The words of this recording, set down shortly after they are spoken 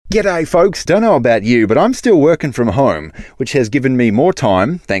G'day folks, don't know about you, but I'm still working from home, which has given me more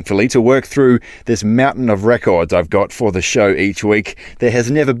time, thankfully, to work through this mountain of records I've got for the show each week. There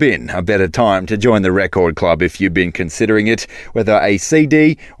has never been a better time to join the Record Club if you've been considering it. Whether a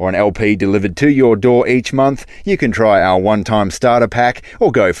CD or an LP delivered to your door each month, you can try our one-time starter pack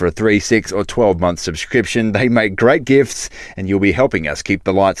or go for a 3, 6 or 12-month subscription. They make great gifts and you'll be helping us keep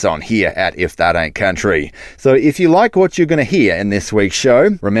the lights on here at If That Ain't Country. So if you like what you're going to hear in this week's show,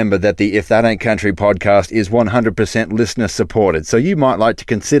 remember that the If That Ain't Country podcast is 100% listener supported, so you might like to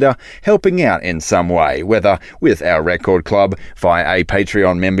consider helping out in some way, whether with our Record Club, via a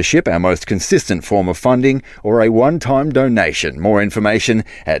Patreon membership, our most consistent form of funding, or a one-time donation. More information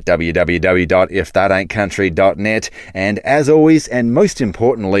at www.ifthataintcountry.net. And as always, and most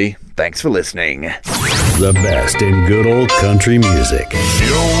importantly, thanks for listening. The best in good old country music. You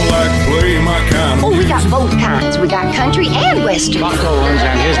don't like to play my kind of Oh, we music. got both kinds. We got country and western. Buckhorns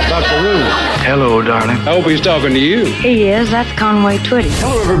and his buckaroo. Hello, darling. I hope he's talking to you. He is. That's Conway Twitty.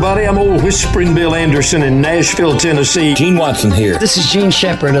 Hello, everybody. I'm old Whispering Bill Anderson in Nashville, Tennessee. Gene Watson here. This is Gene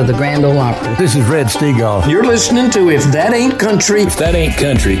Shepard of the Grand Ole Opry. This is Red Steagall. You're listening to If That Ain't Country. If that ain't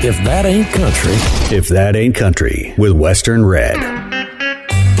country, if that ain't country. If That Ain't Country with Western Red.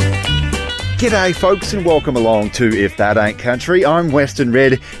 G'day folks and welcome along to If That Ain't Country. I'm Western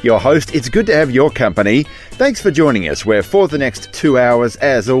Red, your host. It's good to have your company. Thanks for joining us, where for the next 2 hours,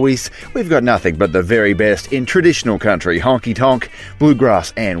 as always, we've got nothing but the very best in traditional country, honky-tonk,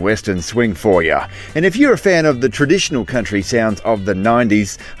 bluegrass and western swing for you. And if you're a fan of the traditional country sounds of the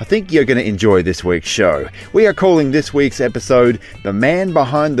 90s, I think you're going to enjoy this week's show. We are calling this week's episode The Man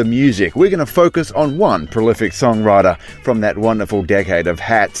Behind the Music. We're going to focus on one prolific songwriter from that wonderful decade of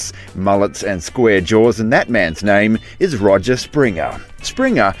hats, mullets and square jaws, and that man's name is Roger Springer.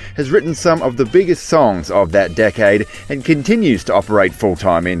 Springer has written some of the biggest songs of that decade and continues to operate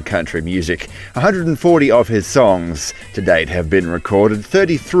full-time in country music. 140 of his songs to date have been recorded,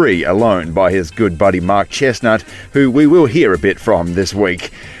 33 alone by his good buddy Mark Chestnut, who we will hear a bit from this week.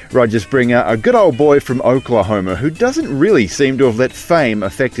 Roger Springer, a good old boy from Oklahoma who doesn't really seem to have let fame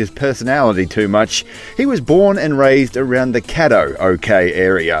affect his personality too much. He was born and raised around the Caddo, OK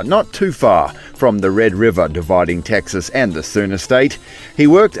area, not too far from the Red River dividing Texas and the Sooner State. He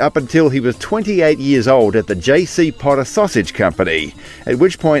worked up until he was 28 years old at the J.C. Potter Sausage Company, at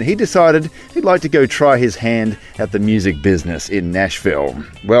which point he decided he'd like to go try his hand at the music business in Nashville.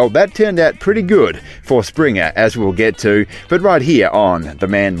 Well, that turned out pretty good for Springer, as we'll get to, but right here on The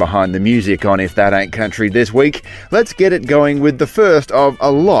Man Behind the Music on If That Ain't Country this week, let's get it going with the first of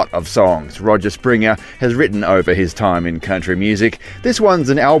a lot of songs Roger Springer has written over his time in country music. This one's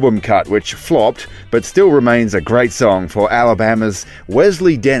an album cut which flopped, but still remains a great song for Alabama's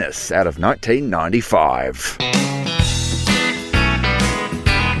Wesley Dennis out of 1995.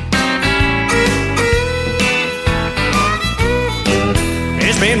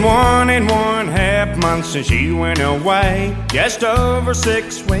 It's been 1.5 months since you went away. Just over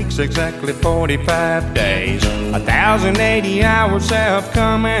 6 weeks, exactly 45 days. 1,080 hours have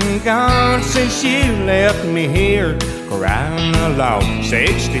come and gone since you left me here crying alone.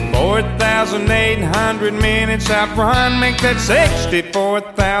 64,800 minutes I've run, make that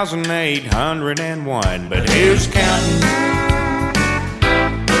 64,801. But who's counting?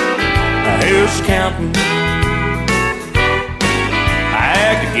 Who's counting?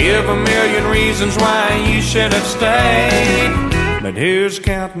 I could give a million reasons why you should have stayed, but who's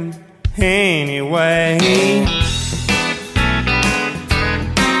counting anyway?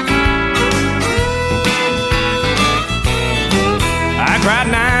 I cried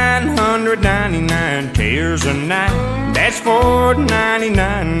 999 tears a night. That's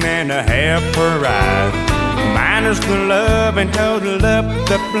 $4.99.5 per ride. Minus the love and total up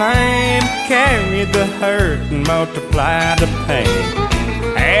the blame. Carry the hurt and multiply the pain.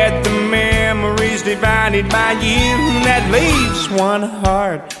 Add the memories divided by you. That leaves one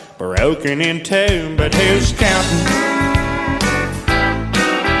heart broken in two. But who's counting?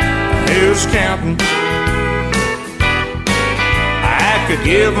 Who's counting? I could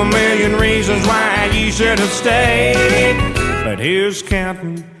give a million reasons why you should have stayed, but who's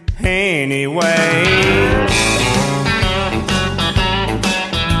counting anyway?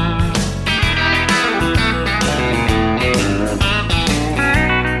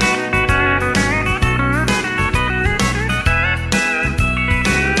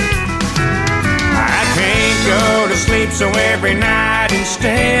 Sleep, so every night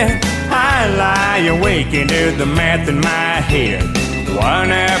instead I lie awake and do the math in my head.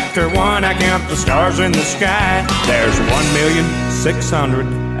 One after one I count the stars in the sky. There's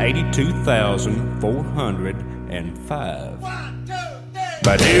 1,682,405. 1, 2, 3.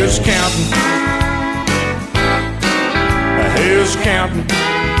 but who's counting? Who's counting?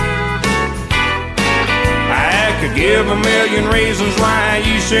 I could give a million reasons why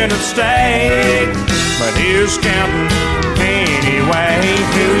you should have stayed, but who's counting anyway?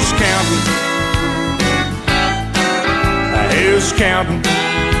 Who's counting? Who's counting?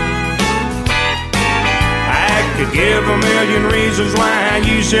 I could give a million reasons why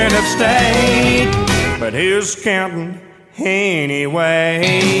you should have stayed, but who's counting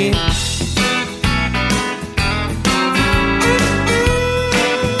anyway?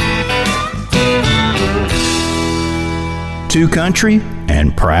 Too country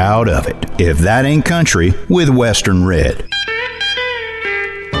and proud of it. If That Ain't Country with Western Red.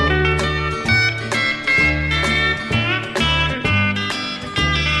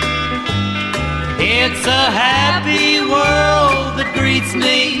 It's a happy world that greets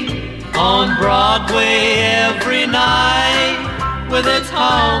me on Broadway every night, with its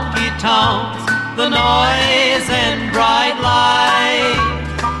honky-tonks, the noise and bright light.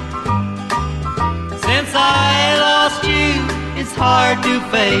 Since I lost you, it's hard to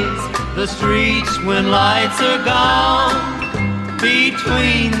face the streets when lights are gone,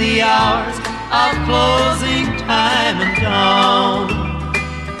 between the hours of closing time and dawn.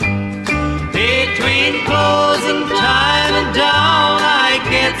 Between closing time and dawn, I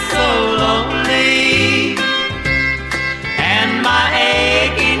get so lonely, and my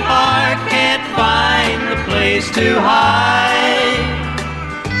aching heart can't find a place to hide.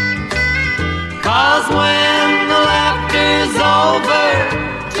 'Cause when the laughter's over,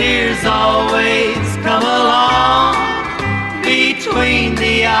 tears always come along, between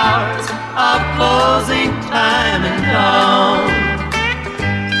the hours of closing time and dawn.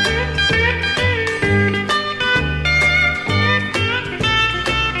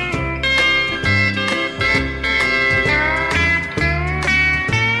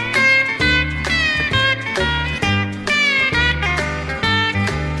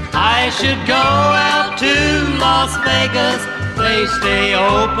 I should go out to Las Vegas, they stay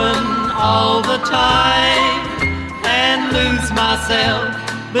open all the time, and lose myself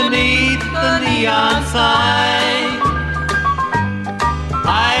beneath the neon sign.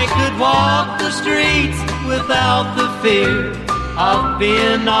 I could walk the streets without the fear of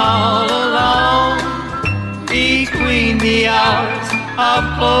being all alone, between the hours of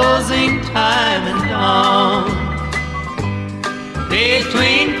closing time and dawn.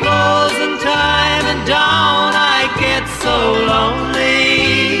 Between closing time and dawn, I get so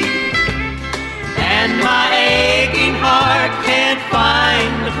lonely, and my aching heart can't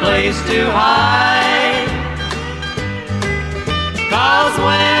find a place to hide. 'Cause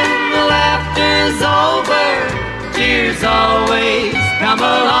when the laughter's over, tears always come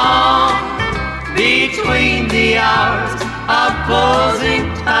along, between the hours of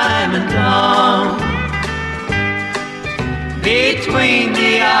closing time and dawn. Between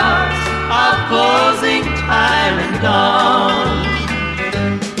the hours of closing time and dawn.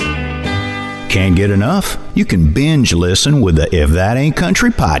 Can't get enough? You can binge listen with the If That Ain't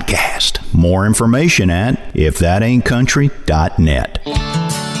Country podcast. More information at ifthataintcountry.net.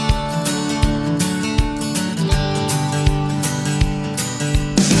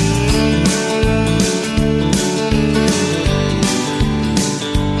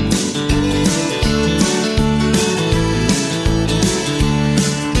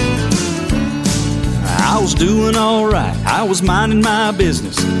 Doing alright, I was minding my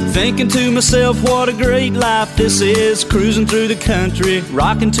business, thinking to myself what a great life this is, cruising through the country,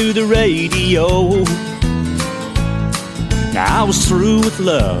 rocking to the radio. Now I was through with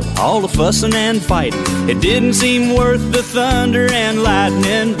love, all the fussing and fighting, it didn't seem worth the thunder and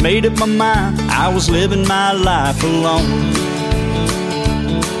lightning. Made up my mind, I was living my life alone.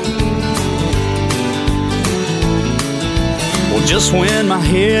 Well, just when my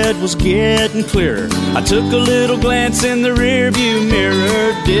head was getting clearer, I took a little glance in the rearview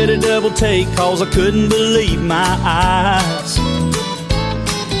mirror, did a double take cause I couldn't believe my eyes.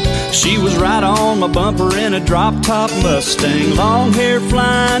 She was right on my bumper in a drop-top Mustang, long hair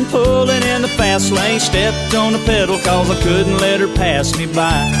flying, pulling in the fast lane, stepped on the pedal cause I couldn't let her pass me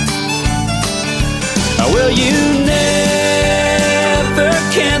by. Well, you never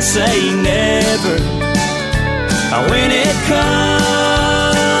can say never when it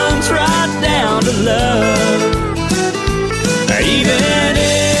comes right down to love. Even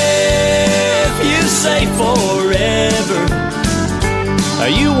if you say forever,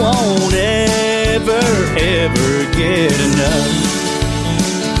 you won't ever, ever get enough.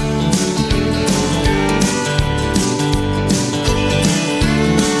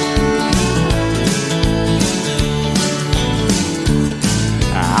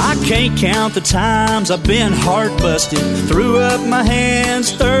 can't count the times I've been heart-busted, threw up my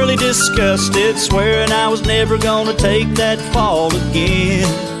hands, thoroughly disgusted, swearing I was never gonna take that fall again.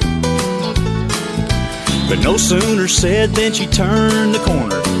 But no sooner said than she turned the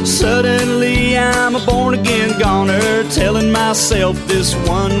corner. Suddenly I'm a born-again goner, telling myself this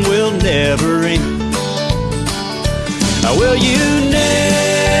one will never end. Well, you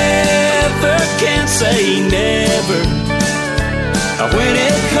never can say never when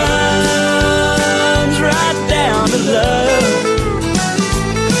it comes right down to love.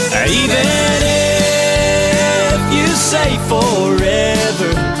 Even if you say forever,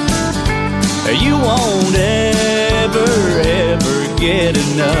 you won't ever get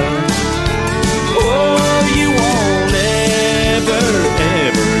enough. Oh, you won't ever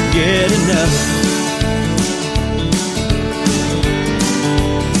get enough.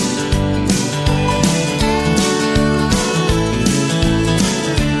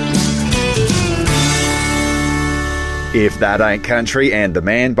 If That Ain't Country and the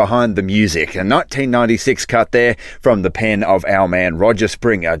man behind the music. A 1996 cut there from the pen of our man Roger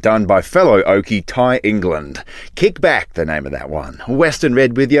Springer, done by fellow Okie Ty England. Kick Back, the name of that one. Western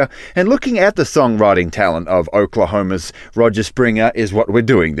Red with you, and looking at the songwriting talent of Oklahoma's Roger Springer is what we're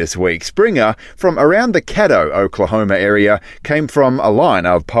doing this week. Springer, from around the Caddo, Oklahoma area, came from a line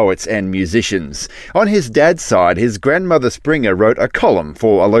of poets and musicians. On his dad's side, his grandmother Springer wrote a column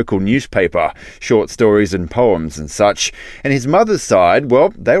for a local newspaper, short stories and poems and such. And his mother's side,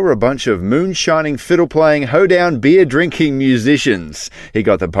 well, they were a bunch of moonshining, fiddle-playing, hoedown, beer-drinking musicians. He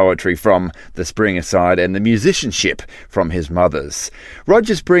got the poetry from the Springer side and the musicianship from his mother's.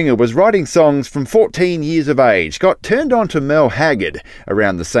 Roger Springer was writing songs from 14 years of age, got turned on to Mel Haggard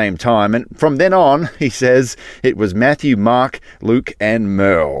around the same time, and from then on, he says, it was Matthew, Mark, Luke and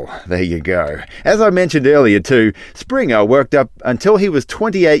Merle. There you go. As I mentioned earlier too, Springer worked up until he was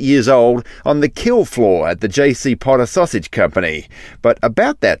 28 years old on the kill floor at the J.C. Potter Sausage Company. But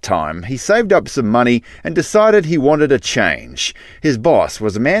about that time, he saved up some money and decided he wanted a change. His boss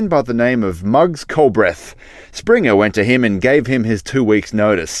was a man by the name of Muggs Colbreth. Springer went to him and gave him his 2 weeks'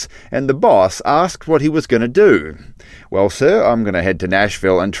 notice, and the boss asked what he was going to do. Well, sir, I'm going to head to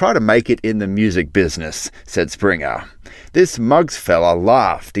Nashville and try to make it in the music business, said Springer. This Muggs fella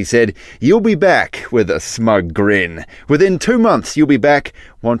laughed. He said, "You'll be back," with a smug grin. "Within 2 months, you'll be back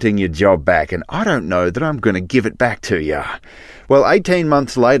wanting your job back, and I don't know that I'm going to give it back to you." Well, 18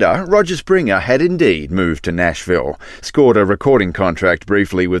 months later, Roger Springer had indeed moved to Nashville, scored a recording contract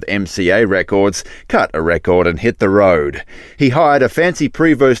briefly with MCA Records, cut a record and hit the road. He hired a fancy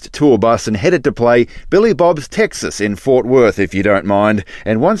Prevost tour bus and headed to play Billy Bob's Texas in Fort Worth, if you don't mind,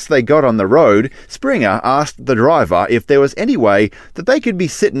 and once they got on the road, Springer asked the driver if there was any way that they could be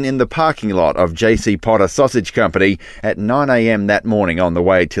sitting in the parking lot of J.C. Potter Sausage Company at 9 a.m. that morning on the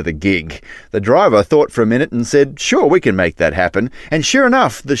way to the gig. The driver thought for a minute and said, "Sure, we can make that happen." And sure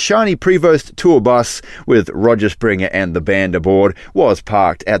enough, the shiny Prevost tour bus with Roger Springer and the band aboard was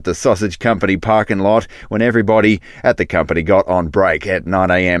parked at the Sausage Company parking lot when everybody at the company got on break at 9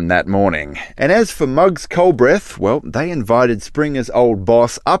 a.m. that morning. And as for Muggs Colbreth, well, they invited Springer's old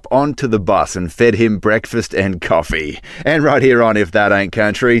boss up onto the bus and fed him breakfast and coffee. And right here on If That Ain't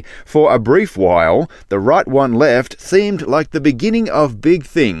Country, for a brief while, The Right One Left seemed like the beginning of big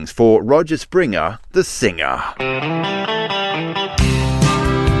things for Roger Springer, the singer.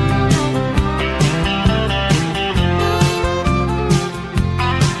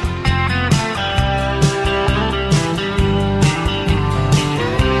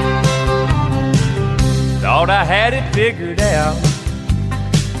 Thought I had it figured out.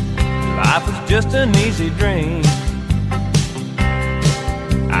 Life was just an easy dream.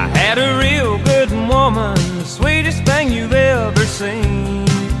 I had a real good woman, the sweetest thing you've ever seen.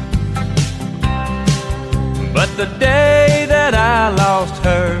 But the day that I lost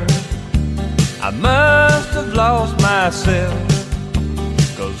her, I must have lost myself.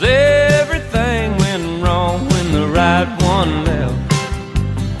 'Cause everything went wrong when the right one left.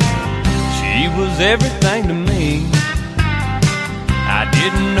 She was everything to me. I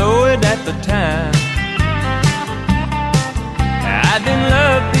didn't know it at the time. I'd been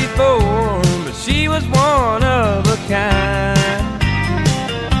loved before, but she was one of a kind.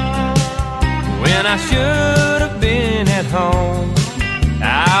 When I should have been at home,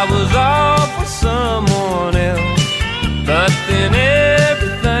 I was off with someone else. But then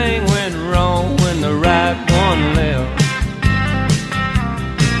everything went wrong when the right one left.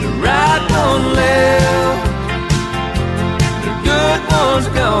 The right one left, the good one's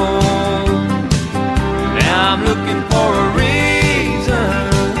gone. Now I'm looking for a reason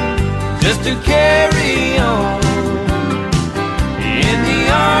just to carry on in the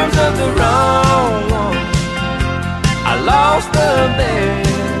arms of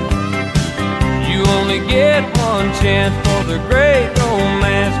chance for the great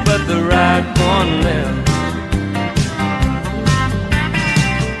romance, but the right one left.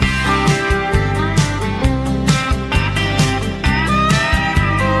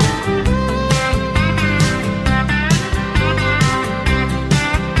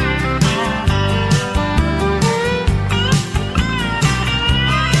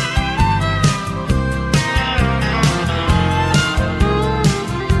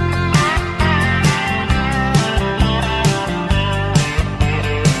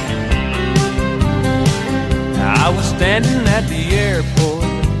 Standing at the airport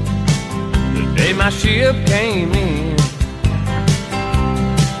the day my ship came in.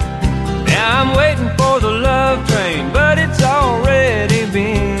 Now I'm waiting for the love train, but it's already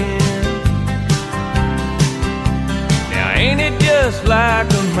been. Now ain't it just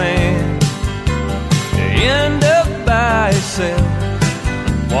like a man to end up by himself,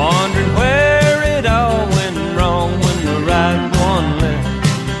 wondering where it all went wrong when the right one left.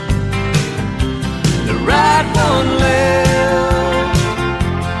 The right one left,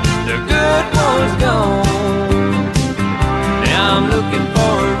 the good one's gone. Now I'm looking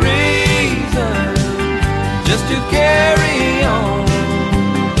for a reason just to carry on.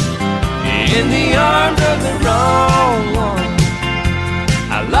 In the arms of the wrong one,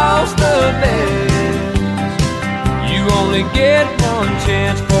 I lost the best. You only get one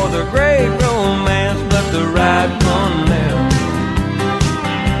chance for the great romance, but the right one left.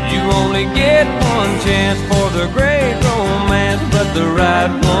 You only get one chance for the great romance, but the right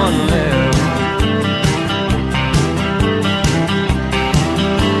one left.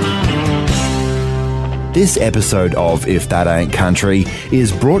 This episode of If That Ain't Country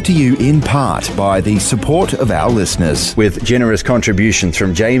is brought to you in part by the support of our listeners, with generous contributions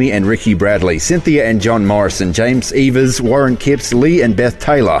from Jamie and Ricky Bradley, Cynthia and John Morrison, James Evers, Warren Kipps, Lee and Beth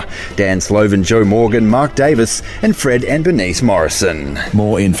Taylor, Dan Sloven, Joe Morgan, Mark Davis, and Fred and Bernice Morrison.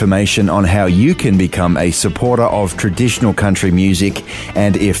 More information on how you can become a supporter of traditional country music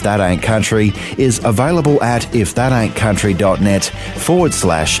and If That Ain't Country is available at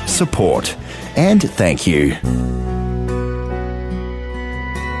ifthataintcountry.net/support. And thank you.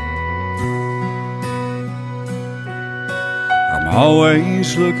 I'm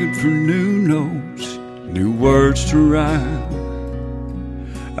always looking for new notes, new words to rhyme.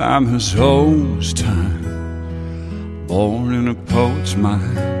 I'm as old as time, born in a poet's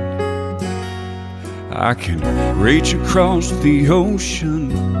mind. I can reach across the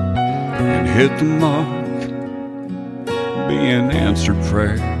ocean and hit the mark, be an answered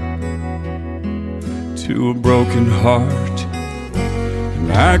prayer to a broken heart.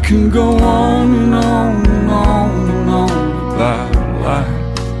 And I can go on and on and on and on about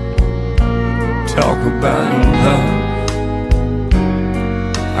life, talk about love.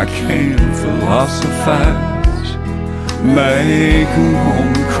 I can philosophize, make a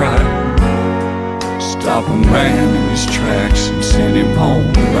woman cry, stop a man in his tracks and send him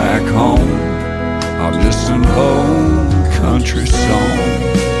home, back home. I'm just an old country song.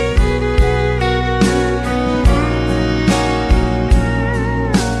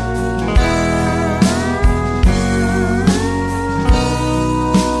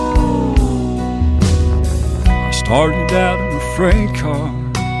 Started out in a freight car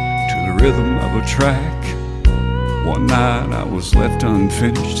to the rhythm of a track. One night I was left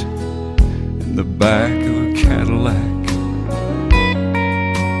unfinished in the back of a Cadillac.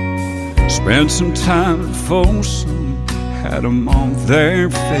 Spent some time at Folsom, had them on their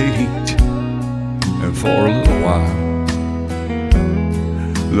feet. And for a little while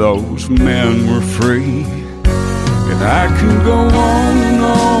those men were free. And I can go on and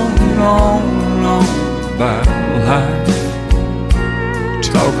on and on and on about life,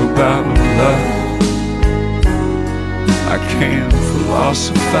 talk about love. I can't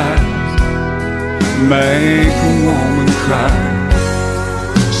philosophize, make a woman cry,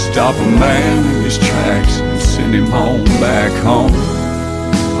 stop a man in his tracks and send him home, back home.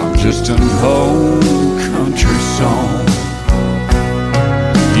 I'm just an old country song.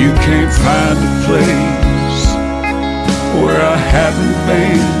 You can't find a place where I haven't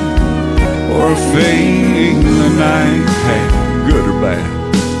been, or a feeling I ain't had, good or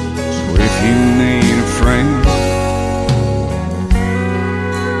bad. So if you need a friend,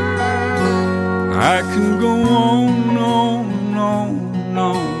 I can go on and on and on and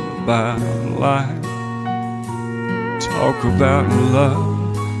on about life, talk about love.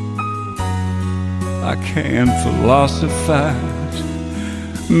 I can philosophize,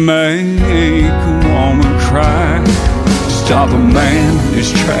 make a woman cry, stop a man in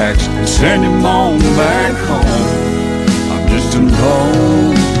his tracks and send him on back home. I'm just an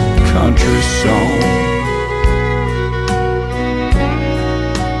old country song.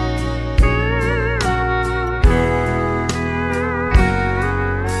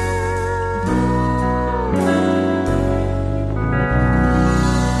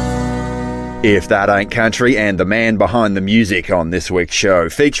 If That Ain't Country, and the man behind the music on this week's show,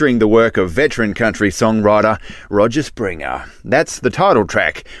 featuring the work of veteran country songwriter Roger Springer. That's the title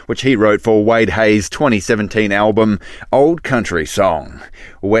track, which he wrote for Wade Hayes' 2017 album, Old Country Song.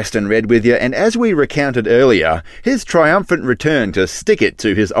 Western Red with you, and as we recounted earlier, his triumphant return to stick it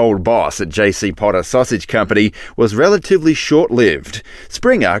to his old boss at J.C. Potter Sausage Company was relatively short-lived.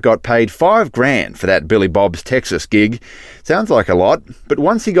 Springer got paid $5,000 for that Billy Bob's Texas gig. Sounds like a lot, but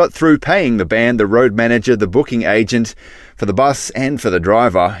once he got through paying the band, the road manager, the booking agent, for the bus and for the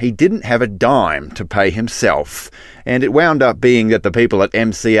driver, he didn't have a dime to pay himself. And it wound up being that the people at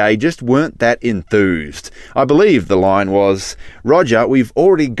MCA just weren't that enthused. I believe the line was, "Roger, we've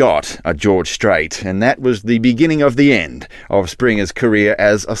already got a George Strait," and that was the beginning of the end of Springer's career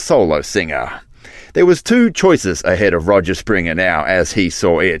as a solo singer. There was two choices ahead of Roger Springer now, as he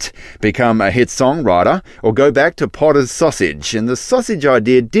saw it. Become a hit songwriter, or go back to Potter's Sausage, and the sausage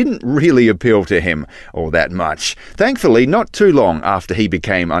idea didn't really appeal to him all that much. Thankfully, not too long after he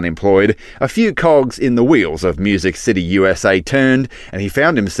became unemployed, a few cogs in the wheels of Music City USA turned, and he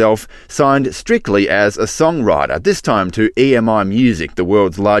found himself signed strictly as a songwriter, this time to EMI Music, the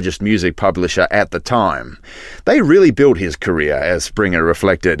world's largest music publisher at the time. They really built his career, as Springer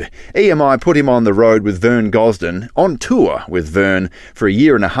reflected. EMI put him on the road with Vern Gosdin, on tour with Vern for a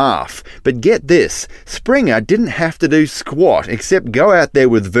year and a half. But get this, Springer didn't have to do squat except go out there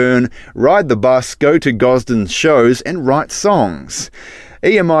with Vern, ride the bus, go to Gosdin's shows and write songs.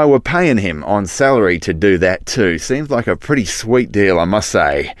 EMI were paying him on salary to do that too. Seems like a pretty sweet deal, I must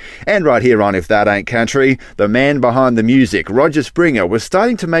say. And right here on If That Ain't Country, the man behind the music, Roger Springer, was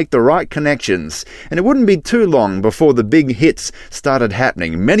starting to make the right connections, and it wouldn't be too long before the big hits started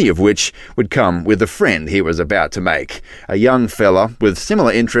happening, many of which would come with a friend he was about to make. A young fella with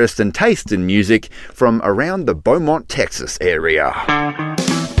similar interest and taste in music from around the Beaumont, Texas area.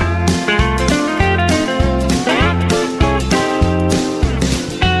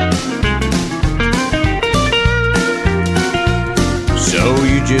 So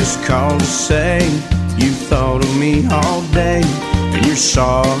you just called to say you thought of me all day, and you're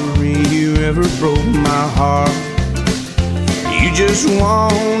sorry you ever broke my heart. You just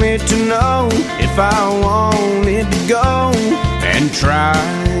wanted to know if I wanted to go and try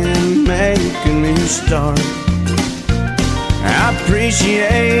and make a new start. I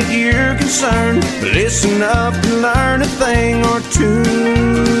appreciate your concern, but listen up and learn a thing or two.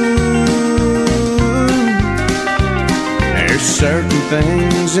 There's certain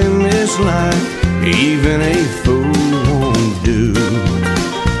things in this life even a fool won't do.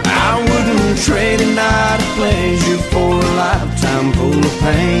 I wouldn't trade a night of pleasure for a lifetime full of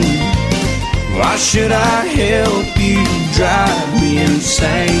pain. Why should I help you drive me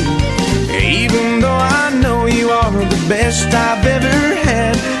insane? Even though I know you are the best I've ever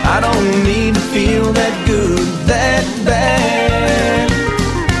had, I don't need to feel that good, that bad.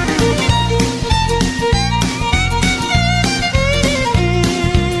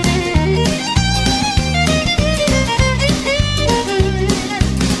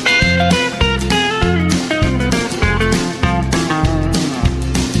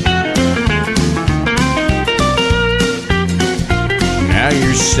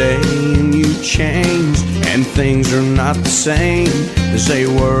 You're saying you changed and things are not the same as they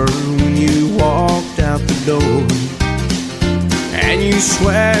were when you walked out the door. And you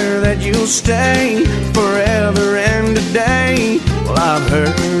swear that you'll stay forever and a day. Well, I've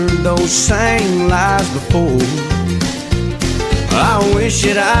heard those same lies before. I wish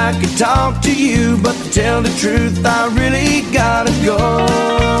that I could talk to you, but to tell the truth, I really gotta go.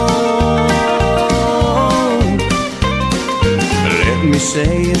 Let me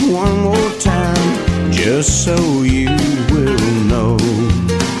say it one more time, just so you will know.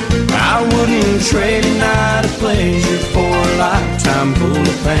 I wouldn't trade a night of pleasure for a lifetime full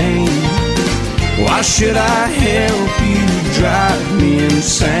of pain. Why should I help you drive me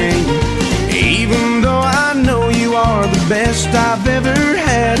insane? Even though I know you are the best I've ever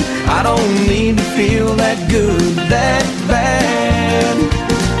had, I don't need to feel that good, that bad.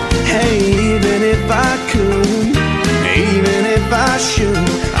 Hey, even if I could, even if I should,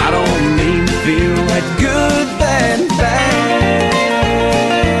 I don't need to feel that good, that bad.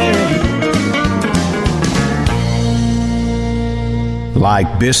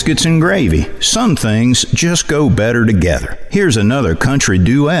 Like biscuits and gravy, some things just go better together. Here's another country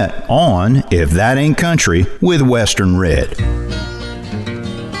duet on If That Ain't Country with Western Red.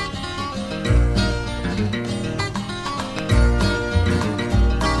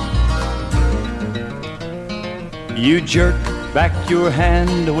 You jerk back your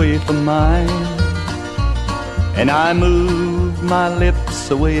hand away from mine. and I move my lips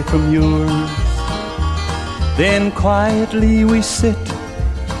away from yours. Then quietly we sit,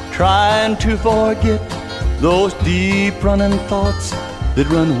 trying to forget those deep running thoughts that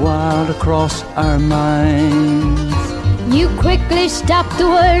run wild across our minds. You quickly stop the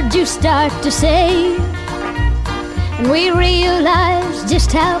words you start to say, and we realize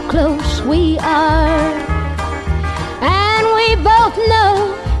just how close we are. And we both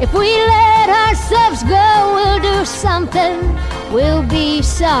know if we let ourselves go, we'll do something we'll be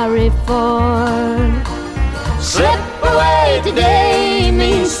sorry for. Slip away today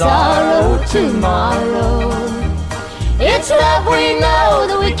means sorrow tomorrow. It's love we know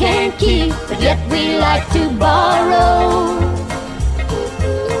that we can't keep, but yet we like to borrow.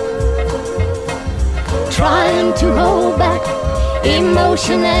 Trying to hold back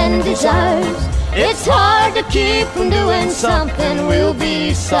emotion and desires, it's hard to keep from doing something we'll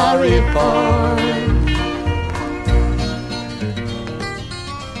be sorry for.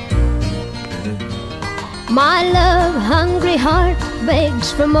 My love-hungry heart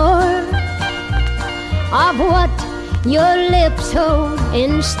begs for more of what your lips hold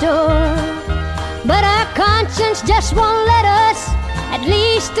in store. But our conscience just won't let us. At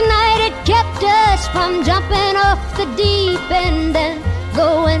least tonight it kept us from jumping off the deep end and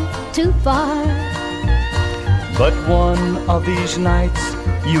going too far. But one of these nights,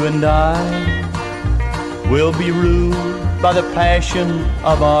 you and I will be ruled by the passion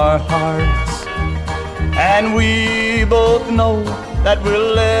of our hearts. And we both know that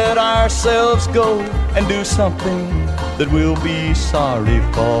we'll let ourselves go and do something that we'll be sorry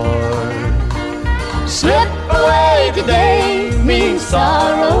for. Slip away today means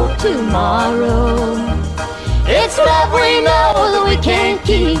sorrow tomorrow. It's love we know that we can't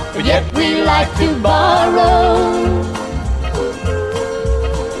keep, but yet we like to borrow.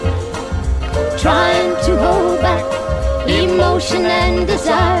 Trying to hold back emotion and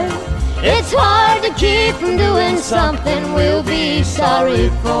desire, it's hard to keep from doing something we'll be sorry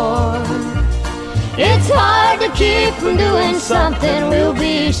for. It's hard to keep from doing something we'll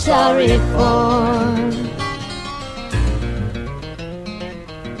be sorry for.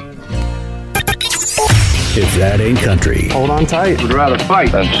 If that ain't country. Hold on tight. Would rather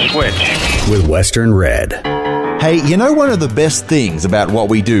fight than switch. With Western Red. Hey, you know one of the best things about what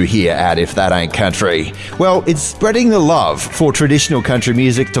we do here at If That Ain't Country? Well, it's spreading the love for traditional country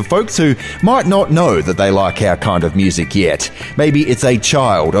music to folks who might not know that they like our kind of music yet. Maybe it's a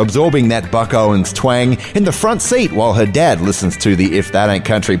child absorbing that Buck Owens twang in the front seat while her dad listens to the If That Ain't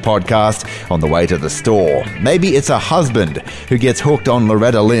Country podcast on the way to the store. Maybe it's a husband who gets hooked on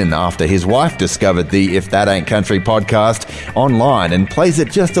Loretta Lynn after his wife discovered the If That Ain't Country podcast online and plays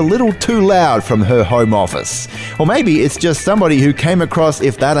it just a little too loud from her home office. Or maybe it's just somebody who came across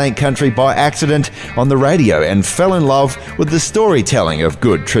If That Ain't Country by accident on the radio and fell in love with the storytelling of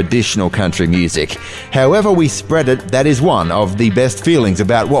good traditional country music. However we spread it, that is one of the best feelings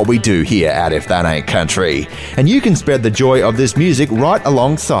about what we do here at If That Ain't Country. And you can spread the joy of this music right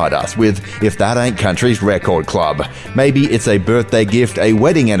alongside us with If That Ain't Country's Record Club. Maybe it's a birthday gift, a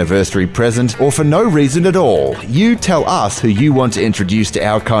wedding anniversary present, or for no reason at all. You tell us who you want to introduce to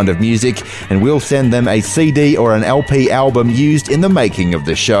our kind of music, and we'll send them a CD or an LP album used in the making of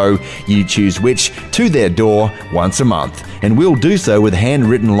the show. You choose which, to their door once a month. And we'll do so with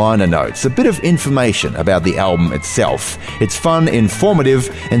handwritten liner notes, a bit of information about the album itself. It's fun,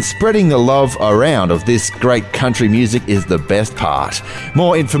 informative, and spreading the love around of this great country music is the best part.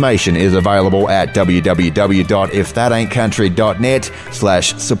 More information is available at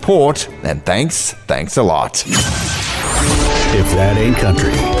www.ifthataintcountry.net/support. And thanks a lot. If That Ain't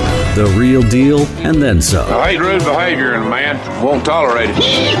Country, the real deal and then some. I hate rude behavior and a man won't tolerate it.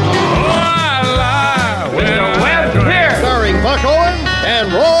 Starring Buck Owens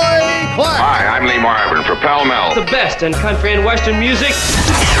and Roy Clark. Hi, I'm Lee Marvin for Pall Mall. The best in country and western music.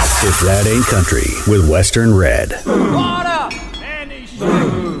 If That Ain't Country with Western Red. What up? Andy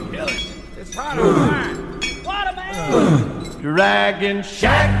Shue. It's hot on fire. What a man. Dragging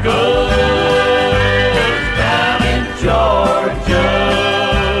shackles down in Georgia.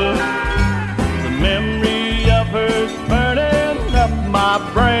 The memory of her's burning up my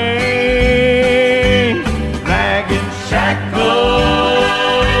brain. Dragging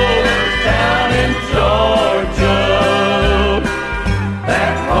shackles down in Georgia.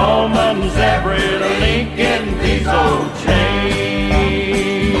 That woman's every link in these old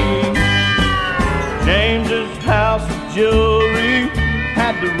chains. James's house of jewelry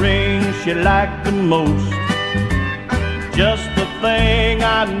had the ring she liked the most. Just the thing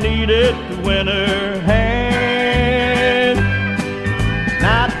I needed to win her hand.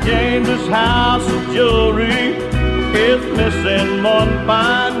 Now James's house of jewelry is missing one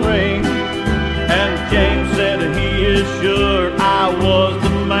fine ring. And James said he is sure I was the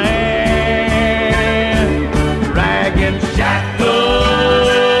man. Dragging shackles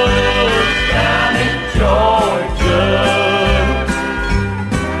down in Georgia.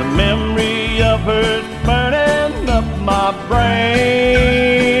 The memory of her's burning up my brain.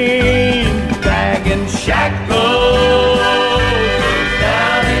 Dragging shackles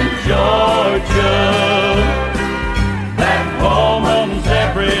down in Georgia. That woman's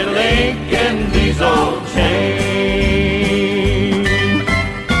every link in these old chains.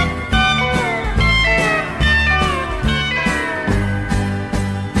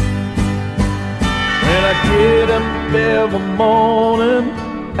 When I get up every morning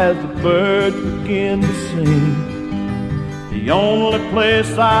as the birds begin to sing, the only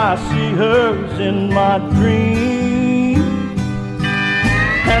place I see her is in my dream.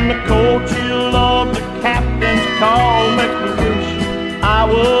 And the cold chill of the captain's call makes me wish I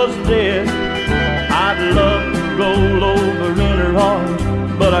was dead. I'd love to roll over in her arms,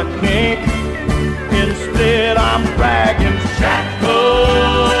 but I can't. Instead, I'm dragging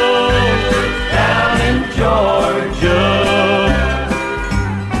shackles down in Georgia.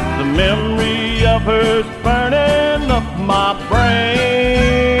 The memory of her's burning up my brain.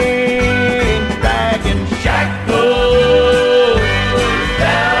 Dragging shackles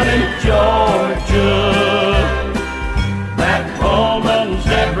down in Georgia. That woman's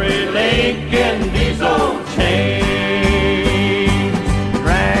every link in these old chains.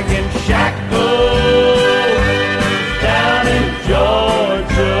 Dragging shackles down in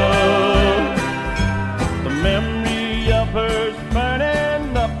Georgia. The memory of her's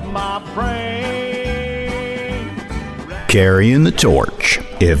burning up my brain. Carrying the torch.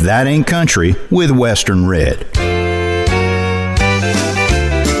 If that ain't country, with Western Red.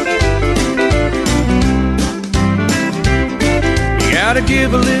 Gotta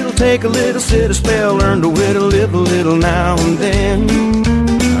give a little, take a little, sit a spell, learn to whittle, live a little now and then.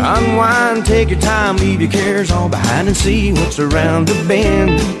 Unwind, take your time, leave your cares all behind and see what's around the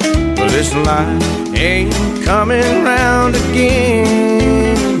bend. For this life ain't coming round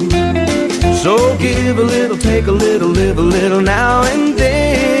again. So give a little, take a little, live a little now and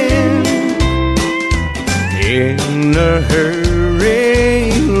then. In a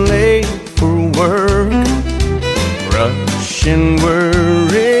hurry, late for work, rush and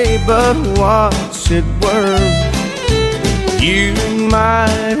worry, but what's it worth? You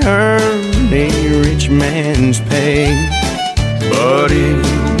might earn a rich man's pay, but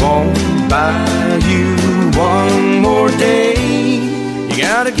it won't buy you one more day. You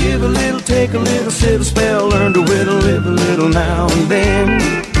gotta give a little, take a little, sit a spell, learn to whittle, live a little now and then.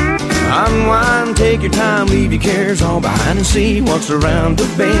 Unwind, take your time, leave your cares all behind and see what's around the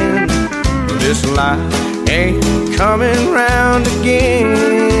bend. This life ain't coming round again.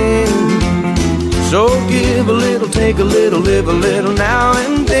 So give a little, take a little, live a little now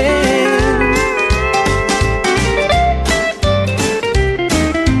and then.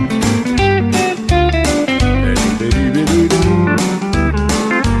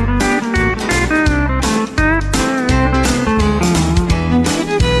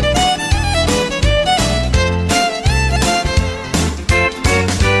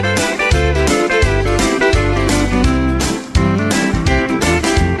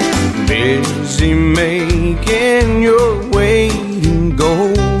 Making your way to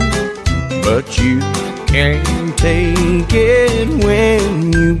go, but you can't take it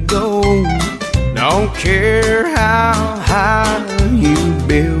when you go. Don't care how high you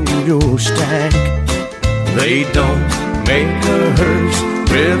build your stack, they don't make a hearse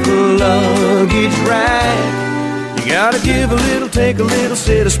with a luggage rack. You gotta give a little, take a little,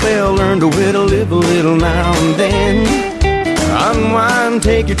 sit a spell, learn to whittle, live a little now and then. Unwind,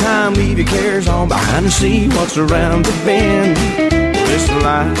 take your time, leave your cares all behind and see what's around the bend. This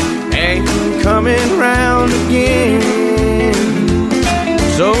life ain't coming round again.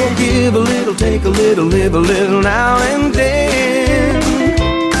 So give a little, take a little, live a little now and then.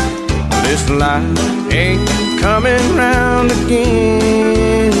 This life ain't coming round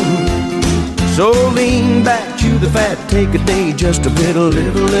again. So lean back, chew the fat, take a day just a bit,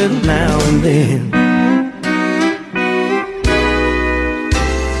 live a little now and then.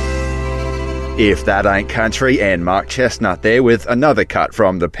 If That Ain't Country, and Mark Chestnut there with another cut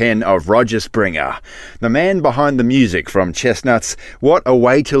from the pen of Roger Springer, the man behind the music from Chestnut's What a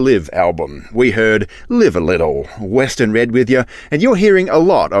Way to Live album. We heard Live a Little. Western Red with you, and you're hearing a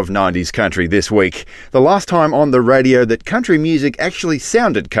lot of 90s country this week. The last time on the radio that country music actually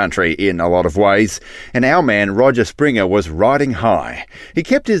sounded country in a lot of ways, and our man Roger Springer was riding high. He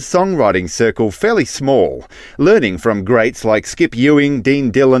kept his songwriting circle fairly small, learning from greats like Skip Ewing, Dean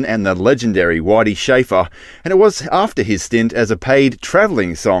Dillon and the legendary Whitey Schaefer, and it was after his stint as a paid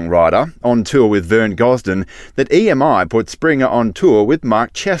travelling songwriter on tour with Vern Gosdin that EMI put Springer on tour with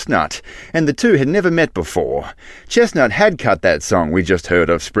Mark Chestnut, and the two had never met before. Chestnut had cut that song we just heard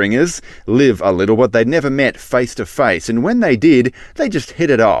of Springer's, Live a Little, but they'd never met face to face, and when they did, they just hit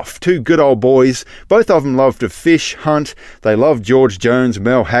it off. Two good old boys, both of them loved to fish, hunt, they loved George Jones,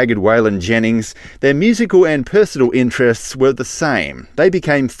 Merle Haggard, Waylon Jennings. Their musical and personal interests were the same. They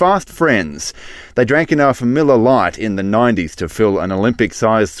became fast friends. They drank enough Miller Lite in the 90s to fill an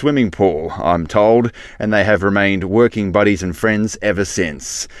Olympic-sized swimming pool, I'm told, and they have remained working buddies and friends ever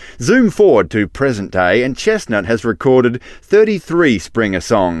since. Zoom forward to present day, and Chestnut has recorded 33 Springer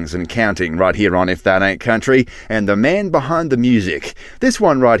songs and counting right here on If That Ain't Country, and the man behind the music. This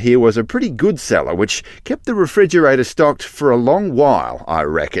one right here was a pretty good seller, which kept the refrigerator stocked for a long while, I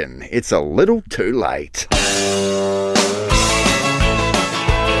reckon. It's a little too late.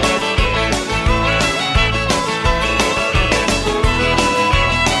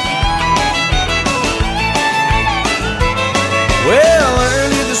 Well,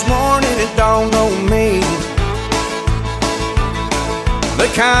 early this morning it dawned on me the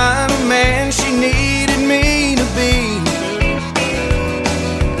kind of man she needed me to be.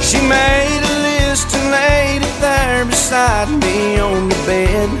 She made a list and laid it there beside me on the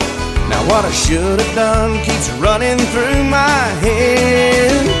bed. Now what I should have done keeps running through my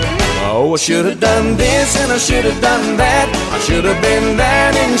head. Oh, I should have done this and I should have done that. I should have been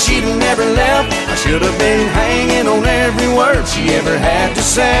there and she'd never left. I should have been hanging on every word she ever had to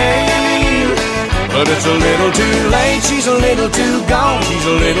say. But it's a little too late, she's a little too gone. She's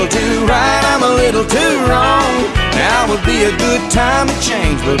a little too right, I'm a little too wrong. Now would be a good time to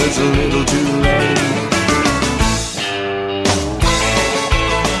change, but it's a little too late.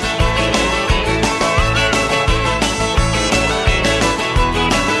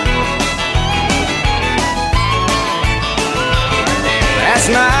 Last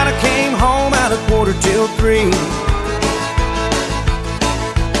night I came home at 2:45,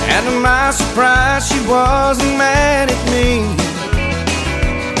 and to my surprise she wasn't mad at me.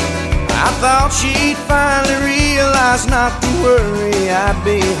 I thought she'd finally realize not to worry, I'd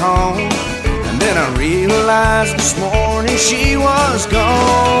be home. And then I realized this morning she was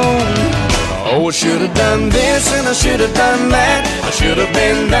gone. Oh, I should have done this and I should have done that. I should have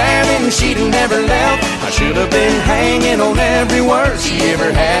been there and she'd never left. I should have been hanging on every word she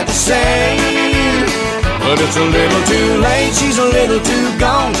ever had to say. But it's a little too late, she's a little too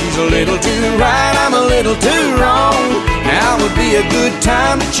gone. She's a little too right, I'm a little too wrong. Now would be a good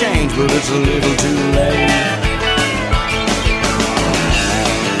time to change, but it's a little too late.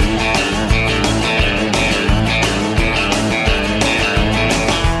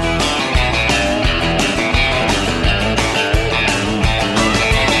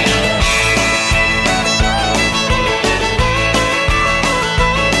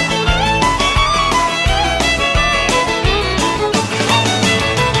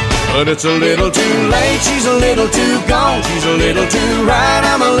 But it's a little too late, she's a little too gone. She's a little too right,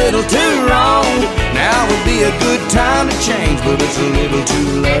 I'm a little too wrong. Now would be a good time to change, but it's a little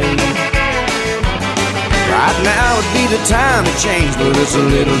too late. Right now would be the time to change, but it's a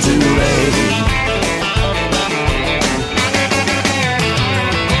little too late.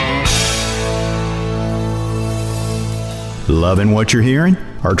 Loving what you're hearing?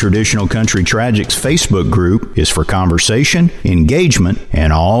 Our Traditional Country Tragics Facebook group is for conversation, engagement,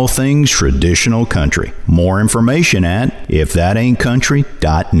 and all things traditional country. More information at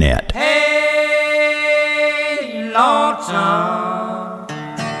ifthataintcountry.net. Hey, lonesome,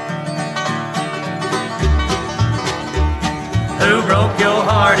 who broke your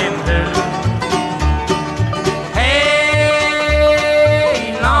heart in two?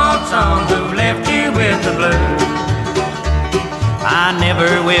 Hey, lonesome, who left you with the blues? I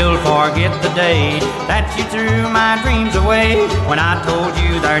never will forget the day that you threw my dreams away, when I told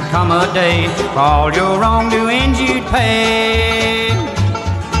you there'd come a day for all your wrongdoings you'd pay.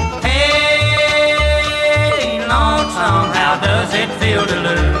 Hey, lonesome, how does it feel to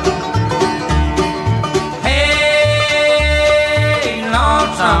lose? Hey,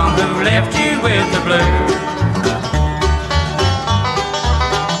 lonesome, who left you with the blues?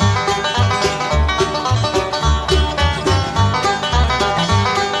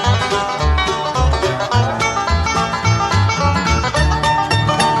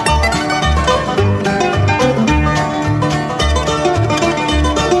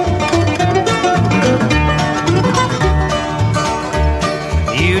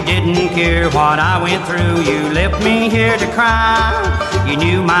 what I went through. You left me here to cry. You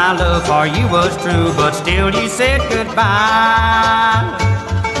knew my love for you was true, but still you said goodbye.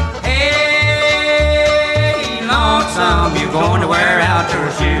 Hey, lonesome, you're going to wear out your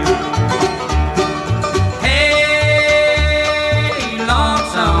shoes. Hey,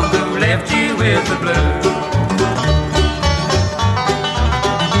 lonesome, who left you with the blues?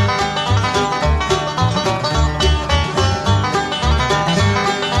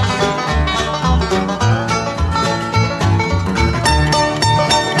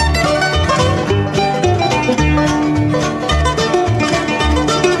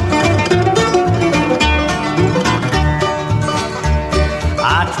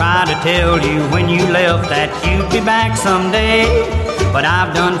 To tell you when you left that you'd be back someday, but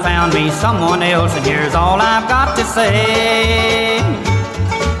I've done found me someone else, and here's all I've got to say.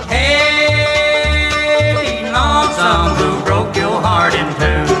 Hey, lonesome, who broke your heart in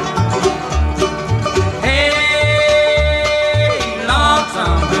two? Hey,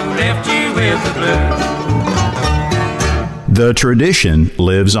 lonesome, who left you with the blues? The tradition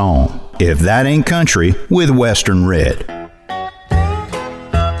lives on. If That Ain't Country with Western Red.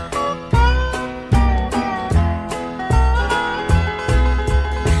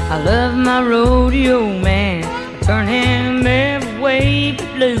 I love my rodeo man, I turn him every way but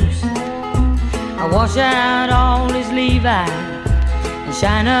loose. I wash out all his Levi's and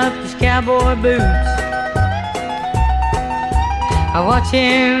shine up his cowboy boots. I watch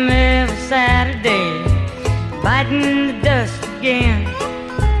him every Saturday, biting the dust again.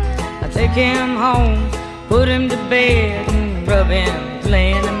 I take him home, put him to bed, and rub him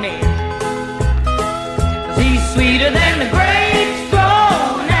laying him in. 'Cause he's sweeter than the grapes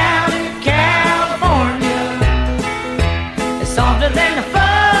growing out in California, it's softer than the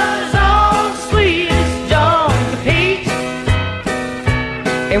fuzz on the sweetest Georgia peach.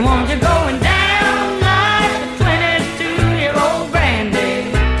 It wants you going down like a 22-year-old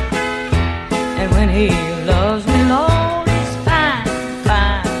brandy. And when he loves me, Lord, he's fine,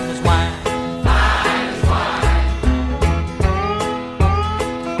 fine as wine. Fine as wine.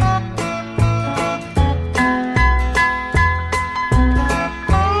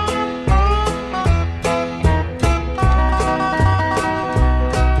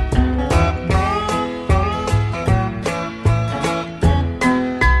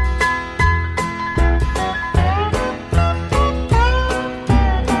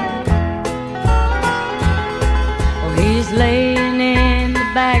 He's laying in the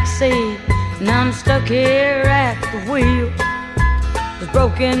back seat, and I'm stuck here at the wheel. His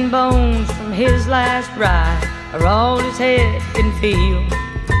broken bones from his last ride are all his head can feel.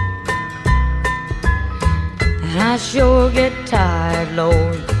 And I sure get tired,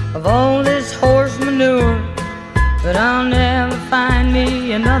 Lord, of all this horse manure, but I'll never find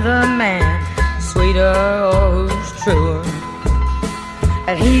me another man sweeter or who's truer.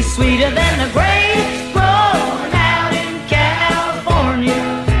 And he's sweeter than the grapes growing out in California,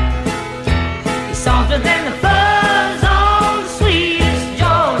 he's softer than the fuzz on the sweetest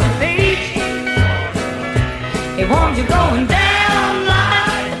Georgia peach. He wants you going down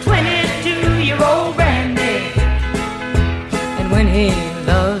like a 22-year-old brandy. And when he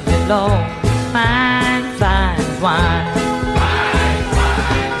loves you, Lord, it's fine, fine as wine.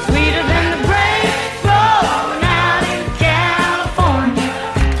 Sweeter than the grapes growing out in California,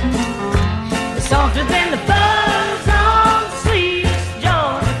 it's softer than the fuzz on the sweetest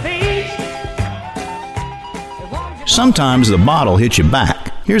Georgia peach. Sometimes the bottle hits you back.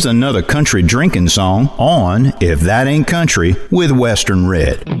 Here's another country drinking song on If That Ain't Country with Western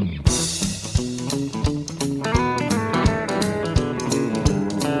Red.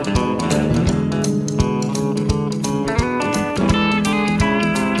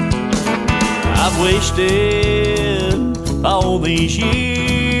 I've wasted all these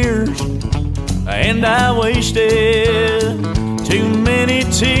years, and I wasted too many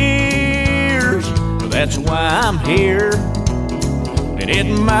tears. That's why I'm here, and it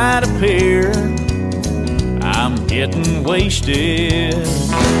might appear I'm getting wasted.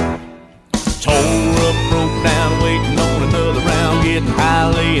 Tore up, broke down, waiting on another round, getting high,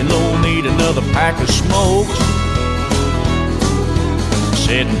 laying low, need another pack of smokes.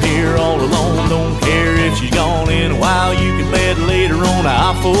 Sitting here all alone, don't care if she's gone in a while. You can bet later on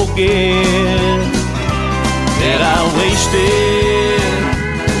I'll forget that I wasted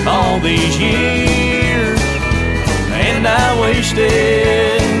all these years, and I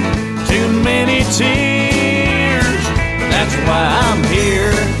wasted too many tears. That's why I'm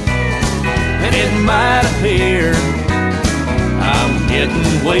here, and it might appear I'm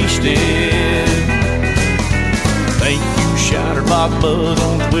getting wasted. Think you shot her by rock buzz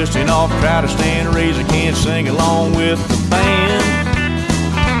on twisting off, try to stand, razor can't sing along with the band.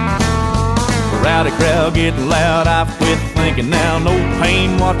 Rowdy crowd getting loud, I quit thinking now. No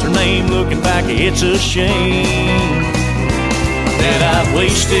pain, what's her name? Looking back, it's a shame that I've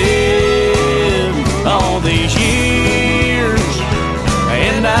wasted all these years,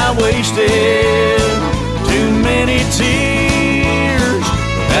 and I wasted too many tears.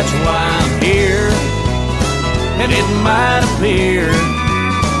 That's why I'm here, and it might appear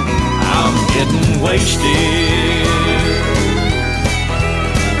I'm getting wasted.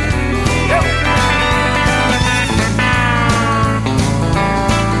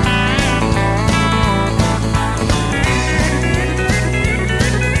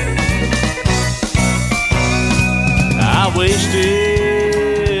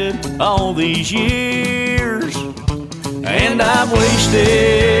 Wasted all these years, and I've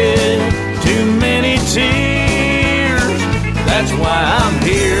wasted too many tears. That's why I'm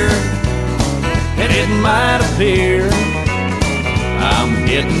here, and it might appear I'm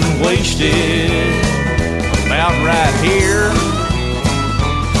getting wasted. About right here,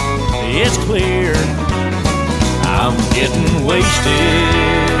 it's clear I'm getting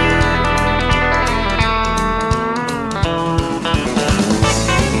wasted.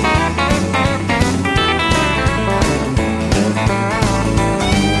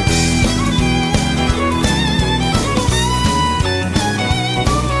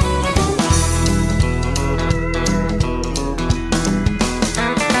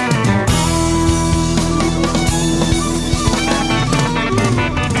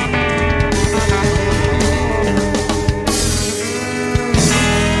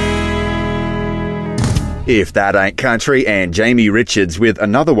 If That Ain't Country, and Jamie Richards with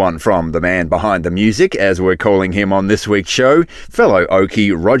another one from the man behind the music, as we're calling him on this week's show, fellow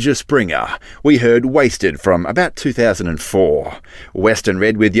Okie Roger Springer. We heard Wasted from about 2004. Western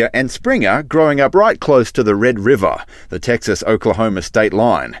Red with you, and Springer growing up right close to the Red River, the Texas-Oklahoma state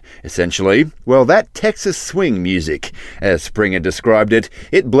line. Essentially, well, that Texas swing music, as Springer described it,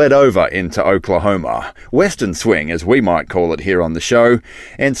 it bled over into Oklahoma. Western swing, as we might call it here on the show,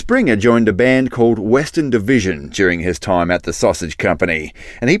 and Springer joined a band called Western Division during his time at the Sausage Company,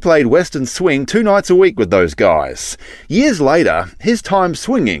 and he played Western swing 2 nights a week with those guys. Years later, his time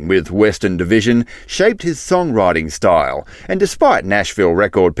swinging with Western Division shaped his songwriting style, and despite Nashville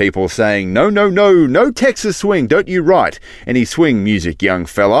record people saying, no Texas swing, don't you write any swing music, young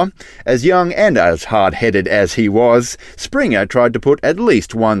fella, as young and as hard-headed as he was, Springer tried to put at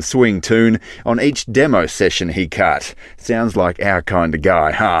least one swing tune on each demo session he cut. Sounds like our kind of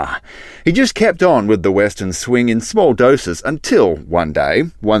guy, huh? He just kept on with the Western swing in small doses until, one day,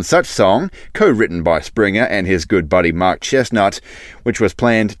 one such song, co-written by Springer and his good buddy Mark Chestnut, which was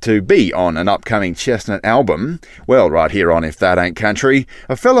planned to be on an upcoming Chestnut album, well, right here on If That Ain't Country,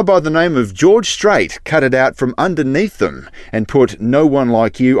 a fella by the name of George Strait cut it out from underneath them and put No One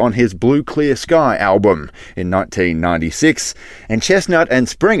Like You on his Blue Clear Sky album in 1996, and Chestnut and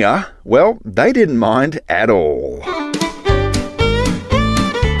Springer, well, they didn't mind at all.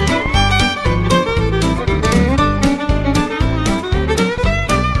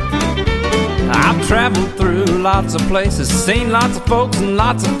 I've traveled through lots of places, seen lots of folks and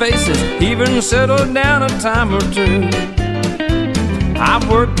lots of faces, even settled down a time or two. I've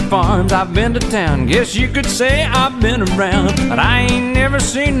worked the farms, I've been to town, guess you could say I've been around, but I ain't never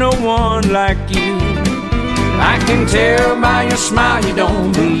seen no one like you. I can tell by your smile you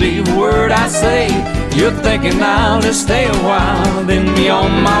don't believe a word I say. You're thinking I'll just stay a while, then be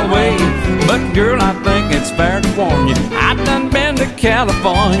on my way. But girl, I think it's fair to warn you, I done been to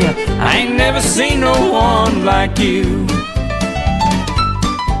California, I ain't never seen no one like you.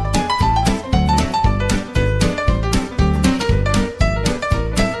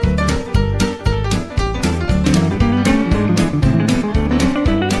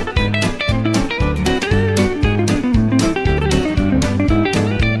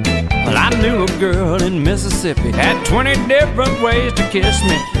 Girl in Mississippi had 20 different ways to kiss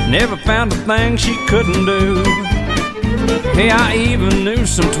me, never found a thing she couldn't do. Hey, I even knew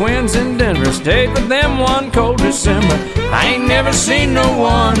some twins in Denver, stayed with them one cold December. I ain't never seen no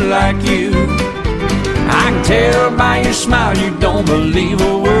one like you. I can tell by your smile you don't believe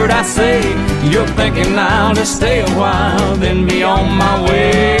a word I say. You're thinking I'll just stay a while, then be on my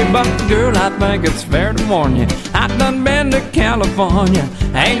way. But girl, I think it's fair to warn you, I done been to California,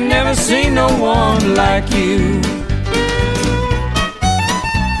 ain't never seen no one like you.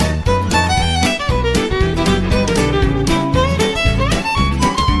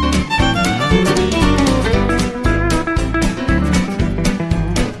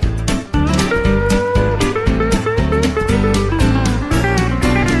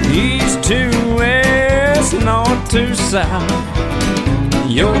 South.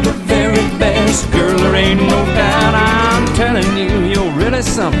 You're the very best, girl, there ain't no doubt. I'm telling you, you're really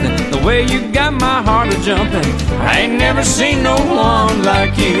something. The way you got my heart a-jumping, I ain't never seen no one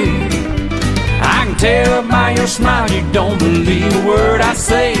like you. I can tell by your smile you don't believe a word I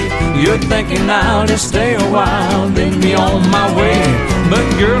say. You're thinking I'll just stay a while, then be on my way. But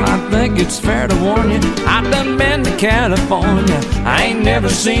girl, I think it's fair to warn you, I done been to California, I ain't never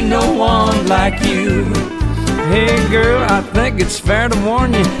seen no one like you. Hey girl, I think it's fair to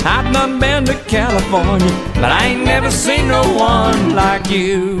warn you, I've done been to California, but I ain't never seen no one like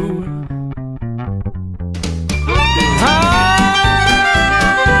you.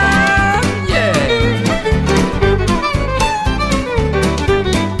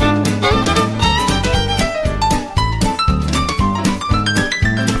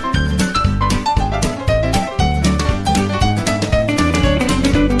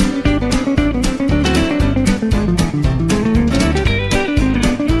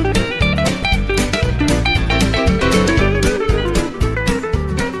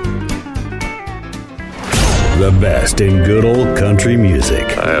 The best in good old country music.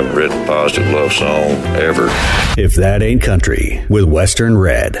 I haven't written a positive love song ever. If That Ain't Country with Western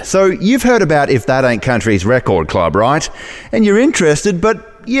Red. So you've heard about If That Ain't Country's record club, right? And you're interested,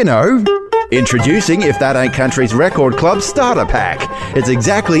 but, you know... Introducing If That Ain't Country's Record Club Starter Pack. It's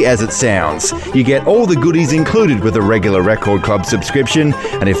exactly as it sounds. You get all the goodies included with a regular Record Club subscription,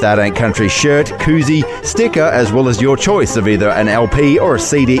 an If That Ain't Country shirt, koozie, sticker, as well as your choice of either an LP or a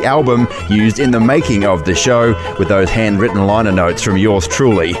CD album used in the making of the show, with those handwritten liner notes from yours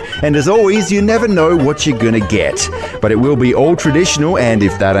truly. And as always, you never know what you're gonna get. But it will be all traditional, and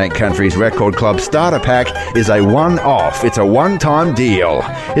If That Ain't Country's Record Club Starter Pack is a one-off. It's a one-time deal.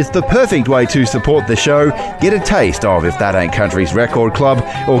 It's the perfect way to support the show, get a taste of If That Ain't Country's Record Club,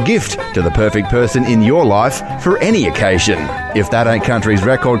 or gift to the perfect person in your life for any occasion. If That Ain't Country's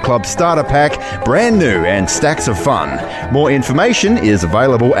Record Club Starter Pack, brand new and stacks of fun. More information is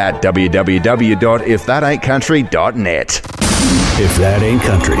available at www.ifthataintcountry.net. If That Ain't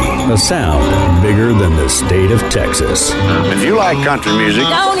Country, a sound bigger than the state of Texas. If you like country music,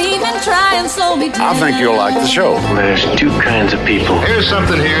 don't even try and slow me down. I think you'll like the show. There's two kinds of people. Here's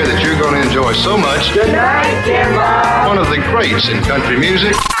something here that you're going to enjoy so much. Good night, Jimbo. One of the greats in country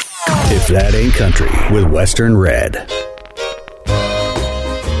music. If That Ain't Country with Western Red.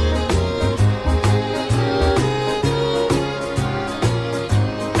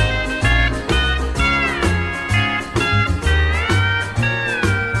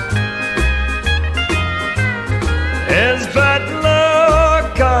 Is that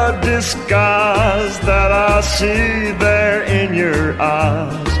look a disguise that I see there in your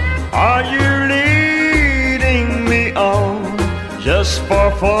eyes? Are you leading me on just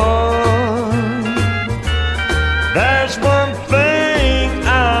for fun? There's one thing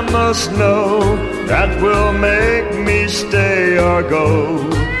I must know that will make me stay or go.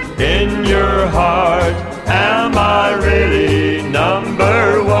 In your heart, am I really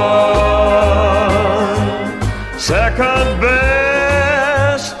number one? Second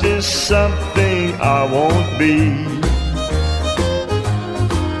best is something I won't be.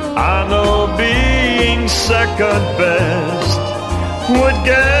 I know being second best would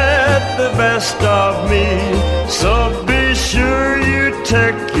get the best of me. So be sure you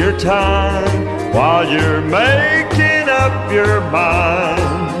take your time while you're making up your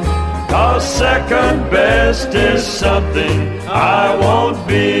mind. 'Cause second best is something I won't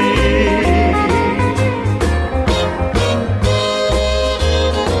be.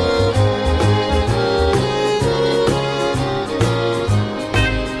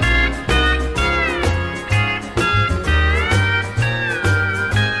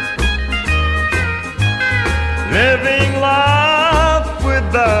 Living life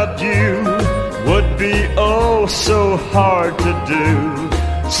without you would be oh so hard to do.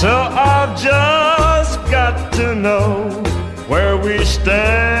 So I've just got to know where we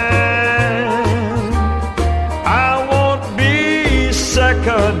stand. I won't be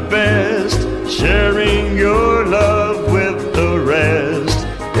second best, sharing your love with the rest.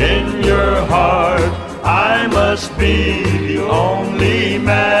 In your heart, I must be the only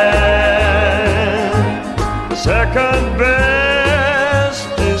man. Second best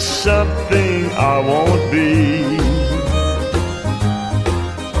is something I won't be.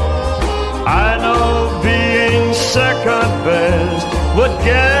 I know being second best would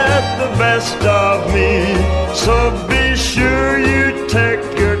get the best of me. So be sure you take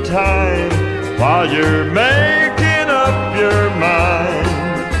your time while you're making up your mind.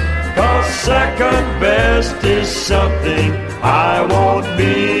 'Cause second best is something I won't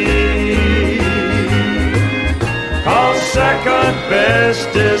be. 'Cause like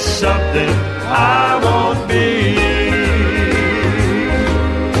asbestos, something I won't be.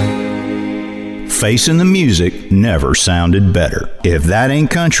 Facing the music never sounded better. If That Ain't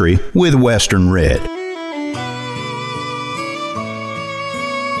Country with Western Red.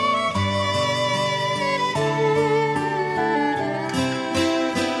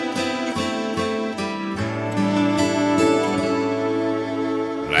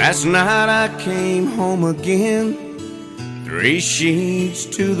 Last night I came home again, 3 sheets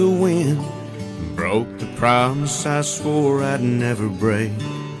to the wind, broke the promise I swore I'd never break.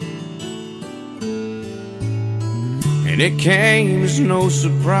 And it came as no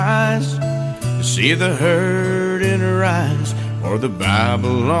surprise to see the hurt in her eyes, or the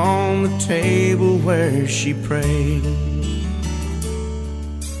Bible on the table where she prayed.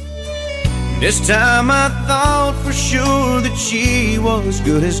 This time I thought for sure that she was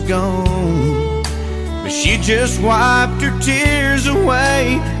good as gone, but she just wiped her tears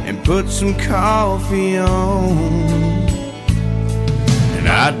away and put some coffee on. And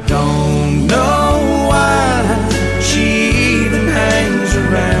I don't know why she even hangs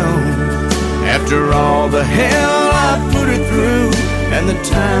around, after all the hell I put her through and the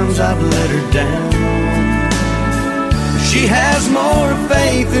times I've let her down. She has more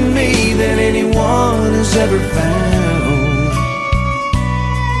faith in me than anyone has ever found.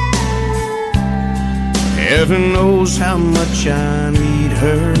 Heaven knows how much I need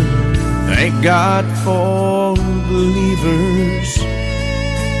her. Thank God for believers.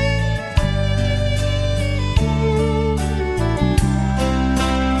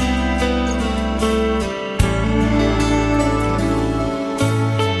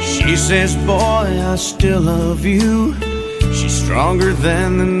 She says, boy, I still love you. She's stronger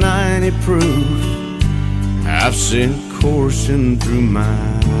than the 90 proof I've sent coursing through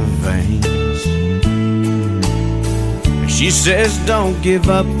my veins. She says, don't give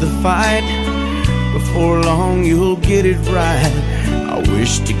up the fight. Before long you'll get it right. I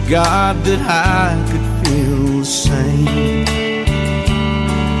wish to God that I could feel the same.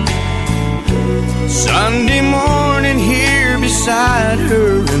 Sunday morning here beside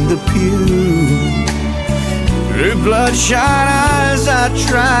her in the pew, through bloodshot eyes I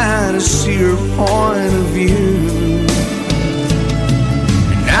try to see her point of view.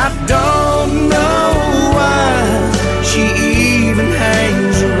 And I don't know why she even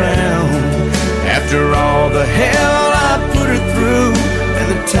hangs around, after all the hell I put her through and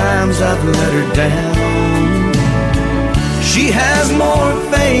the times I've let her down. She has more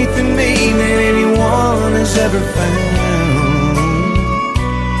faith in me than anyone has ever found.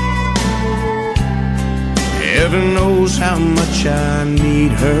 Heaven knows how much I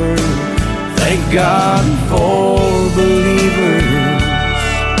need her. Thank God for believers.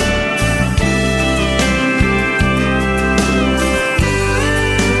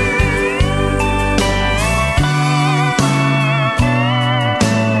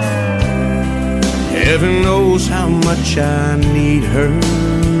 Heaven knows how much I need her.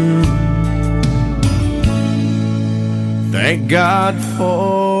 Thank God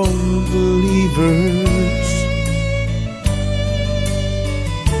for believers.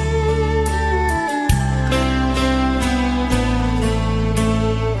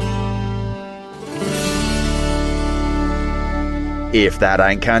 If That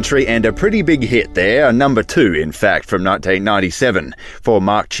Ain't Country, and a pretty big hit there, a number 2 in fact from 1997 for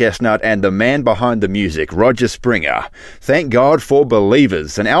Mark Chestnut and the man behind the music, Roger Springer. Thank God for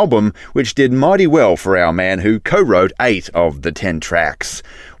Believers, an album which did mighty well for our man who co-wrote 8 of the 10 tracks.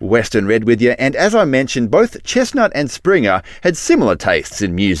 Western Red with you, and as I mentioned, both Chestnut and Springer had similar tastes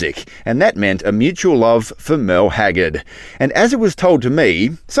in music, and that meant a mutual love for Merle Haggard. And as it was told to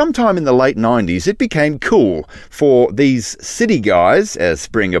me, sometime in the late 90s it became cool for these city guys, as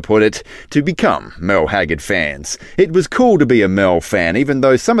Springer put it, to become Merle Haggard fans. It was cool to be a Merle fan, even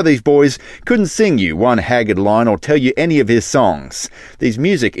though some of these boys couldn't sing you one Haggard line or tell you any of his songs. These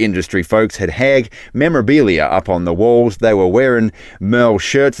music industry folks had Hag memorabilia up on the walls. They were wearing Merle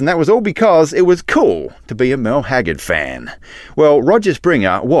shirts, and that was all because it was cool to be a Merle Haggard fan. Well, Roger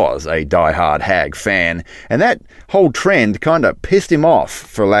Springer was a diehard Hag fan, and that whole trend kind of pissed him off,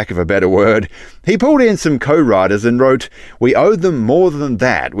 for lack of a better word. He pulled in some co-writers and wrote We Owe Them More Than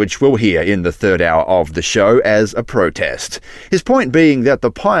That, which we'll hear in the third hour of the show, as a protest. His point being that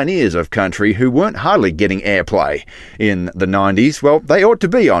the pioneers of country who weren't hardly getting airplay in the 90s, well, they ought to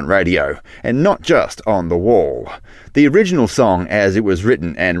be on radio, and not just on the wall. The original song, as it was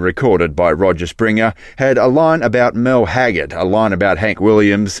written and recorded by Roger Springer, had a line about Merle Haggard, a line about Hank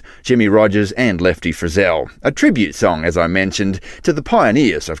Williams, Jimmy Rogers and Lefty Frizzell. A tribute song, as I mentioned, to the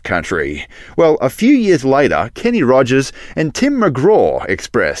pioneers of country. Well, a few years later, Kenny Rogers and Tim McGraw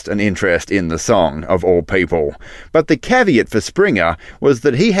expressed an interest in the song, of all people. But the caveat for Springer was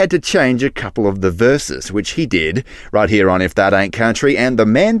that he had to change a couple of the verses, which he did, right here on If That Ain't Country, and the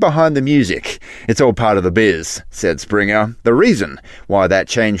man behind the music. It's all part of the biz, said Springer. The reason why that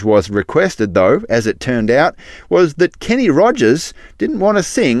change was requested, though, as it turned out, was that Kenny Rogers didn't want to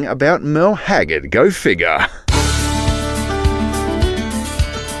sing about Merle Haggard. Go figure.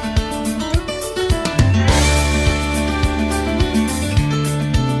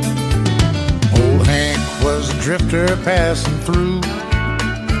 Old Hank was a drifter passing through.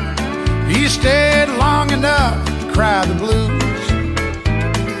 He stayed long enough to cry the blues.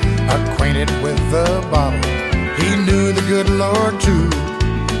 Acquainted with the bottle, he knew the good Lord too.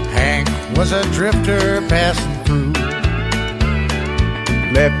 Hank was a drifter passing through.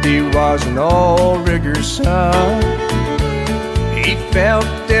 Lefty was an old rigger's son. He felt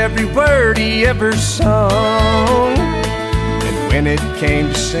every word he ever sung. And when it came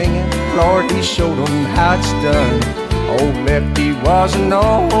to singing, Lord, he showed him how it's done. Old Lefty was an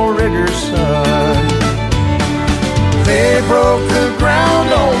old rigger's son. They broke the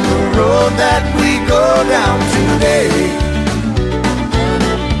ground on the road that we go down today.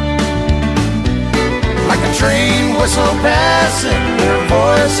 Like a train whistle passing, their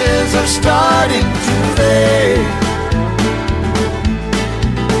voices are starting to fade.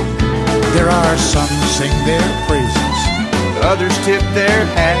 There are some who sing their praises, others tip their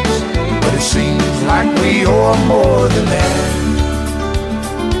hats, but it seems like we owe more than that.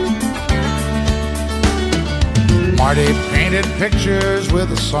 Marty painted pictures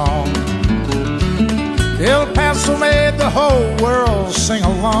with a song. El Paso made the whole world sing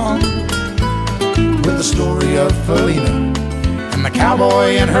along with the story of Felina and the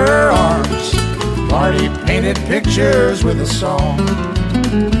cowboy in her arms. Marty painted pictures with a song.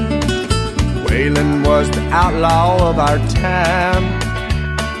 Waylon was the outlaw of our time,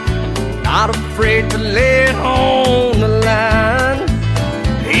 not afraid to lay it on the line.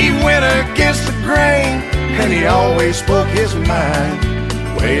 He went against the grain and he always spoke his mind.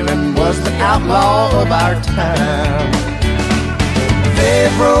 Waylon was the outlaw of our time. They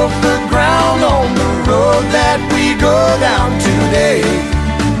broke the ground on the road that we go down today.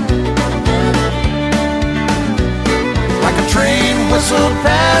 Like a train whistle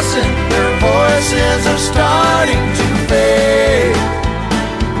passing, their voices are starting to fade.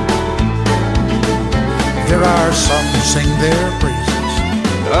 There are some who sing their praises,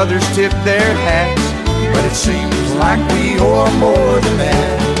 others tip their hats, but it seems like we owe more than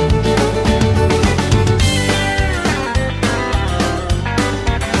that.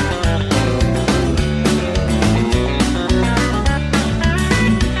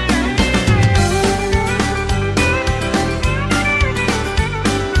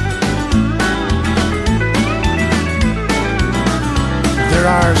 There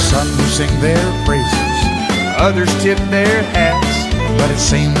are some who sing their praises, others tip their hats, but it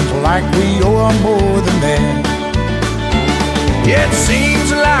seems like we owe more than that. Yeah, it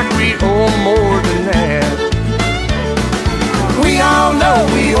seems like we owe more than that. We all know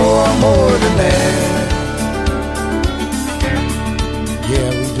we owe more than that. Yeah,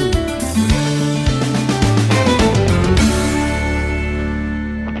 we do.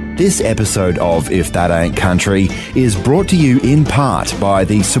 This episode of If That Ain't Country is brought to you in part by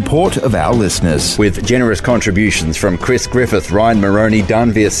the support of our listeners, with generous contributions from Chris Griffith, Ryan Maroney,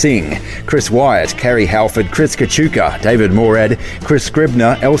 Danveer Singh, Chris Wyatt, Carrie Halford, Chris Kachuka, David Morad, Chris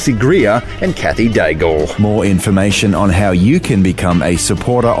Scribner, Elsie Greer and Kathy Daigle. More information on how you can become a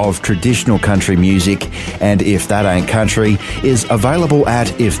supporter of traditional country music and If That Ain't Country is available at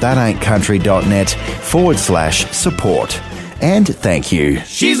ifthataintcountry.net/support. And thank you.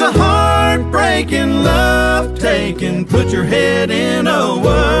 She's a heartbreaking, love-taking, put your head in a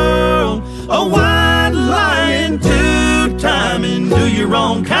whirl, a wide lying, two-timing, do your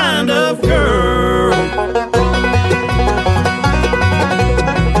wrong kind of girl.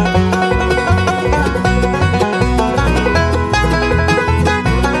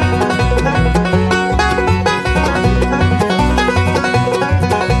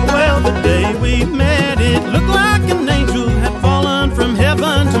 Well, the day we met, it looked like an angel from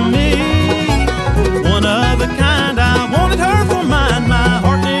heaven to me. One of a kind, I wanted her for mine. My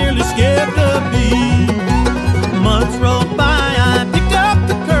heart nearly skipped a beat. Months rolled by, I picked up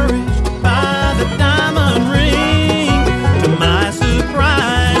the courage to buy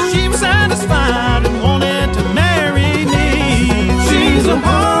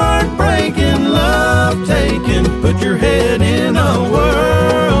put your head in a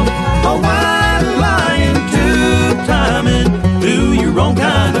whirl. A white lion, two-timing, do your own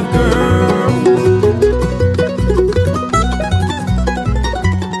kind of girl.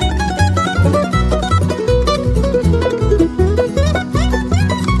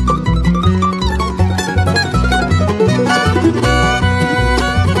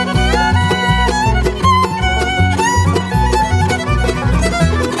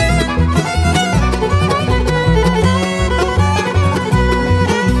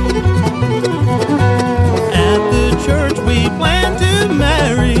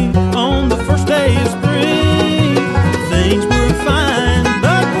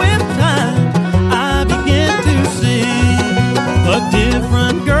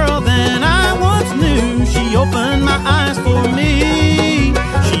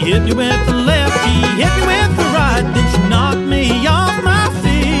 Hit me with the left, she hit me with the right, then she knocked me off my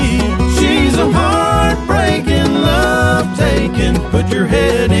feet. She's a heartbreaking, love-taking, put your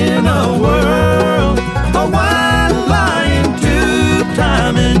head in a whirl. A white lion,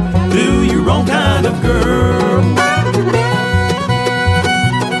 two-timing, do your own kind of girl.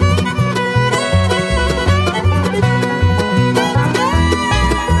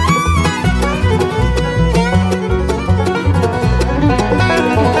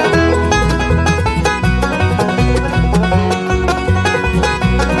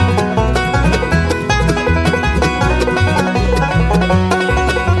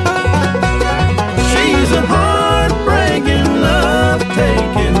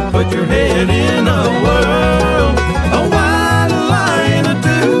 Put your head in a whirl. A white lion, a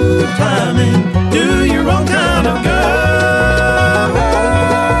two-timing, do your own kind of girl.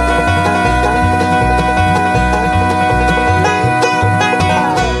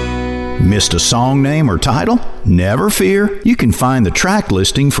 Missed a song name or title? Never fear. You can find the track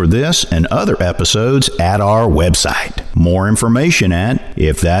listing for this and other episodes at our website. More information at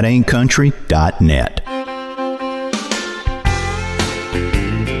ifthataintcountry.net.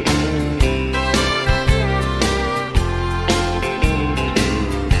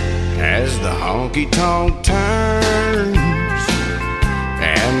 Honky-tonk turns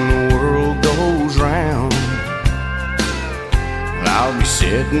and the world goes round, I'll be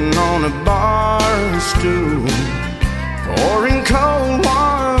sitting on a bar stool, pouring cold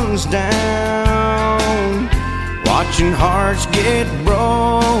ones down, watching hearts get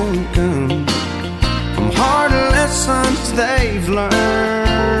broken from hard lessons they've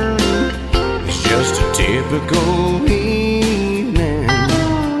learned. It's just a typical evening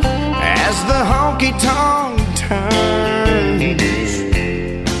as the honky-tonk turns.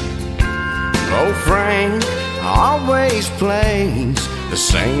 Old Frank always plays the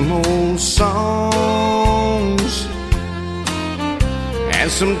same old songs,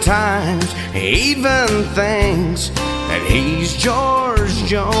 and sometimes he even thinks that he's George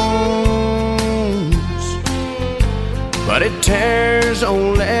Jones. But it tears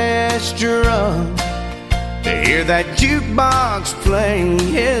old Lester up to hear that jukebox play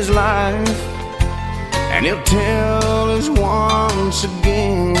his life, and he'll tell us once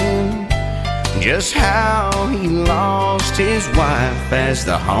again just how he lost his wife as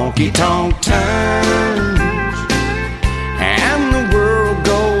the honky-tonk turns and the world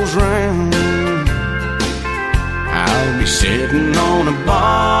goes round. I'll be sitting on a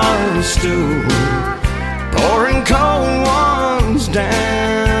bar stool, pouring cold ones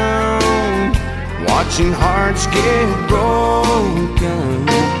down, watching hearts get broken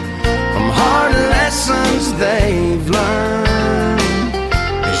from hard lessons they've learned.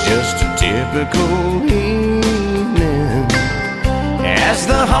 It's just a typical evening as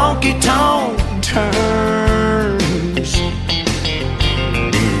the honky-tonk turns.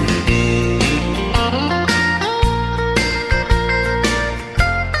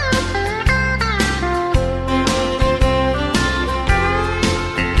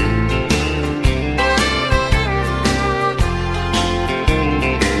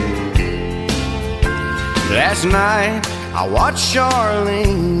 Last night I watched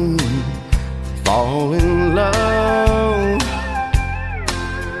Charlene fall in love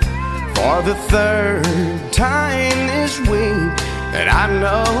for the third time this week that I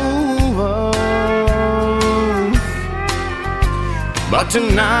know of. But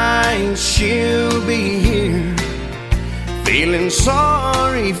tonight she'll be here feeling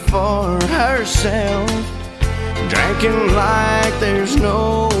sorry for herself, drinking like there's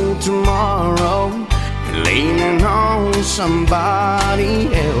no tomorrow, leaning on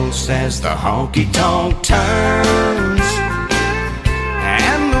somebody else as the honky-tonk turns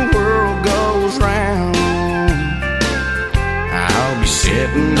and the world goes round. I'll be sitting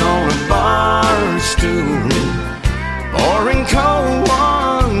sitting on a bar stool, pouring cold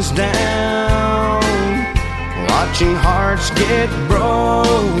ones down, watching hearts get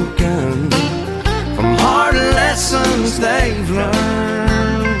broken from hard lessons they've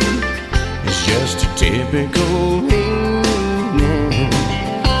learned. It's just a typical evening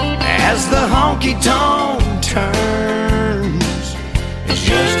as the honky-tonk turns. It's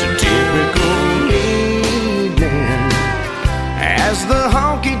just a typical evening as the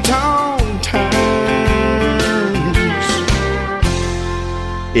honky-tonk turns.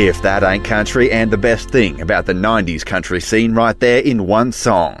 If That Ain't Country, and the best thing about the 90s country scene right there in one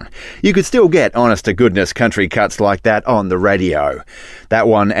song. You could still get honest-to-goodness country cuts like that on the radio. That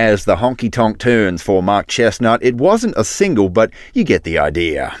one, As the Honky Tonk Turns, for Mark Chestnut. It wasn't a single, but you get the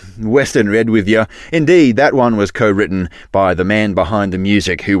idea. Western Red with you. Indeed, that one was co-written by the man behind the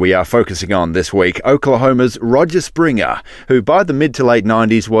music who we are focusing on this week, Oklahoma's Roger Springer, who by the mid to late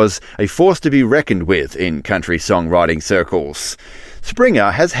 90s was a force to be reckoned with in country songwriting circles. Springer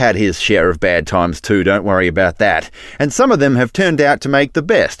has had his share of bad times too, don't worry about that, and some of them have turned out to make the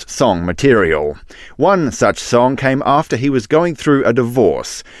best song material. One such song came after he was going through a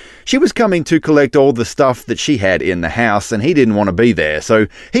divorce. She was coming to collect all the stuff that she had in the house, and he didn't want to be there, so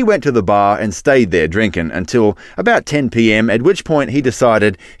he went to the bar and stayed there drinking until about 10 p.m, at which point he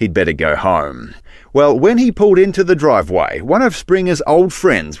decided he'd better go home. Well, when he pulled into the driveway, one of Springer's old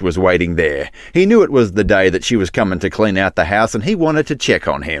friends was waiting there. He knew it was the day that she was coming to clean out the house, and he wanted to check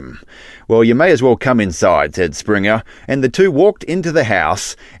on him. Well, you may as well come inside, said Springer, and the two walked into the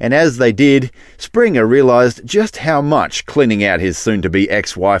house, and as they did, Springer realised just how much cleaning out his soon-to-be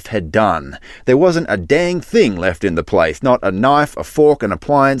ex-wife had done. There wasn't a dang thing left in the place, not a knife, a fork, an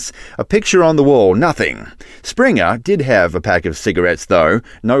appliance, a picture on the wall, nothing. Springer did have a pack of cigarettes though,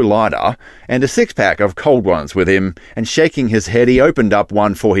 no lighter, and a six-pack of cold ones with him, and shaking his head he opened up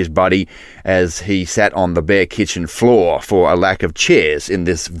one for his buddy as he sat on the bare kitchen floor for a lack of chairs in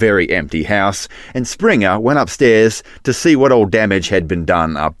this very empty house, and Springer went upstairs to see what all damage had been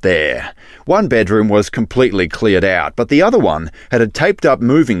done up there. One bedroom was completely cleared out, but the other one had a taped up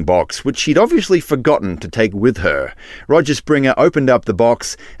moving box which she'd obviously forgotten to take with her. Roger Springer opened up the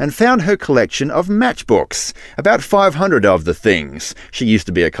box and found her collection of matchbooks, about 500 of the things. She used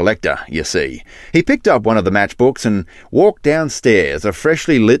to be a collector, you see. He picked up one of the matchbooks and walked downstairs, a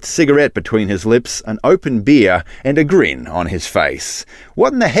freshly lit cigarette between his lips, an open beer, and a grin on his face.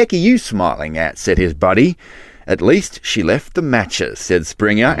 "What in the heck are you smiling at?" said his buddy. "At least she left the matches," said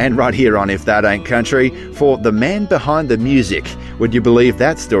Springer, and right here on If That Ain't Country, for the man behind the music. Would you believe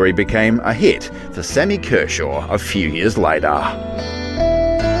that story became a hit for Sammy Kershaw a few years later?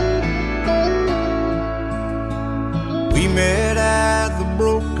 We met at the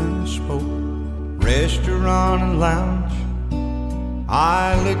Broken Spoke Restaurant and Lounge.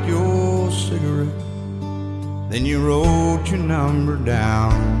 I lit your cigarette, then you wrote your number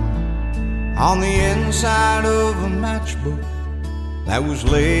down on the inside of a matchbook that was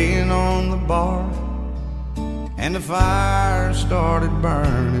laying on the bar, and the fire started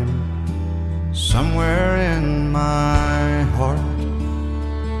burning somewhere in my heart.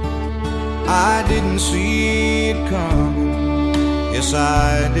 I didn't see it coming, yes,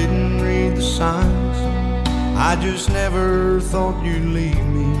 I didn't read the signs. I just never thought you'd leave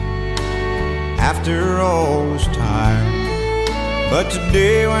me after all this time. But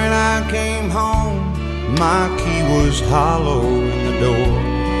today when I came home, my key was hollow in the door.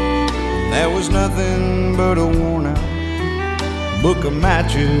 There was nothing but a worn out book of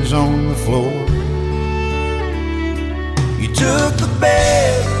matches on the floor. You took the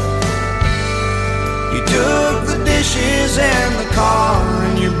bed, you took the dishes and the car,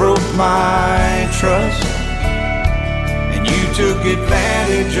 and you broke my trust. And you took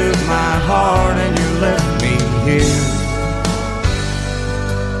advantage of my heart and you left me here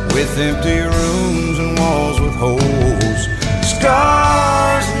with empty rooms and walls with holes,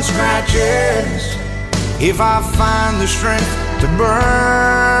 scars and scratches. If I find the strength to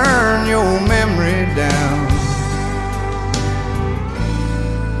burn your memory down,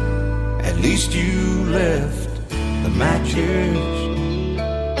 at least you left the matches.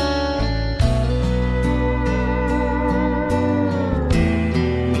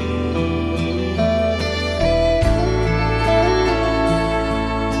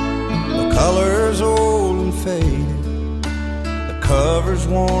 Color's old and faded, the cover's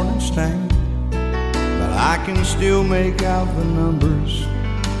worn and stained, but I can still make out the numbers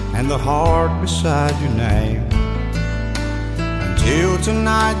and the heart beside your name. Until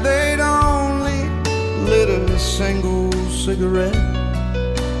tonight they'd only lit a single cigarette.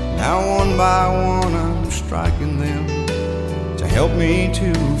 Now one by one I'm striking them to help me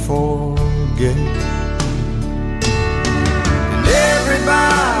to forget. And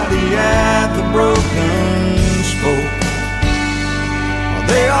everybody at the Broken Spoke, well,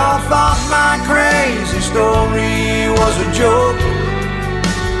 they all thought my crazy story was a joke.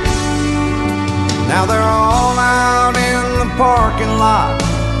 Now they're all out in the parking lot,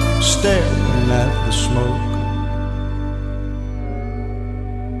 staring at the smoke.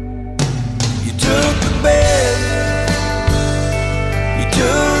 You took the bed, you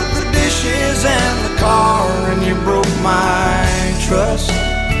took the dishes and the car, and you broke my trust.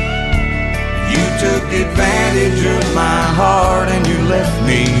 You took advantage of my heart and you left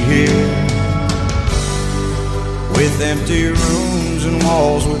me here with empty rooms and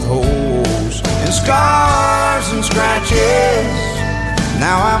walls with holes and scars and scratches.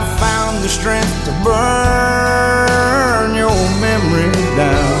 Now I've found the strength to burn your memory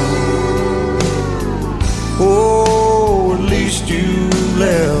down. Oh, at least you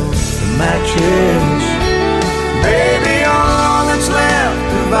left the matches. Baby, all that's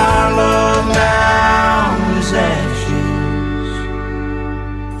left of our love now is ashes.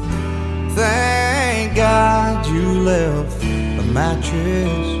 Thank God you left the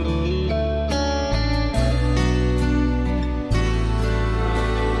matches.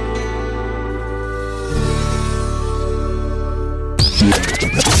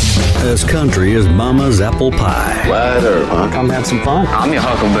 As country as mama's apple pie. Right up, huh? Come have some fun. I'm your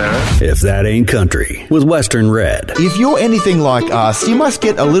huckleberry. If that ain't country, with Western Red. If you're anything like us, you must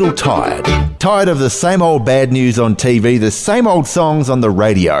get a little tired. Tired of the same old bad news on TV, the same old songs on the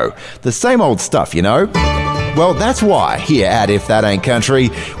radio, the same old stuff, you know? Well, that's why here at If That Ain't Country,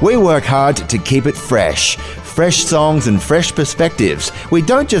 we work hard to keep it fresh. Fresh songs and fresh perspectives. We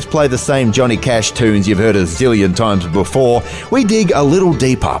don't just play the same Johnny Cash tunes you've heard a zillion times before. We dig a little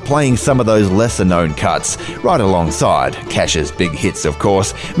deeper, playing some of those lesser-known cuts, right alongside Cash's big hits, of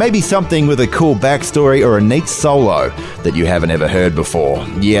course. Maybe something with a cool backstory or a neat solo that you haven't ever heard before.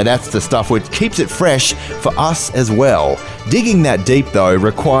 Yeah, that's the stuff which keeps it fresh for us as well. Digging that deep, though,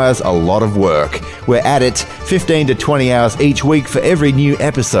 requires a lot of work. We're at it 15 to 20 hours each week for every new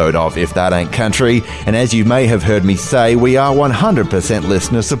episode of If That Ain't Country, and as you may have heard me say, we are 100%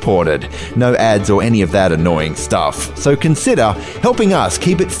 listener supported. No ads or any of that annoying stuff. So consider helping us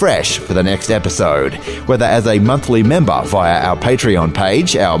keep it fresh for the next episode, whether as a monthly member via our Patreon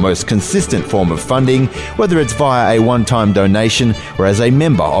page, our most consistent form of funding, whether it's via a one-time donation or as a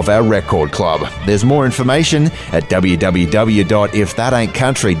member of our record club. There's more information at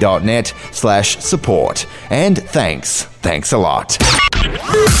www.ifthataintcountry.net/support. And thanks a lot.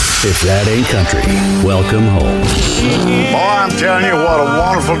 If that ain't country, welcome home. Boy, I'm telling you, what a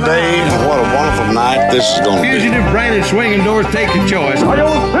wonderful day and what a wonderful night this is going to be. Fugitive, branded, swinging doors, take your choice. Old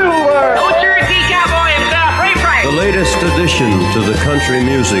Cherokee Cowboy himself, Ray Frank. The latest addition to the Country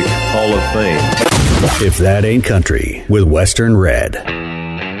Music Hall of Fame. If That Ain't Country, with Western Red.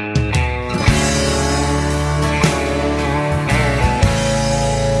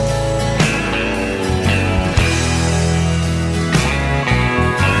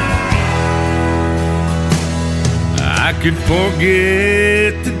 I could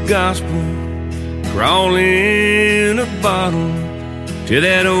forget the gospel, crawl in a bottle till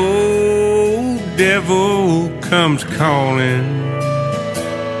that old devil comes calling.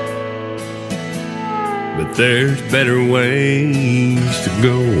 But there's better ways to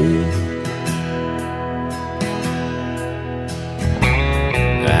go.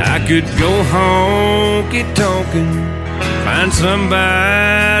 I could go honky-tonkin', find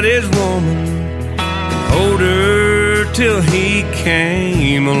somebody's woman, hold her till he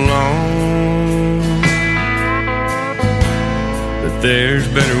came along. But there's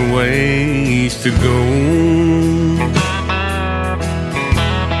better ways to go.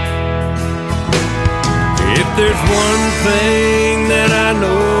 If there's one thing that I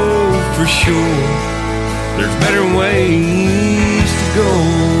know for sure, there's better ways to go.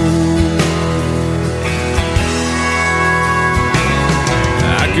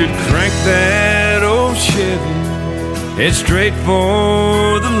 I could crank that old Chevy, head straight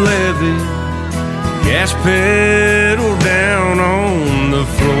for the levee, gas pedal down on the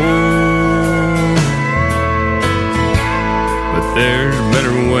floor. But there's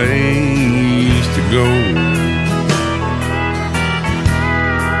better ways to go.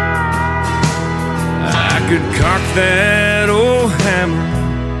 I could cock that old hammer,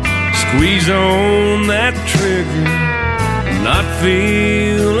 squeeze on that trigger, not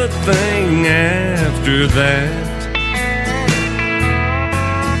feel a thing after that.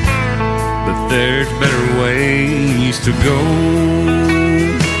 But there's better ways to go.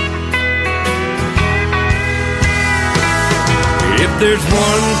 there's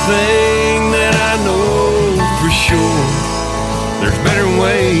one thing that I know for sure, there's better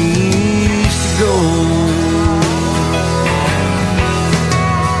ways to go.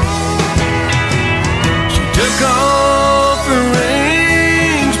 She took off her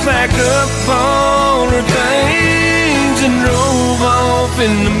rings, packed up all her things, and drove off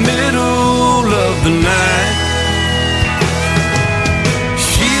in the middle of the night.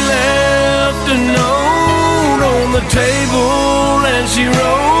 She left a note on the table and she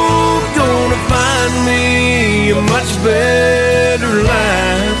wrote, gonna find me a much better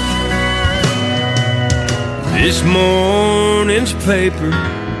life. This morning's paper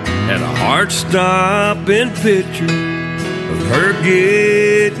had a heart-stopping picture of her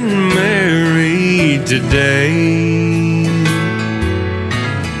getting married today.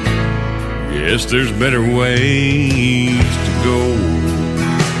 Yes, there's better ways to go.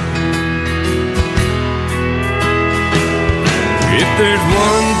 If there's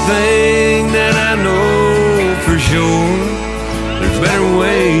one thing that I know for sure, there's better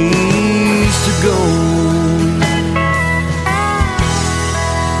ways to go.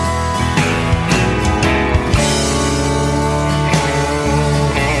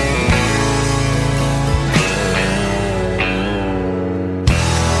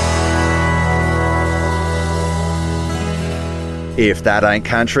 If That Ain't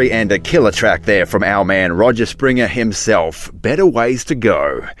Country, and a killer track there from our man Roger Springer himself. Better ways to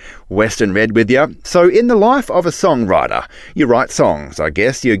go. Western Red with you. So in the life of a songwriter, you write songs, I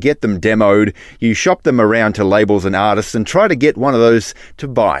guess. You get them demoed, you shop them around to labels and artists and try to get one of those to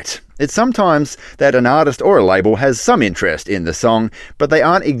bite. It's sometimes that an artist or a label has some interest in the song, but they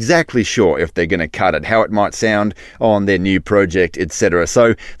aren't exactly sure if they're going to cut it, how it might sound on their new project, etc.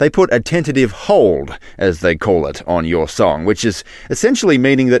 So they put a tentative hold, as they call it, on your song, which is essentially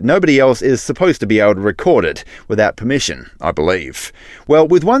meaning that nobody else is supposed to be able to record it without permission, I believe. Well,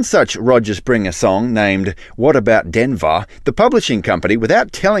 with one such Roger Springer song named What About Denver, the publishing company,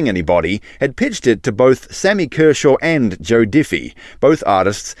 without telling anybody, had pitched it to both Sammy Kershaw and Joe Diffie. Both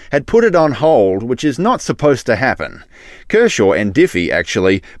artists had put it on hold, which is not supposed to happen. Kershaw and Diffie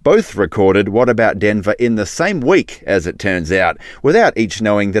actually both recorded What About Denver in the same week, as it turns out, without each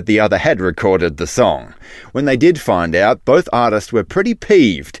knowing that the other had recorded the song. When they did find out, both artists were pretty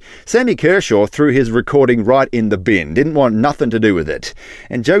peeved. Sammy Kershaw threw his recording right in the bin, didn't want nothing to do with it.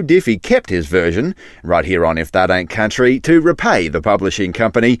 And Joe Diffie kept his version, right here on If That Ain't Country. To repay the publishing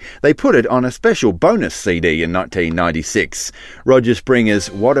company, they put it on a special bonus CD in 1996. Roger Springer's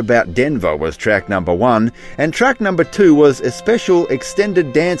What About Denver was track number 1, and track number 2 was a special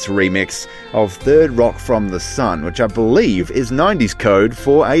extended dance remix of Third Rock from the Sun, which I believe is 90s code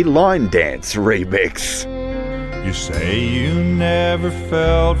for a line dance remix. You say you never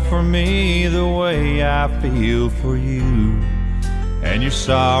felt for me the way I feel for you, and you're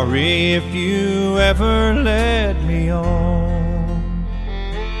sorry if you ever led me on.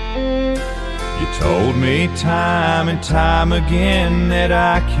 You told me time and time again that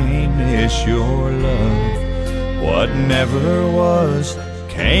I can't miss your love. What never was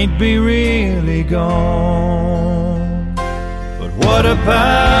can't be really gone. But what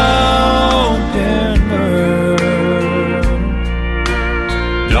about Denver?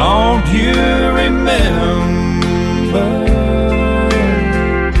 Don't you remember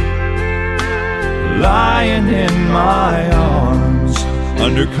lying in my arms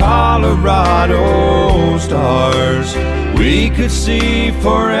under Colorado stars? We could see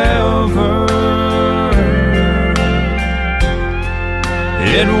forever.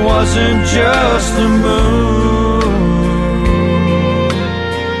 It wasn't just the moon.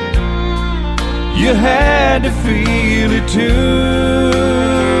 You had to feel it too.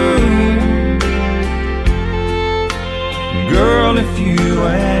 Girl, if you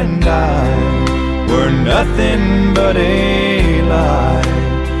and I were nothing but a lie,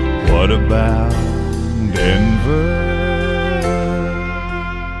 what about Denver?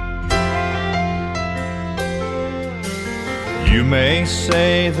 You may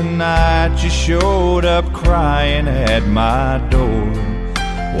say the night you showed up crying at my door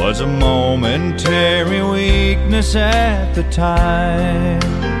was a momentary weakness at the time.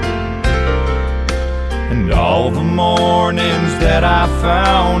 And all the mornings that I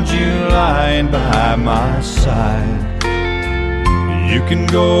found you lying by my side, you can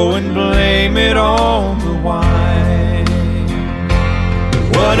go and blame it on the wine.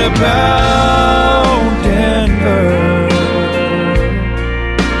 What about Denver?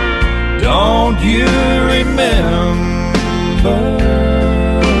 Don't you remember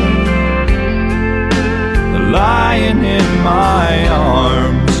lying in my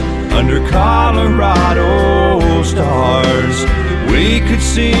arms under Colorado stars? We he could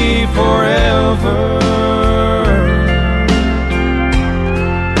see forever.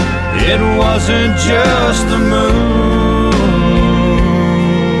 It wasn't just the moon.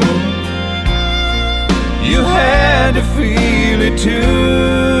 You had to feel it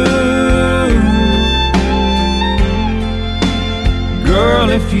too. Girl,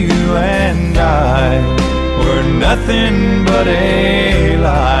 if you and I were nothing but a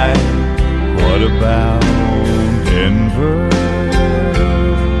lie, what about Denver?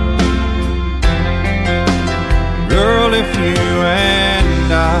 Girl, if you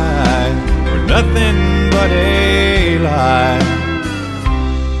and I were nothing but a lie,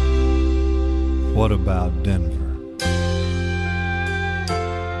 what about Denver?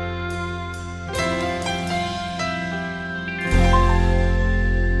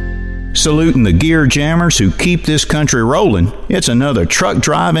 Saluting the gear jammers who keep this country rolling, it's another truck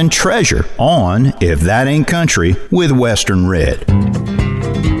driving treasure on If That Ain't Country with Western Red.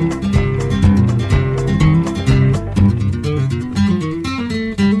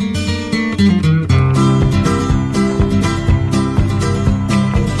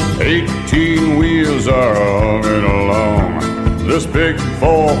 Wheels are humming along. This big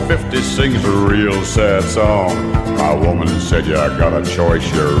 450 sings a real sad song. My woman said, "You got a choice,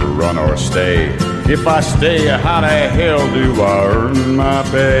 you run or stay. If I stay, how the hell do I earn my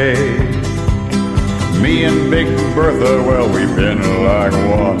pay?" Me and Big Bertha, well, we've been like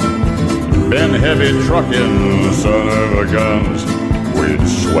one. Been heavy trucking, son of a guns. We'd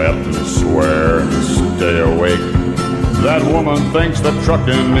sweat and swear and stay awake. That woman thinks that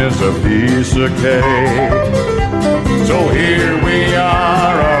trucking is a piece of cake. So here we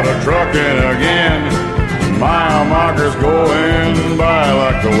are out of trucking again. Mile markers going by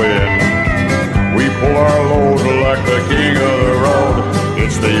like the wind. We pull our load like the king of the road.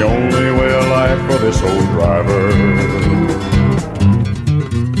 It's the only way of life for this old driver.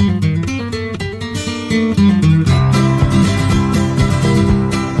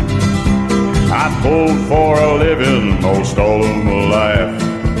 I pulled for a living most all of my life.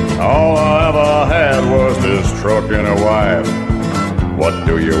 All I ever had was this truck and a wife. What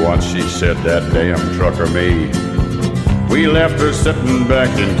do you want? She said, that damn truck or me. We left her sitting back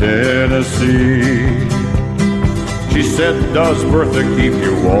in Tennessee. She said, does Bertha keep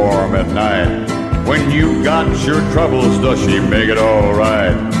you warm at night? When you got your troubles, does she make it all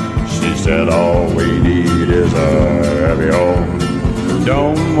right? She said, all we need is a heavy home.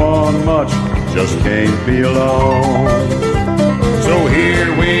 Don't want much, just can't be alone. So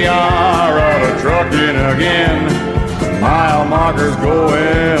here we are out of trucking again. Mile markers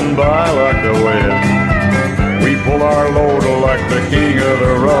going by like the wind. We pull our load like the king of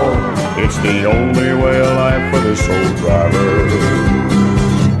the road. It's the only way of life for this old driver.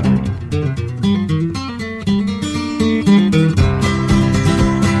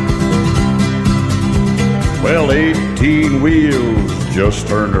 Well, 18 wheels just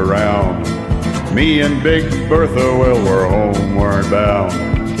turned around. Me and Big Bertha, well, we're homeward bound.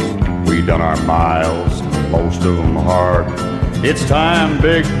 We done our miles, most of them hard. It's time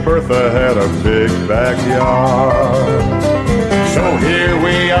Big Bertha had a big backyard. So here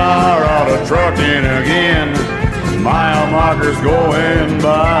we are out of trucking again. Mile markers going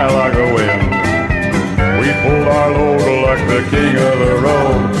by like a wind. We pulled our load like the king of the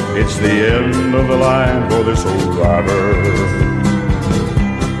road. It's the end of the line for this old driver.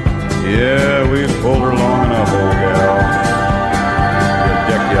 Yeah, we've pulled her long enough, old gal. We'll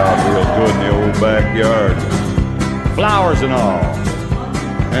deck you out real good in the old backyard. Flowers and all.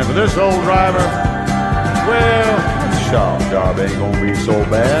 And for this old driver, well, the shop job ain't gonna be so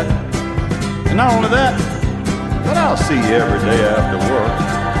bad. And not only that, but I'll see you every day after work.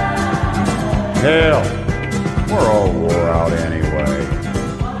 Hell, we're all wore out anyway.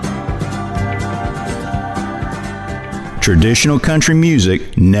 Traditional country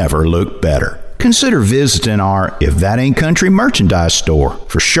music never looked better. Consider visiting our If That Ain't Country merchandise store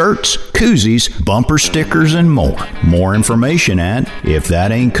for shirts, koozies, bumper stickers, and more. More information at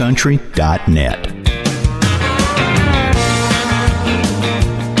ifthataintcountry.net.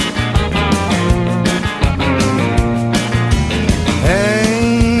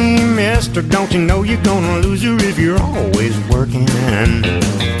 Hey, mister, don't you know you're gonna lose her if you're always working?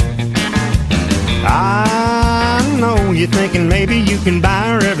 I know you're thinking maybe you can buy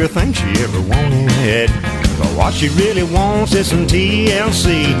her everything she ever wanted, but what she really wants is some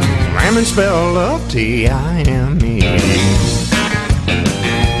TLC. Ramming spell of T-I-M-E.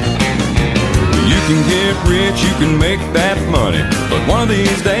 You can get rich, you can make that money, but one of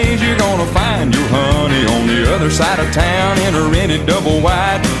these days you're gonna find your honey on the other side of town in a rented double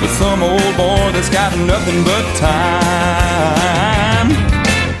wide with some old boy that's got nothing but time.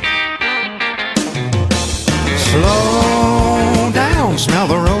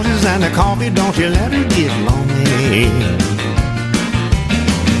 her coffee, don't you let her get lonely.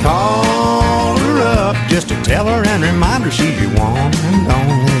 Call her up just to tell her and remind her she's your one and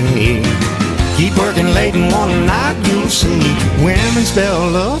only. Keep working late and one night you'll see women spell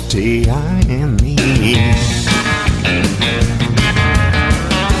love T-I-M-E.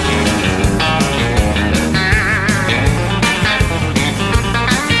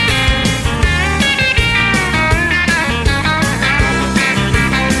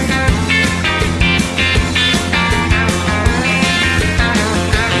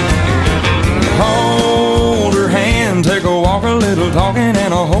 Hold her hand, take a walk, a little talking,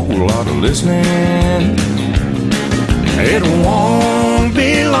 and a whole lot of listening. It won't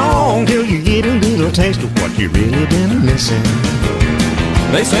be long till you get a little taste of what you really been missing.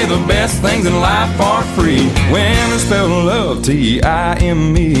 They say the best things in life are free. Women spell love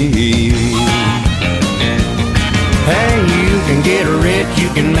T-I-M-E. Hey, you can get rich, you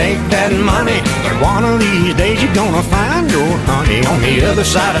can make that money, but one of these days you're gonna find your honey on the other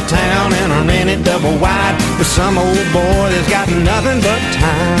side of town in a rented double wide with some old boy that's got nothing but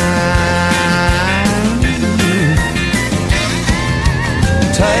time.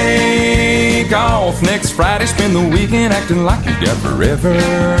 Take off next Friday, spend the weekend acting like you got forever.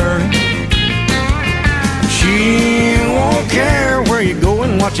 She won't care where you're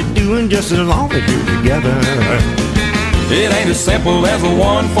going, what you're doing, just as long as you're together. It ain't as simple as a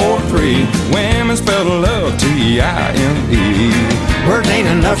 1, 4, 3. Women spell love T-I-M-E. Words ain't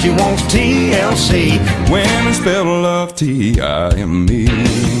enough, she wants TLC. Women spell love T-I-M-E.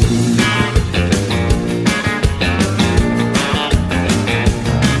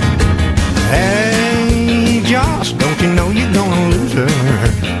 Hey, Josh, don't you know you're gonna lose her?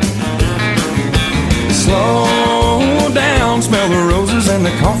 Slow down, smell the roses and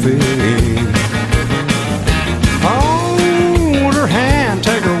the coffee. Hold her hand,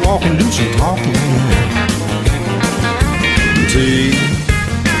 take her walk and do some talking. T-I-M-E.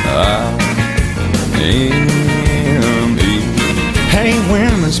 Hey,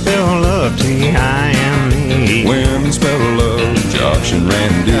 women spell love T-I-M-E. Women spell love Josh and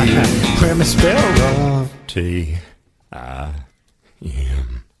Randy. Women spell love T-I-M-E.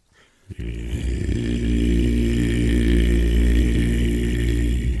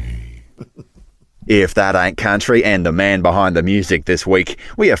 If That Ain't Country and the man behind the music this week,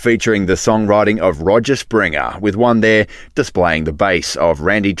 we are featuring the songwriting of Roger Springer, with one there displaying the bass of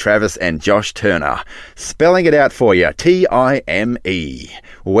Randy Travis and Josh Turner. Spelling it out for you, T-I-M-E.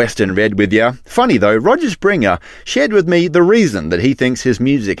 Western Red with you. Funny though, Roger Springer shared with me the reason that he thinks his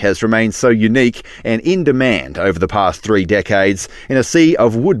music has remained so unique and in demand over the past 3 decades in a sea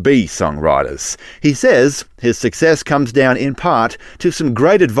of would-be songwriters. He says his success comes down in part to some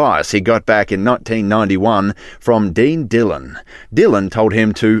great advice he got back in 1991 from Dean Dillon. Dillon told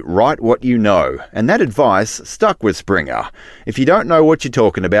him to write what you know, and that advice stuck with Springer. If you don't know what you're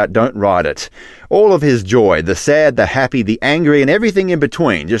talking about, don't write it. All of his joy, the sad, the happy, the angry, and everything in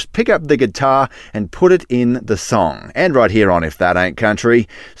between, just pick up the guitar and put it in the song. And right here on If That Ain't Country,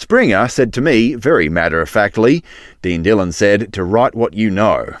 Springer said to me, very matter-of-factly, Dean Dillon said to write what you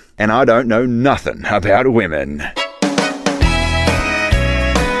know. And I don't know nothing about women.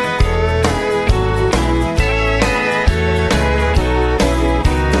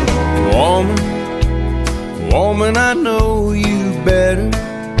 Woman, I know you better,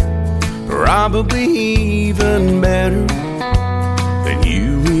 probably even better than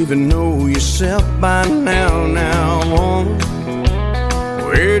you even know yourself by now. Now, woman,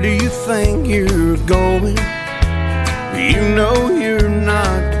 where do you think you're going? You know you're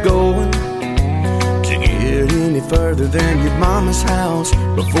not going to get any further than your mama's house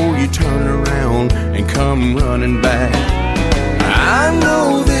before you turn around and come running back. I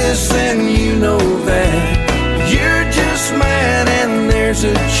know this and you know that. You're just mad and there's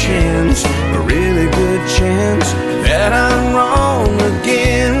a chance, a really good chance, that I'm wrong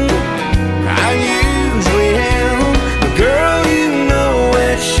again. I usually am. But girl, you know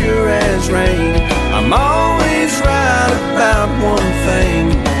as sure as rain, I'm always right about one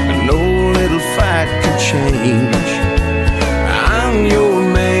thing, and no little fact can change. I'm your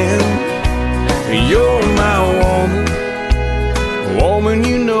man, and you're my woman. Woman,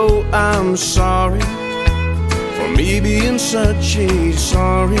 you know I'm sorry for me being such a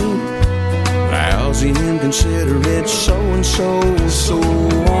sorry, lousy, inconsiderate so-and-so. So,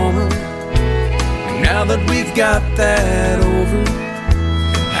 woman, now that we've got that over,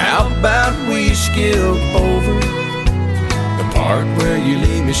 how about we skip over the part where you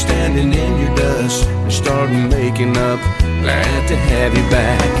leave me standing in your dust and start making up? Glad to have you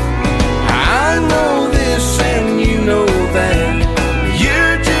back. I know this and you know that.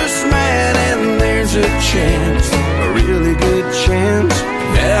 You're just mad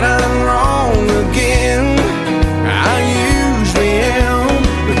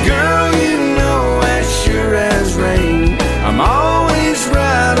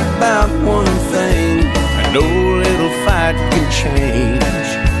change.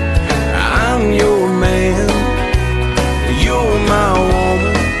 I'm your man, you're my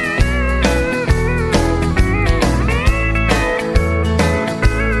woman.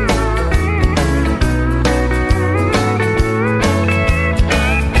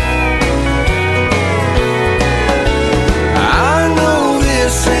 I know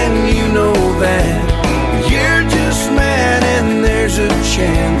this and you know that. You're just mad and there's a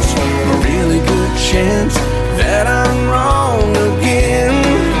chance, a really good chance, that I'm wrong again.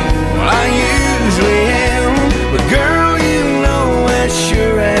 Well, I usually am, but girl, you know as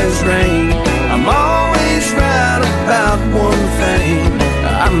sure as rain, I'm always right about one thing.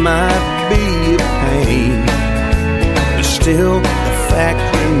 I might be a pain, but still the fact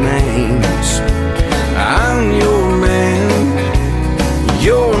remains, I'm your man,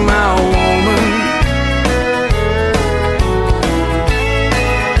 you're my woman.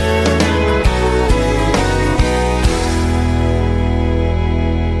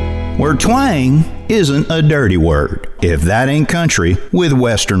 Where twang isn't a dirty word. If that ain't country with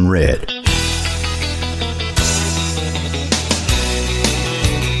Western Red.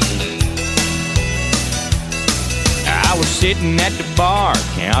 I was sitting at the bar,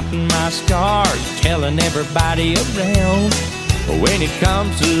 counting my scars, telling everybody around. But when it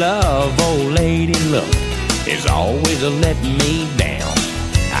comes to love, old lady luck is always letting me down.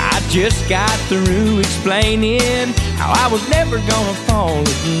 I just got through explaining how I was never gonna fall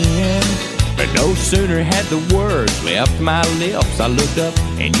again. But no sooner had the words left my lips, I looked up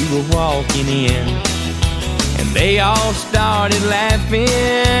and you were walking in. And they all started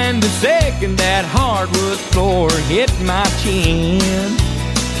laughing the second that hardwood floor hit my chin.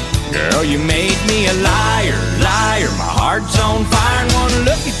 Girl, you made me a liar, liar. My heart's on fire and one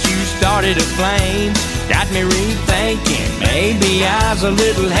look at you started a flame. Got me rethinking, maybe I was a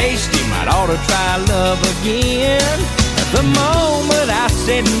little hasty, might ought to try love again. At the moment I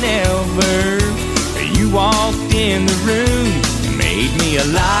said never, you walked in the room and made me a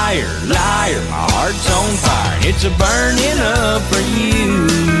liar, liar. My heart's on fire, it's a burning up for you.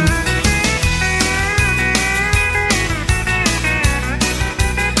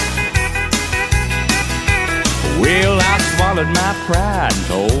 Well, I swallowed my pride and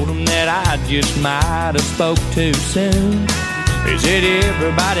told them that I just might have spoke too soon. They said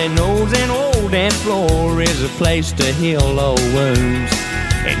everybody knows an old dance floor is a place to heal old wounds.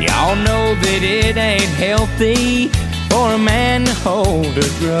 And y'all know that it ain't healthy for a man to hold a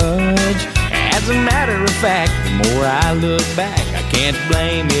grudge. As a matter of fact, the more I look back, I can't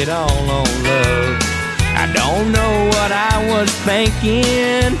blame it all on love. I don't know what I was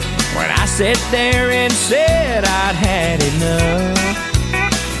thinking when I sat there and said I'd had enough.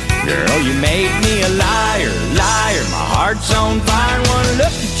 Girl, you made me a liar, liar. My heart's on fire and one look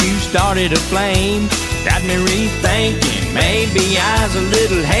at you started a flame. Got me rethinking, maybe I was a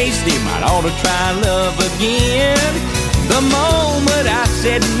little hasty, might ought to try love again. The moment I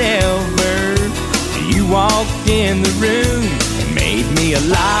said never, you walked in the room and made me a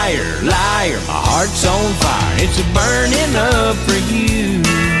liar, liar. My heart's on fire, it's a burning up for you.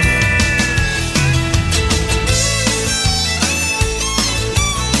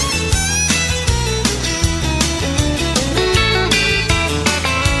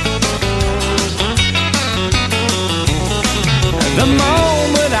 The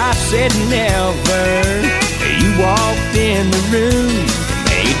moment I said never, you walked in the room and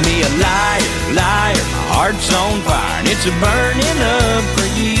made me a liar, liar. My heart's on fire and it's a burning up for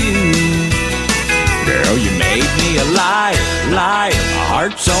you. Girl, you made me a liar, liar. My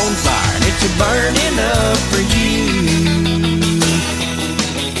heart's on fire and it's a burning up for you.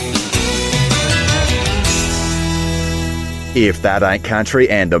 If That Ain't Country,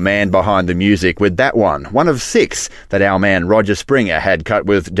 and the man behind the music with that one of 6 that our man Roger Springer had cut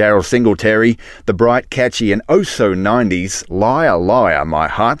with Daryl Singletary, the bright, catchy and oh-so-90s Liar, Liar, My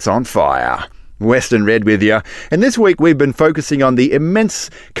Heart's on Fire. Western Red with you, and this week we've been focusing on the immense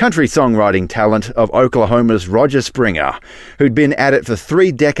country songwriting talent of Oklahoma's Roger Springer, who'd been at it for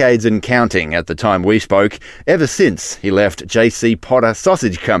 3 decades and counting at the time we spoke, ever since he left J.C. Potter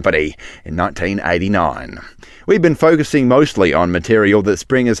Sausage Company in 1989. We've been focusing mostly on material that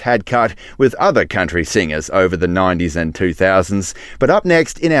Springer's had cut with other country singers over the 90s and 2000s, but up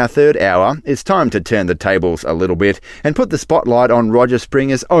next in our third hour, it's time to turn the tables a little bit and put the spotlight on Roger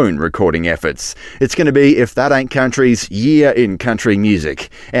Springer's own recording efforts. us. It's going to be If That Ain't Country's Year in Country Music.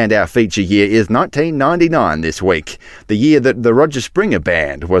 And our feature year is 1999 this week, the year that the Roger Springer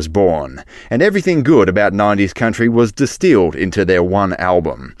Band was born. And everything good about 90s country was distilled into their one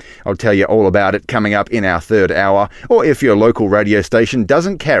album. I'll tell you all about it coming up in our third hour, or if your local radio station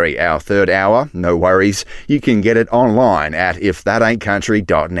doesn't carry our third hour, no worries, you can get it online at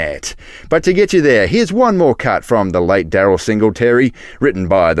ifthataintcountry.net. But to get you there, here's one more cut from the late Daryl Singletary, written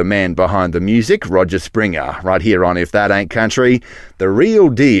by the man behind the music, Roger Springer, right here on If That Ain't Country. The Real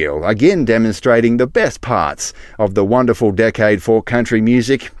Deal, again demonstrating the best parts of the wonderful decade for country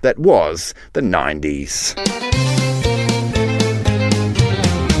music that was the 90s.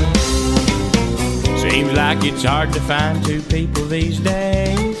 Seems like it's hard to find two people these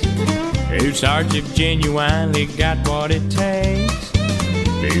days whose hearts have genuinely got what it takes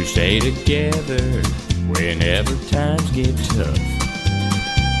to stay together whenever times get tough.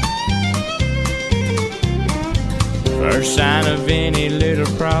 First sign of any little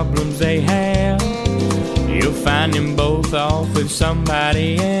problems they have, you'll find them both off with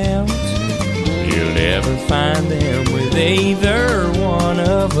somebody else. You'll never find them with either one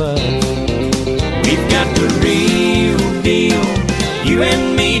of us. We've got the real deal, you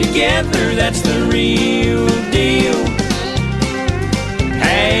and me together, that's the real deal.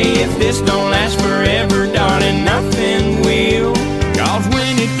 Hey, if this don't last forever, darling, nothing will. 'Cause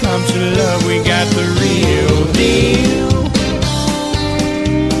when it comes to love, we got the real deal.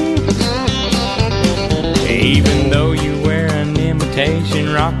 Even though you wear an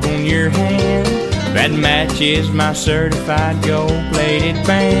imitation rock on your hand, that matches my certified gold-plated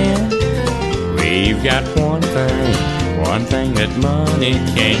band. We've got one thing that money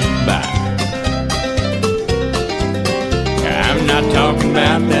can't buy. I'm not talking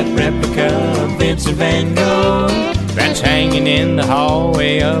about that replica of Vincent van Gogh that's hanging in the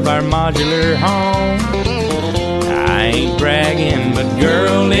hallway of our modular home. I ain't bragging, but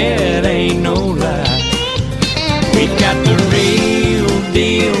girl, it ain't no lie. We've got the real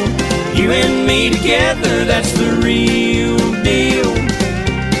deal, you and me together, that's the real deal.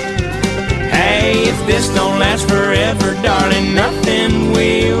 Hey, if this don't last forever, darling, nothing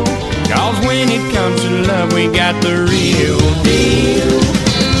will. 'Cause when it comes to love, we got the real deal.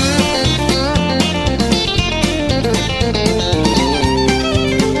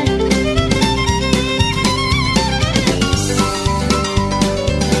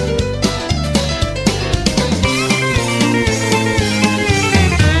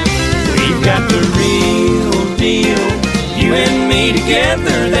 We've got the real deal, you and me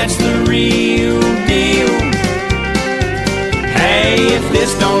together, that's the real deal. Hey, if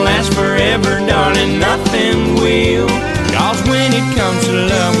this don't last forever, darling, nothing will. 'Cause when it comes to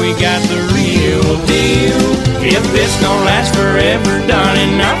love, we got the real deal. If this don't last forever,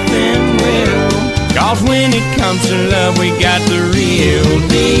 darling, nothing will. 'Cause when it comes to love, we got the real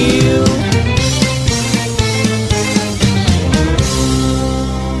deal.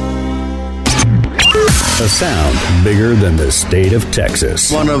 A sound bigger than the state of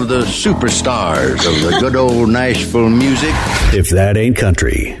Texas. One of the superstars of the good old Nashville music. If That Ain't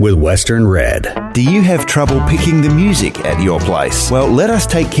Country with Western Red. Do you have trouble picking the music at your place? Well, let us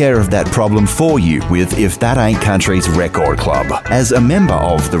take care of that problem for you with If That Ain't Country's Record Club. As a member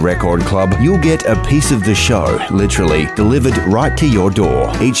of the Record Club, you'll get a piece of the show, literally, delivered right to your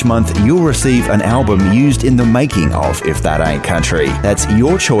door. Each month, you'll receive an album used in the making of If That Ain't Country. That's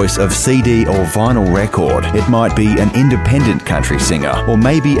your choice of CD or vinyl record. It might be an independent country singer, or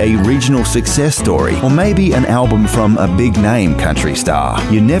maybe a regional success story, or maybe an album from a big-name country star.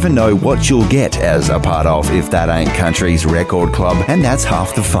 You never know what you'll get as a part of If That Ain't Country's Record Club, and that's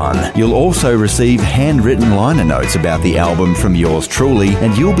half the fun. You'll also receive handwritten liner notes about the album from yours truly,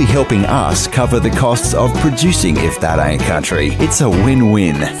 and you'll be helping us cover the costs of producing If That Ain't Country. It's a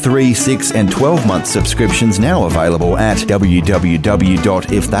win-win. 3, 6, and 12-month subscriptions now available at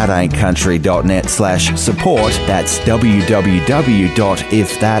www.ifthataintcountry.net/support. That's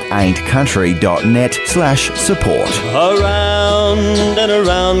www.ifthataintcountry.net/support. Around and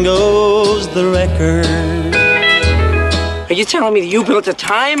around goes the record. Are you telling me that you built a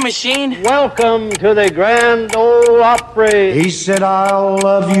time machine? Welcome to the Grand Ole Opry. He said, I'll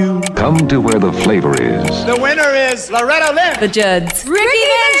love you. Come to where the flavor is. The winner is Loretta Lynn. The Judds. Ricky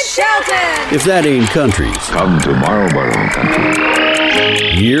Van Shelton. If That Ain't Country's. Come to Marlboro Country.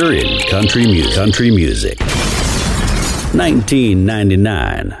 Year in Country Music. Country Music.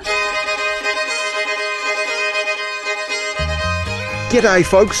 1999. G'day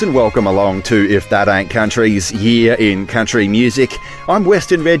folks and welcome along to If That Ain't Country's Year in Country Music. I'm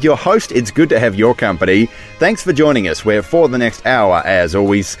Western Red, your host. It's good to have your company. Thanks for joining us, where for the next hour, as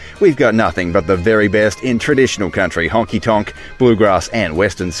always, we've got nothing but the very best in traditional country, honky-tonk, bluegrass and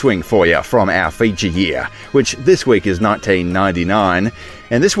western swing for you from our feature year, which this week is 1999.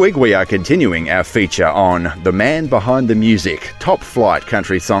 And this week we are continuing our feature on the man behind the music, top-flight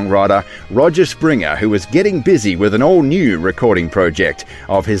country songwriter Roger Springer, who is getting busy with an all-new recording project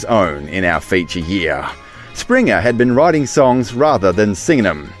of his own in our feature year. Springer had been writing songs rather than singing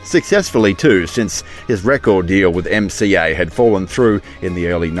them, successfully too, since his record deal with MCA had fallen through in the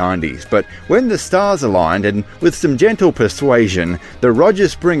early 90s. But when the stars aligned and with some gentle persuasion, the Roger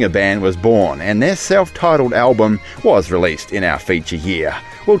Springer Band was born and their self-titled album was released in our feature year.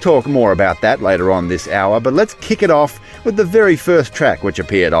 We'll talk more about that later on this hour, but let's kick it off with the very first track which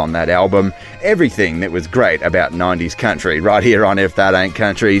appeared on that album, everything that was great about 90s country, right here on If That Ain't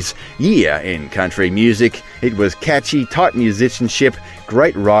Country's Year in Country Music. It was catchy, tight musicianship,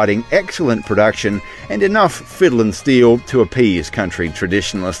 great writing, excellent production, and enough fiddle and steel to appease country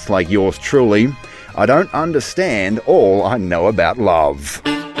traditionalists like yours truly. I don't understand all I know about love.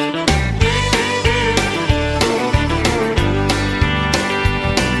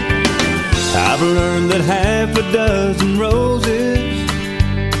 I've learned that half a dozen roses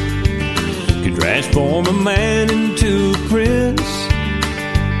can transform a man into a prince.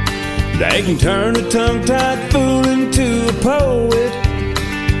 They can turn a tongue-tied fool into a poet.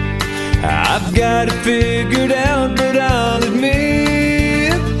 I've got it figured out, but I'll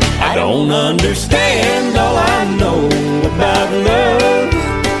admit I don't understand all I know about love.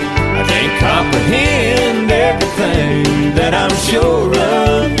 I can't comprehend everything that I'm sure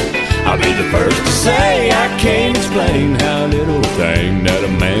of. I'll be the first to say I can't explain how little thing that a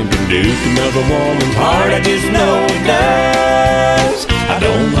man can do can melt a woman's heart. I just know it does. I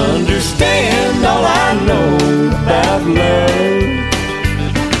don't understand all I know about love.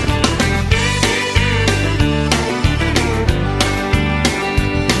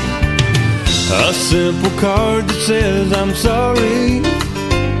 A simple card that says I'm sorry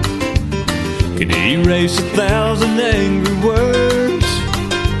can erase 1,000 angry words.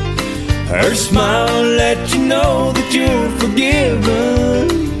 Her smile let you know that you're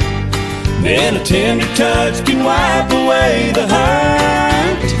forgiven. Then a tender touch can wipe away the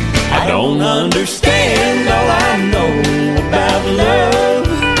hurt. I don't understand all I know about love.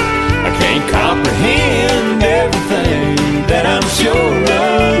 I can't comprehend everything that I'm sure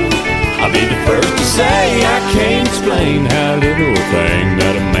of. I'll be the first to say I can't explain how little thing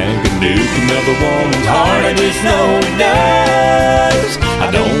that a man can do can melt a woman's heart. I just know it does. I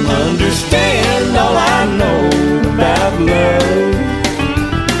don't understand all I know about love.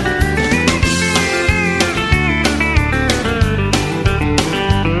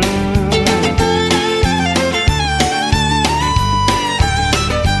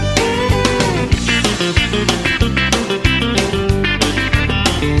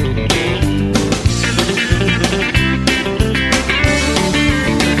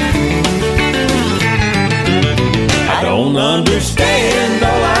 I don't understand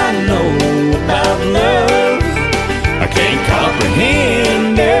all I know about love. I can't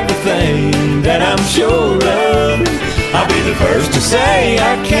comprehend everything that I'm sure of. I'll be the first to say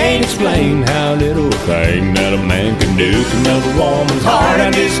I can't explain how little thing that a man can do can melt a woman's heart.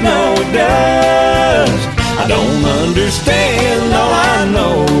 I just know it does. I don't understand all I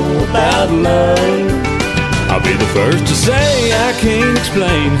know about love. I'll be the first to say I can't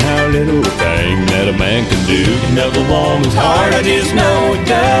explain how little thing that a man can do can melt a woman's heart. I just know it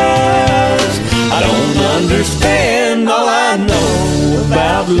does. I don't understand all I know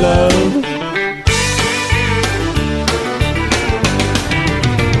about love.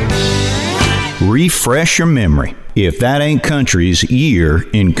 Refresh your memory. If That Ain't Country's Year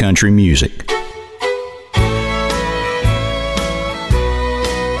in Country Music.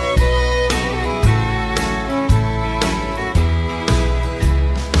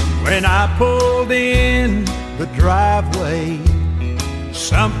 When I pulled in the driveway,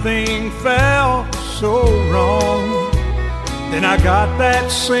 something felt so wrong. Then I got that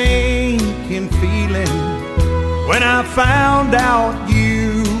sinking feeling when I found out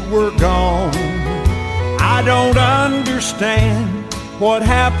you were gone. I don't understand what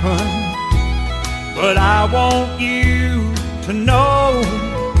happened, but I want you to know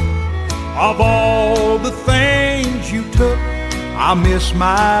of all the things you took, I miss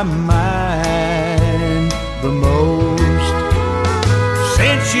my mind the most.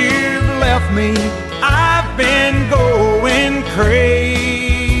 Since you've left me, I've been going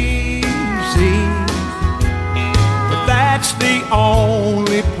crazy, but that's the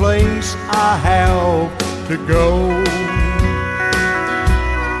only place I have to go.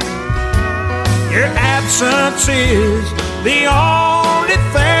 You're absence is the only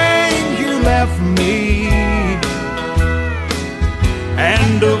thing you left me.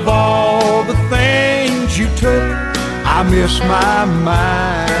 And of all the things you took, I miss my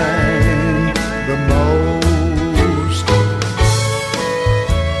mind the most.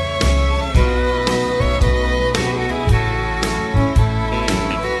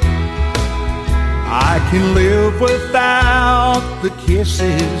 I can live without the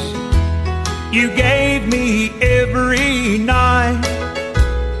kisses you gave me every night,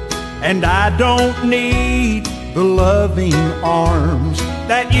 and I don't need the loving arms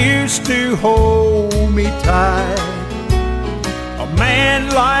that used to hold me tight. A man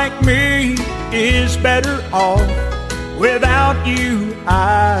like me is better off without you,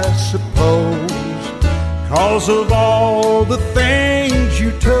 I suppose. 'Cause of all the things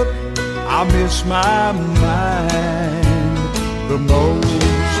you took, I miss my mind the most.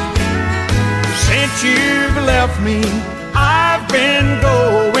 Since you've left me, I've been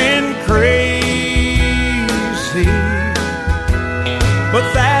going crazy, but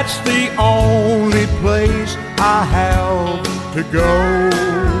that's the only place I have to go.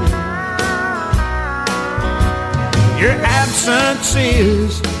 Your absence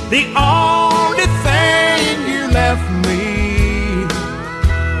is the only thing you left me.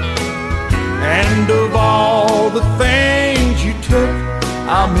 And of all the things you took,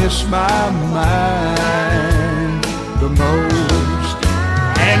 I miss my mind the most.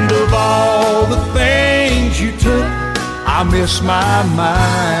 And of all the things you took, I miss my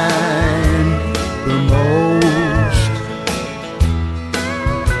mind the most.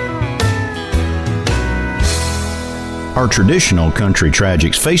 Our Traditional Country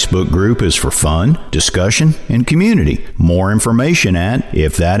Tragics Facebook group is for fun, discussion, and community. More information at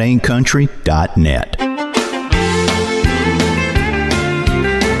ifthataintcountry.net.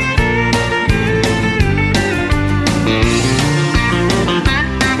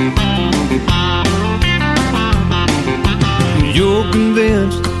 You're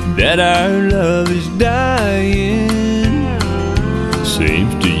convinced that our love is dying.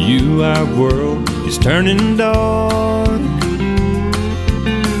 Seems to you our world is turning dark.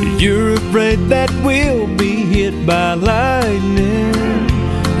 You're afraid that we'll be hit by lightning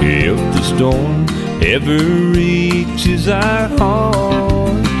if the storm ever reaches our heart.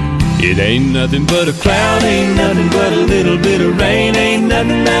 It ain't nothing but a cloud, ain't nothing but a little bit of rain, ain't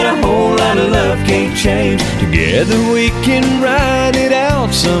nothing that a whole lot of love can't change. Together we can ride it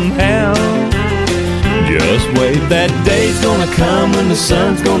out somehow. Just wait, that day's gonna come when the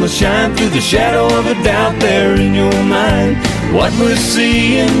sun's gonna shine through the shadow of a doubt there in your mind. What we're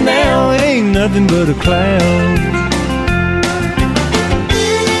seeing now ain't nothing but a cloud.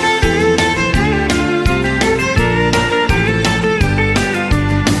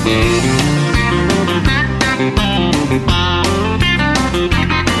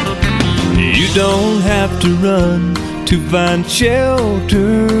 You don't have to run to find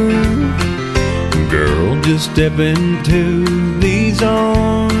shelter. Girl, just step into these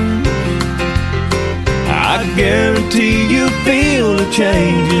arms. I guarantee you'll feel a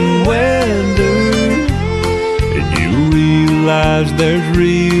change in weather, and you realize there's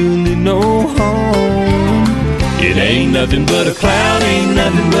really no harm. It ain't nothing but a cloud, ain't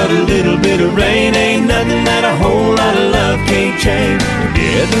nothing but a little bit of rain, ain't nothing that a whole lot of love can't change.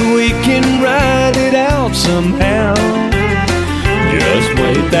 Together we can ride it out somehow. Just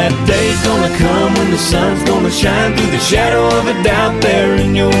wait, that day's gonna come when the sun's gonna shine through the shadow of a doubt there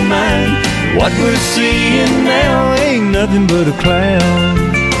in your mind. What we're seeing now ain't nothing but a cloud.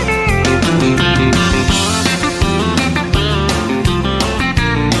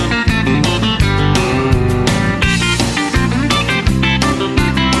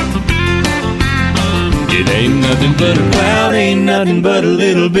 It ain't nothing but a cloud, ain't nothing but a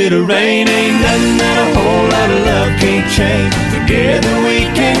little bit of rain, ain't nothing that a whole lot of love can't change. Together we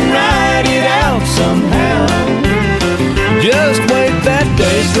can ride it out somehow. Just wait, that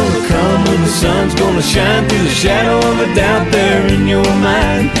day's gonna come when the sun's gonna shine through the shadow of a doubt there in your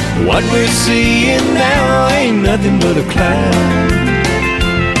mind. What we're seeing now ain't nothing but a cloud.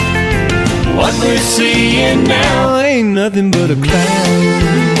 What we're seeing now ain't nothing but a cloud.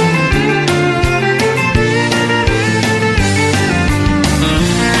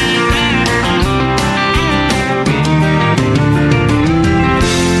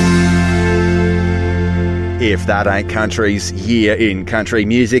 If That Ain't Country's Year in Country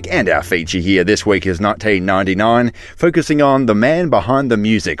Music, and our feature here this week is 1999, focusing on the man behind the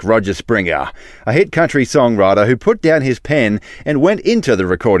music, Roger Springer, a hit country songwriter who put down his pen and went into the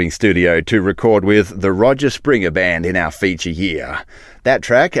recording studio to record with the Roger Springer Band in our feature here. That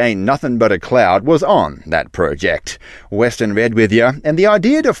track, Ain't Nothing But a Cloud, was on that project. Western Red with you, and the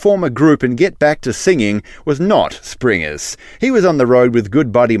idea to form a group and get back to singing was not Springer's. He was on the road with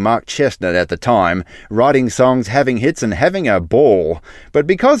good buddy Mark Chestnut at the time, writing songs, having hits and having a ball. But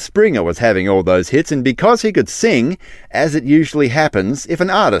because Springer was having all those hits and because he could sing, as it usually happens, if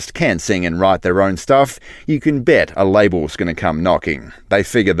an artist can sing and write their own stuff, you can bet a label's going to come knocking. They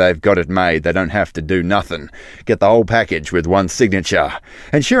figure they've got it made, they don't have to do nothing. Get the whole package with one signature.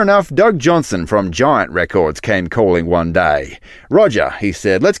 And sure enough, Doug Johnson from Giant Records came calling one day. Roger, he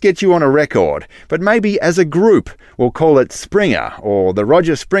said, let's get you on a record, but maybe as a group. We'll call it Springer, or the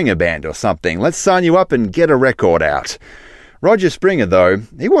Roger Springer Band or something. Let's sign you up and get a record out. Roger Springer, though,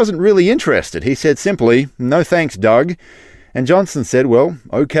 he wasn't really interested. He said simply, no thanks, Doug. And Johnson said, well,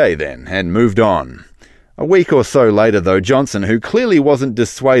 okay then, and moved on. A week or so later, though, Johnson, who clearly wasn't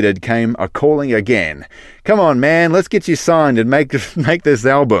dissuaded, came a-calling again. Come on, man, let's get you signed and make this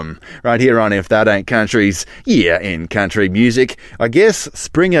album. Right here on If That Ain't Country's Year in Country Music. I guess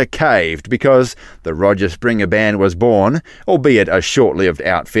Springer caved because the Roger Springer Band was born, albeit a short-lived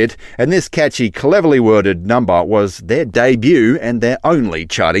outfit, and this catchy, cleverly worded number was their debut and their only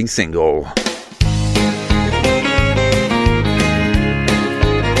charting single.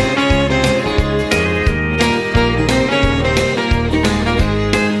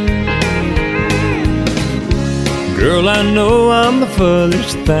 Girl, I know I'm the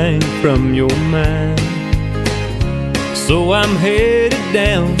furthest thing from your mind, so I'm headed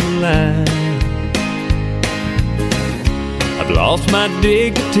down the line. I've lost my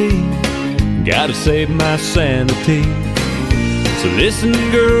dignity, gotta save my sanity. So listen,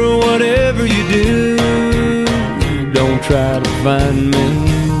 girl, whatever you do, don't try to find me.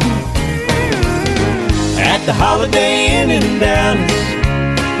 At the Holiday Inn in Dallas,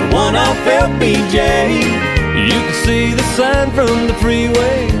 the one off LBJ, you can see the sign from the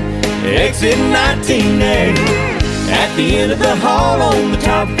freeway, exit 19A. At the end of the hall on the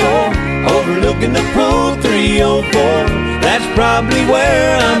top floor, overlooking the pool 304. That's probably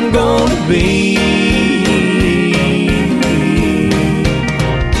where I'm gonna be.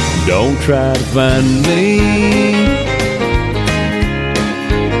 Don't try to find me.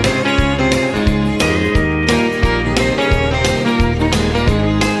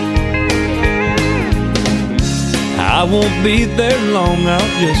 I won't be there long, I'll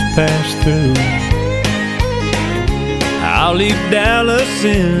just pass through. I'll leave Dallas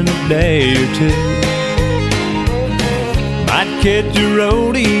in a day or two. Might catch a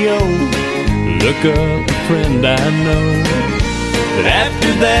rodeo, look up a friend I know. But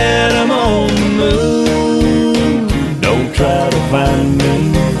after that I'm on the move. Don't try to find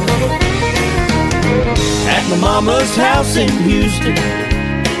me. At my mama's house in Houston,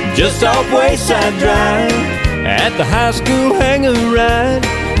 just off Wayside Drive. At the high school hangar ride,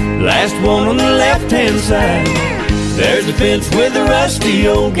 last one on the left-hand side. There's a fence with a rusty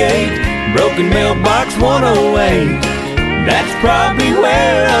old gate, broken mailbox 108. That's probably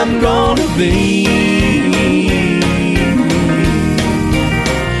where I'm gonna be.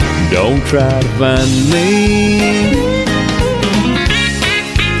 Don't try to find me.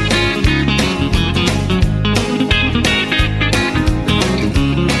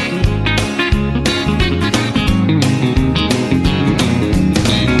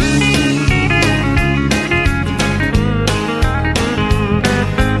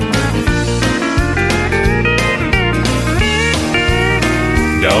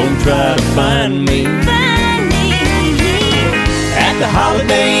 Try to find me. At the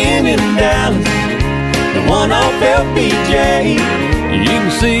Holiday Inn in Dallas, the one off LBJ. You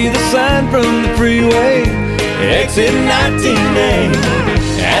can see the sign from the freeway, exit 19A.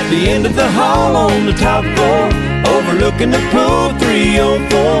 At the end of the hall on the top floor, overlooking the pool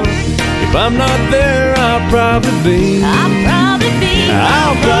 304. If I'm not there, I'll probably be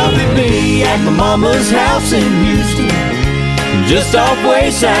at my mama's house in Houston, just off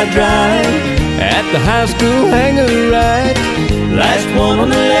Wayside Drive. At the high school hangar ride, last one on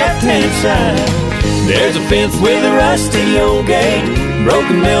the left-hand side. There's a fence with a rusty old gate,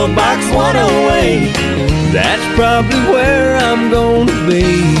 broken mailbox 108. That's probably where I'm gonna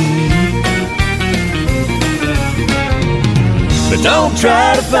be. But don't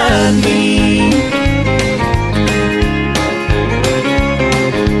try to find me.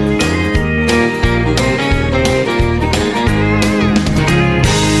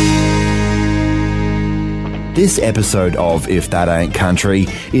 This episode of If That Ain't Country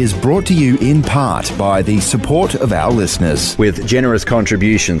is brought to you in part by the support of our listeners. With generous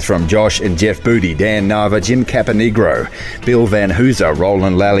contributions from Josh and Jeff Booty, Dan Nava, Jim Caponegro, Bill Van Hooser,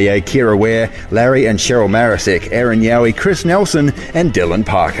 Roland Lallier, Kira Ware, Larry and Cheryl Marasek, Aaron Yowie, Chris Nelson and Dylan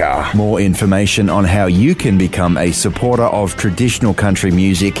Parker. More information on how you can become a supporter of traditional country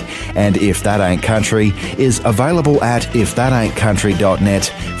music and If That Ain't Country is available at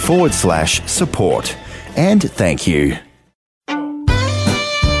ifthataintcountry.net/support. And thank you.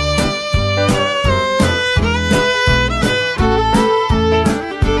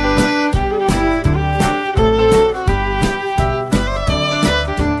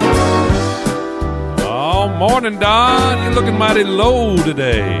 Morning, Don. You're looking mighty low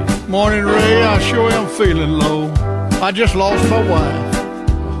today. Morning, Ray. I sure am feeling low. I just lost my wife.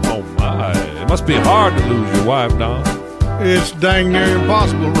 Oh, my. It must be hard to lose your wife, Don. It's dang near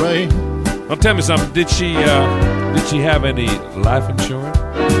impossible, Ray. Now, tell me something. Did she have any life insurance?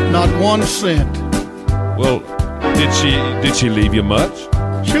 Not 1 cent. Well, did she leave you much?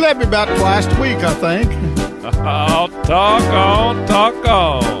 She left me about twice a week, I think. Oh, talk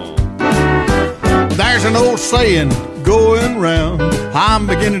on. There's an old saying going round, I'm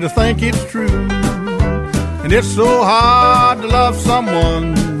beginning to think it's true. And it's so hard to love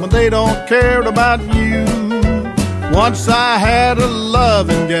someone when they don't care about you. Once I had a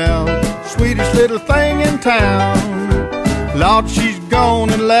loving gal, sweetest little thing in town. Lord, she's gone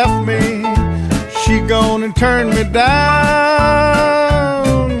and left me. She gone and turned me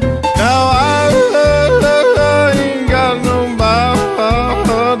down. Now I ain't got nobody.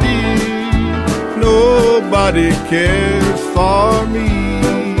 Nobody cares for me.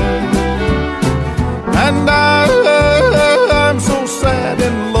 And I'm so sad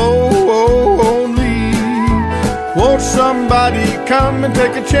and lonely. Won't somebody come and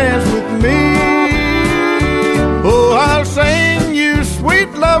take a chance with me? Oh, I'll sing you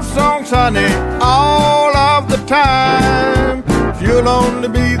sweet love songs, honey, all of the time. If you'll only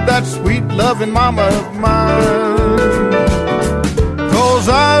be that sweet loving mama of mine. 'Cause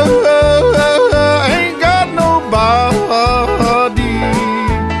I ain't got nobody.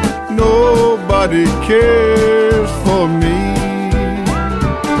 Nobody cares for me.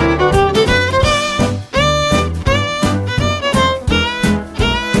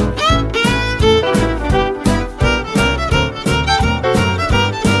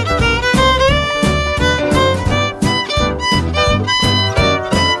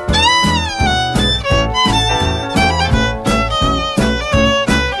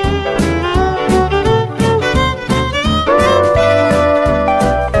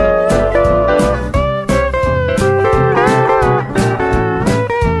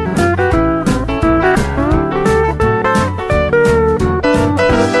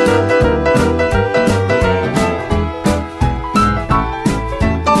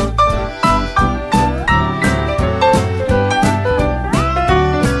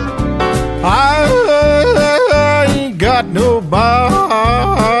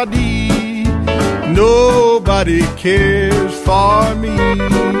 Nobody cares for me.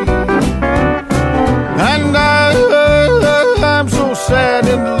 And I'm so sad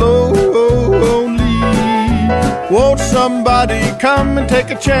and lonely. Won't somebody come and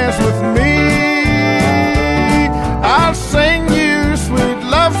take a chance with me? I'll sing you sweet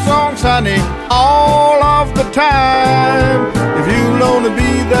love songs, honey, all of the time. If you'll only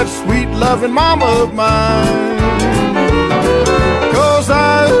be that sweet loving mama of mine. 'Cause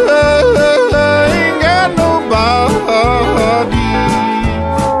I ain't got nobody.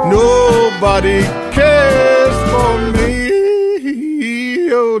 Nobody cares for me.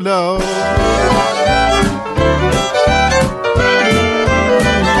 Oh, Lord.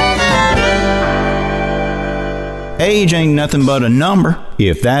 Age ain't nothing but a number.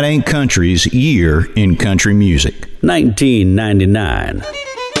 If That Ain't Country's year in country music. 1999.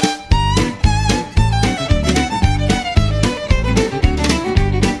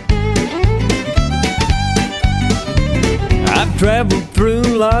 I've traveled through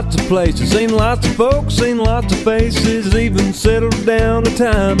lots of places, seen lots of folks, seen lots of faces, even settled down a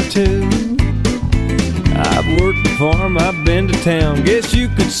time or two. I've worked the farm, I've been to town, guess you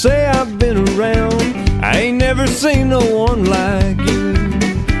could say I've been around. I ain't never seen no one like you.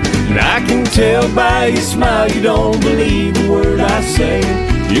 And I can tell by your smile you don't believe a word I say.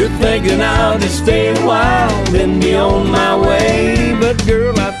 You're thinking I'll just stay a while, then be on my way. But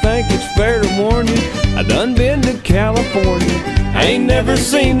girl, I think it's fair to warn you, I done been to California, I ain't never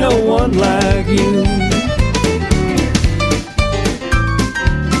seen no one like you.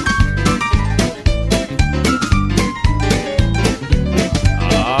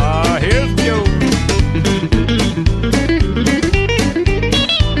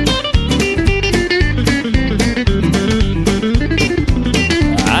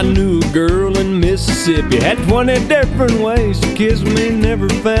 Mississippi had 20 different ways to kiss me. Never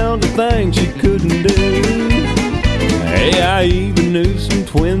found a thing she couldn't do. Hey, I even knew some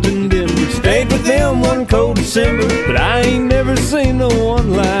twins in Denver. Stayed with them one cold December, but I ain't never seen no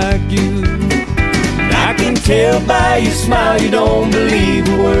one like you. I can tell by your smile you don't believe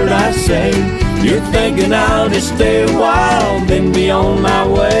a word I say. You're thinking I'll just stay a while, then be on my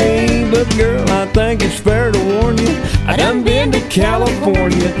way. But girl, I think it's fair to warn you, I done been to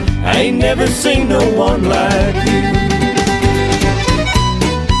California. I ain't never seen no one like you.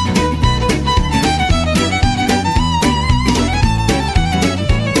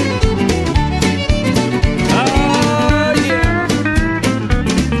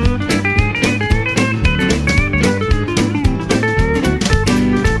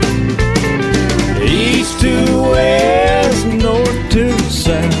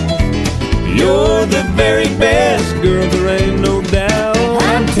 You're the very best, girl, there ain't no doubt.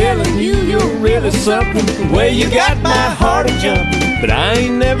 I'm telling you, you're really something. The way you got my heart a-jumping, but I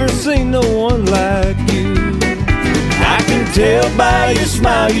ain't never seen no one like you. I can tell by your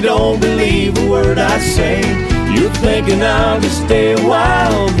smile you don't believe a word I say. You're thinking I'll just stay a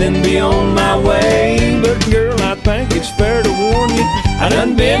while, then be on my way. But girl, I think it's fair to warn you, I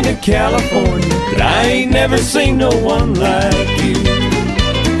done been to California, but I ain't never seen no one like you.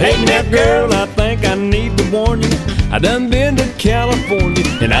 Hey, now girl, I think I need to warn you, I done been to California,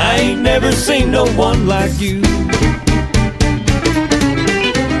 and I ain't never seen no one like you.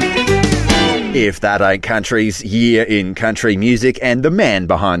 If That Ain't Country's year in country music, and the man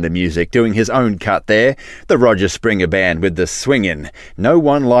behind the music doing his own cut there, the Roger Springer Band with the swingin' No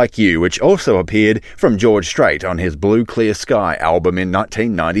One Like You, which also appeared from George Strait on his Blue Clear Sky album in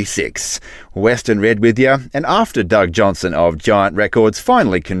 1996. Western Red with you, and after Doug Johnson of Giant Records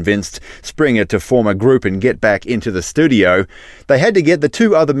finally convinced Springer to form a group and get back into the studio, they had to get the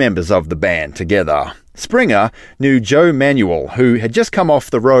two other members of the band together. Springer knew Joe Manuel, who had just come off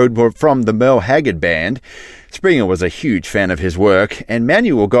the road from the Merle Haggard Band. Springer was a huge fan of his work, and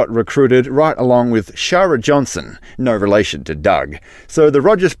Manuel got recruited right along with Shara Johnson, no relation to Doug. So the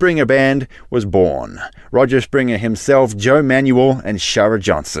Roger Springer Band was born. Roger Springer himself, Joe Manuel, and Shara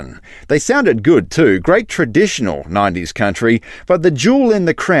Johnson. They sounded good too, great traditional 90s country, but the jewel in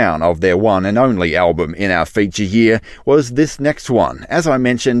the crown of their one and only album in our feature year was this next one. As I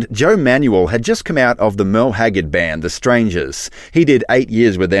mentioned, Joe Manuel had just come out of the Merle Haggard Band, The Strangers. He did 8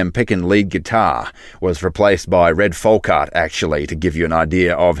 years with them picking lead guitar, was replaced by Red Folkart, actually, to give you an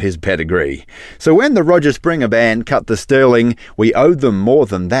idea of his pedigree. So when the Roger Springer Band cut the sterling, we owed them more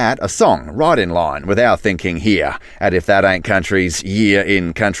than that, a song right in line with our thinking here at If That Ain't Country's year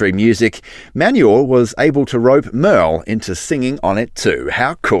in country music. Manuel was able to rope Merle into singing on it too.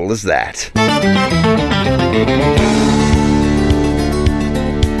 How cool is that?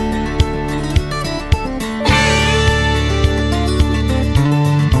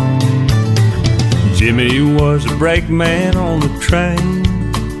 Jimmy was a brakeman on the train.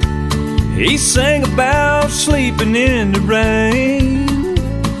 He sang about sleeping in the rain.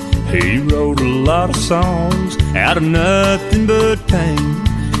 He wrote a lot of songs out of nothing but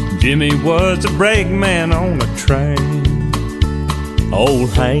pain. Jimmy was a brakeman on a train. Old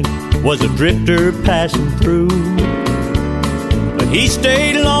Hank was a drifter passing through, but he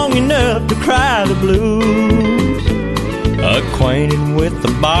stayed long enough to cry the blues. Acquainted with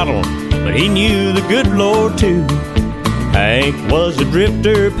the bottle, but he knew the good Lord too. Hank was a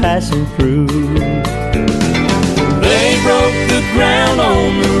drifter passing through. They broke the ground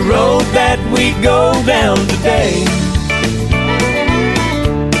on the road that we go down today,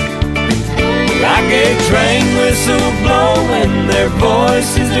 like a train whistle blowing, their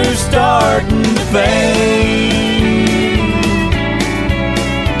voices are starting to fade.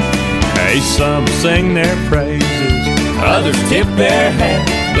 Hey, some sing their praises, others tip their hat,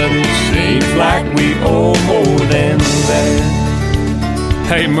 but it seems like we owe more than that.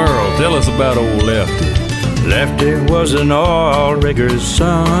 Hey Merle, tell us about old Lefty. Lefty was an oil rigger's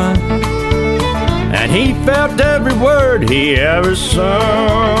son, and he felt every word he ever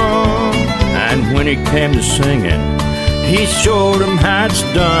sung. And when it came to singing, he showed them how it's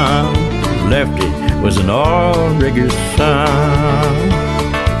done. Lefty was an oil rigger's son.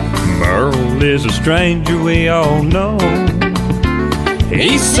 Merle is a stranger we all know.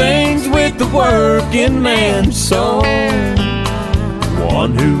 He sings with the working man's soul,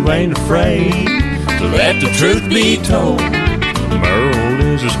 one who ain't afraid to let the truth be told. Merle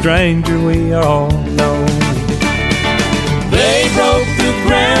is a stranger we all know. They broke the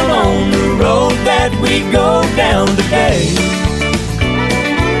ground on the road that we go down today,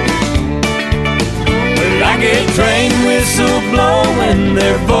 like a train whistle blowing,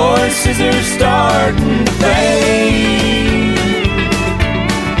 their voices are starting certain fate.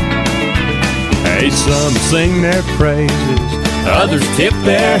 Hey, some sing their praises, others tip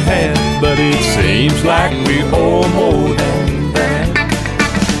their hats, but it seems like we owe more than that.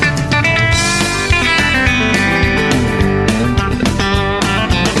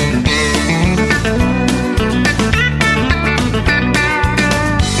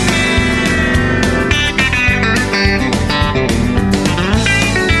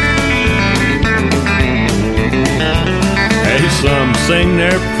 Some sing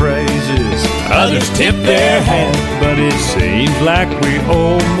their praises, others tip their hats, but it seems like we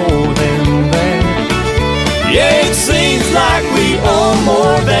owe more than that. Yeah, it seems like we owe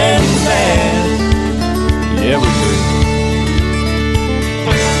more than that. Yeah, we do.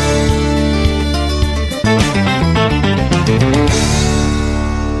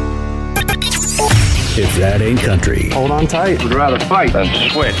 If that ain't country. Hold on tight. Would rather fight than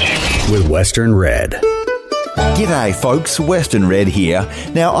switch. With Western Red. G'day folks, Western Red here.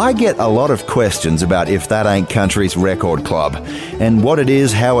 Now, I get a lot of questions about If That Ain't Country's record club and what it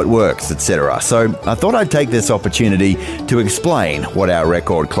is, how it works, etc. So I thought I'd take this opportunity to explain what our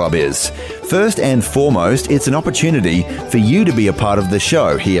record club is. First and foremost, it's an opportunity for you to be a part of the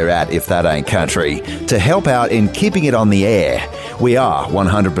show here at If That Ain't Country, to help out in keeping it on the air. We are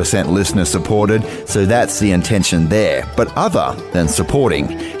 100% listener supported, so that's the intention there. But other than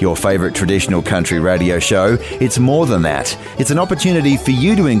supporting your favourite traditional country radio show, it's more than that. It's an opportunity for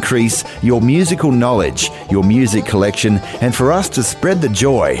you to increase your musical knowledge, your music collection, and for us to spread the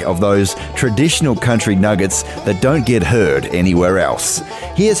joy of those traditional country nuggets that don't get heard anywhere else.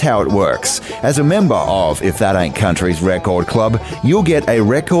 Here's how it works. As a member of If That Ain't Country's record club, you'll get a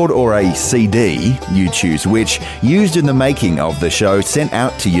record or a CD, you choose which, used in the making of the show, sent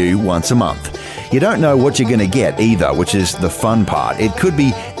out to you once a month. You don't know what you're going to get either, which is the fun part. It could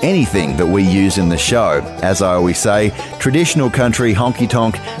be anything that we use in the show. As I always say, traditional country,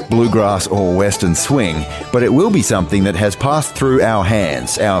 honky-tonk, bluegrass or western swing, but it will be something that has passed through our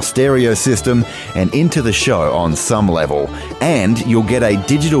hands, our stereo system, and into the show on some level. And you'll get a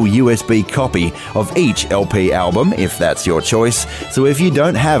digital USB copy of each LP album, if that's your choice. So if you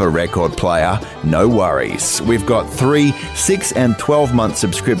don't have a record player, no worries. We've got 3, 6 and 12-month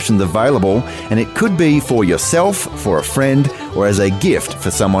subscriptions available, and it could be for yourself, for a friend, or as a gift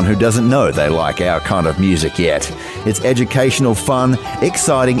for someone who doesn't know they like our kind of music yet. It's educational, fun,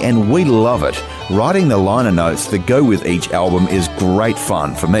 exciting, and we love it. Writing the liner notes that go with each album is great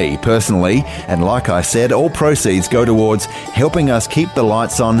fun for me personally, and like I said, all proceeds go towards helping us keep the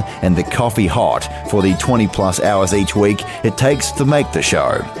lights on and the coffee hot for the 20 plus hours each week it takes to make the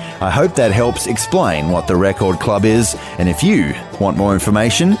show. I hope that helps explain what the record club is, and if you want more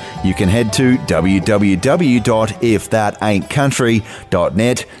information, you can head to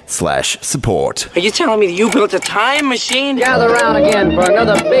www.ifthataintcountry.net/support. Are you telling me that you built a time machine? Gather round again for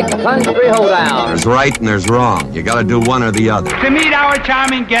another big country hoedown. There's right and there's wrong. You gotta do one or the other. To meet our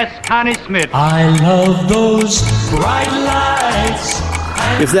charming guest, Connie Smith. I love those bright lights.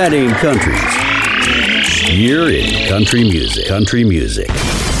 If that ain't country, you're in country music. Country music.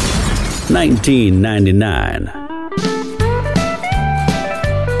 1999.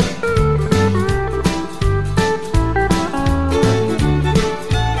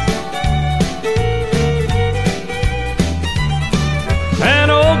 An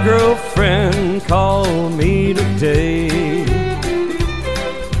old girlfriend called me today,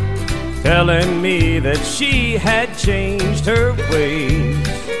 telling me that she had changed her ways.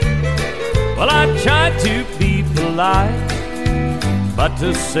 Well, I tried to be polite, but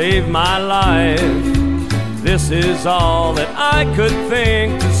to save my life, this is all that I could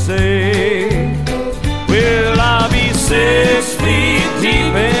think to say. Well, I'll be 6 feet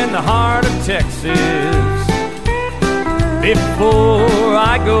deep in the heart of Texas before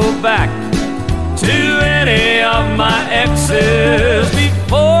I go back to any of my exes.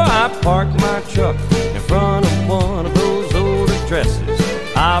 Before I park my truck in front of one of those old addresses,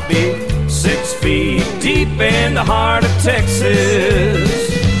 I'll be 6 feet deep in the heart of Texas.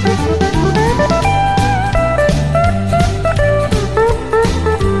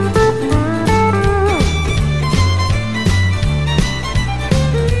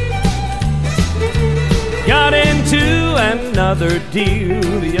 Got into another deal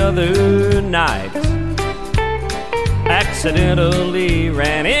the other night. Accidentally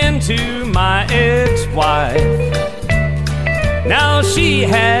ran into my ex-wife. Now she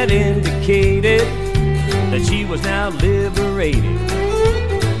had indicated that she was now liberated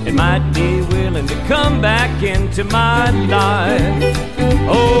and might be willing to come back into my life.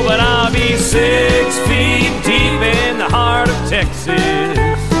 Oh, but I'll be 6 feet deep in the heart of Texas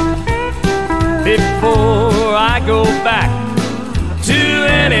before I go back to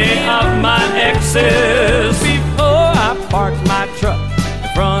any of my exes, before I park my truck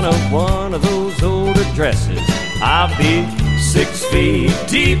in front of one of those old addresses, I'll be 6 feet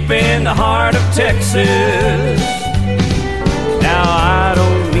deep in the heart of Texas. Now I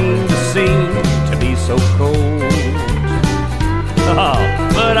don't mean to seem to be so cold,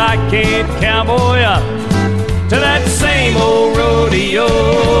 but I can't cowboy up to that same old rodeo.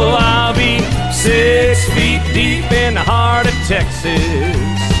 I'll be 6 feet deep in the heart of Texas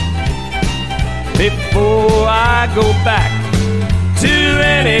before I go back to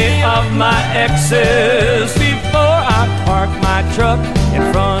any of my exes, before I park my truck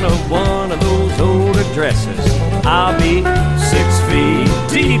in front of one of those old addresses. I'll be 6 feet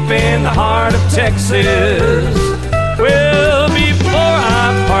deep in the heart of Texas. Well, before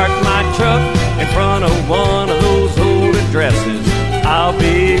I park my truck in front of one of those old addresses, I'll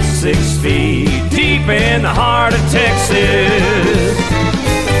be 6 feet deep in the heart of Texas.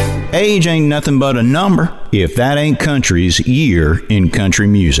 Age ain't nothing but a number if that ain't country's year in country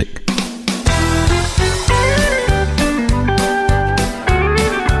music.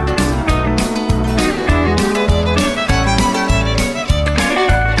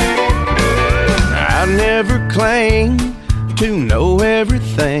 I never claim to know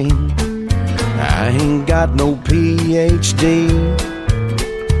everything. I ain't got no PhD.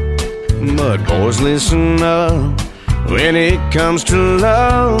 But boys, listen up. When it comes to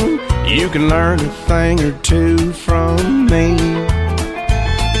love, you can learn a thing or two from me.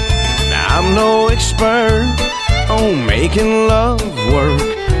 Now, I'm no expert on making love work.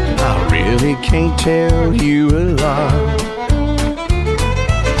 I really can't tell you a lot.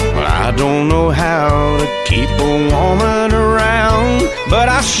 Well, I don't know how to keep a woman around, but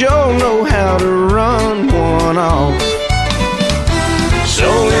I sure know how to run one off. So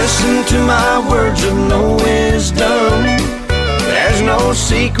listen to my words of no wisdom. There's no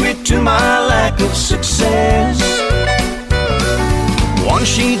secret to my lack of success. Once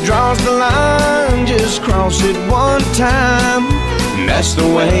she draws the line, just cross it one time. That's the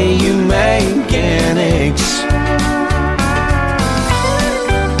way you make an X.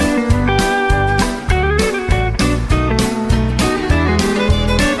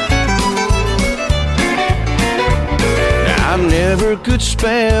 I never could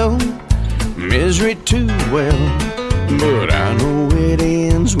spell misery too well, but I know it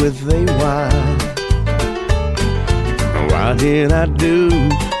ends with a Y. Why did I do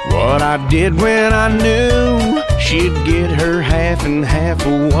what I did when I knew she'd get her half and half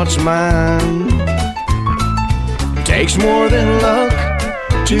of what's mine? Takes more than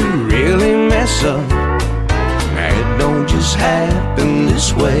luck to really mess up. It don't just happen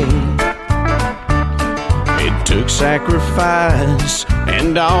this way. It took sacrifice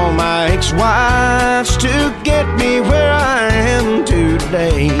and all my ex-wives to get me where I am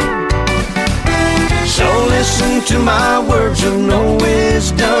today. So listen to my words of no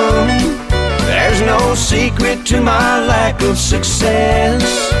wisdom. There's no secret to my lack of success.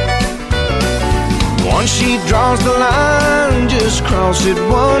 Once she draws the line, just cross it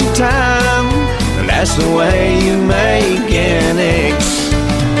one time, and that's the way you make an X.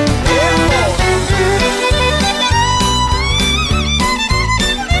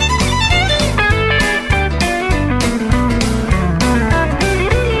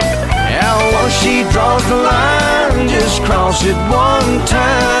 She draws the line, just cross it one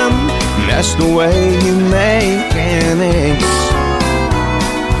time. That's the way you make an X.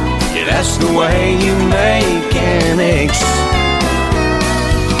 Yeah, that's the way you make an X.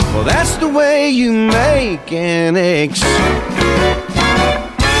 Well, that's the way you make an X.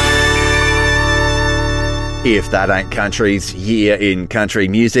 If That Ain't Country's year in country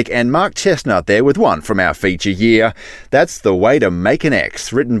music, and Mark Chestnut there with one from our feature year. That's The Way to Make an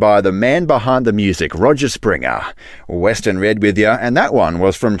X, written by the man behind the music, Roger Springer. Western Red with you, and that one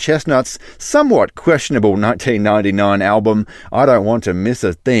was from Chestnut's somewhat questionable 1999 album, I Don't Want to Miss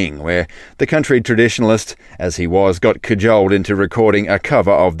a Thing, where the country traditionalist, as he was, got cajoled into recording a cover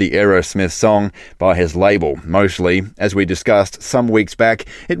of the Aerosmith song by his label. Mostly, as we discussed some weeks back,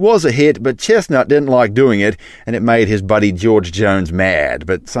 it was a hit, but Chestnut didn't like doing it, and it made his buddy George Jones mad.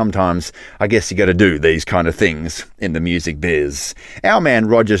 But sometimes I guess you got to do these kind of things in the music biz. Our man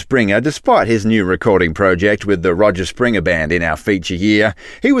Roger Springer, despite his new recording project with the Roger Springer Band in our feature year,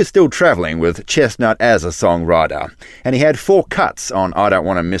 he was still travelling with Chestnut as a songwriter, and he had 4 cuts on I Don't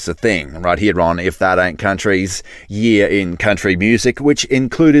Want to Miss a Thing right here on If That Ain't Country's year in country music, which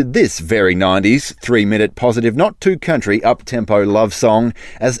included this very 90s 3-minute positive, not too country, up-tempo love song,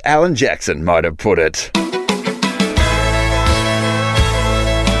 as Alan Jackson might have put it.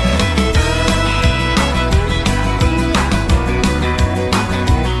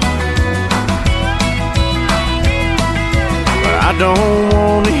 don't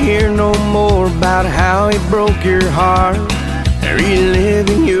want to hear no more about how he broke your heart.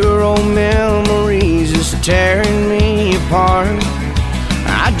 Reliving your old memories is tearing me apart.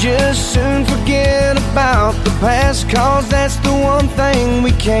 I just soon forget about the past, 'cause that's the one thing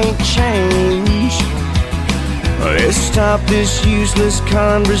we can't change. Let's stop this useless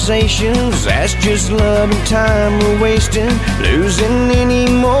conversations. That's just love and time we're wasting. Losing any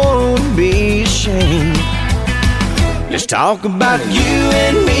more would be a shame. Let's talk about you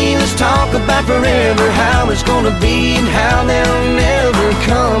and me. Let's talk about forever, how it's gonna be, and how there'll never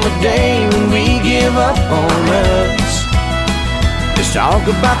come a day when we give up on us. Let's talk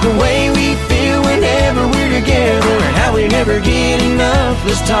about the way we feel whenever we're together, and how we never get enough.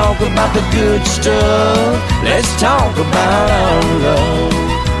 Let's talk about the good stuff. Let's talk about our love.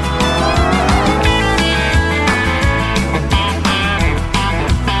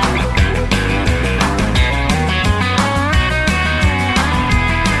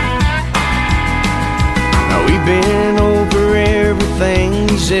 We've been over everything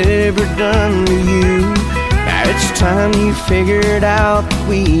he's ever done to you. Now it's time you figured out that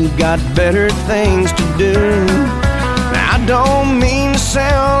we've got better things to do. Now I don't mean to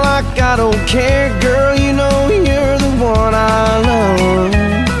sound like I don't care, girl, you know you're the one I love.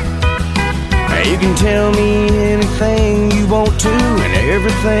 Now you can tell me anything you want to, and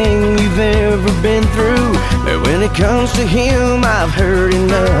everything you've ever been through, but when it comes to him, I've heard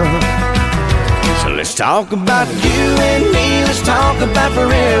enough. So let's talk about you and me. Let's talk about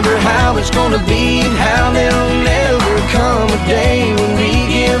forever, how it's gonna be, and how there'll never come a day when we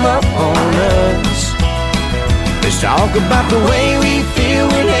give up on us. Let's talk about the way we feel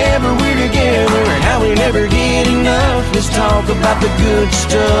whenever we're together, and how we never get enough. Let's talk about the good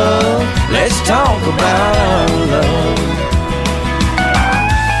stuff. Let's talk about our love.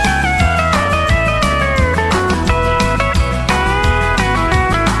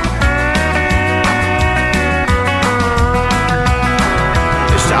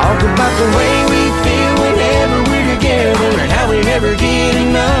 Talk about the way we feel whenever we're together, and how we never get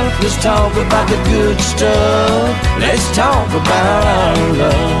enough. Let's talk about the good stuff. Let's talk about our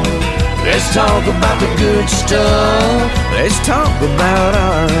love. Let's talk about the good stuff. Let's talk about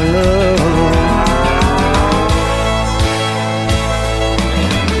our love.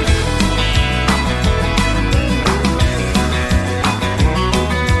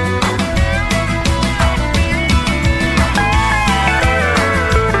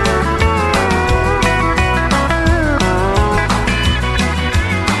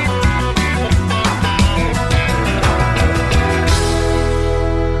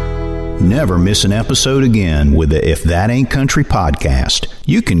 Never miss an episode again with the If That Ain't Country podcast.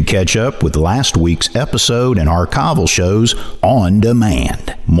 You can catch up with last week's episode and archival shows on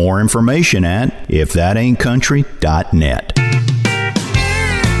demand. More information at ifthataintcountry.net.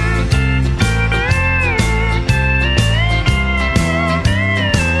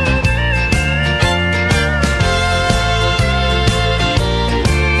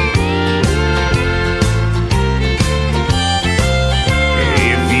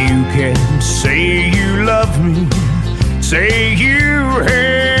 Say you love me, say you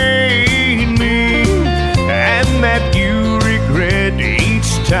hate me, and that you regret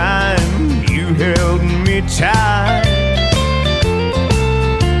each time you held me tight.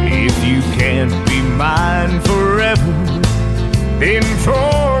 If you can't be mine forever, then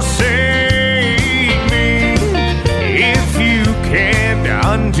forsake me. If you can't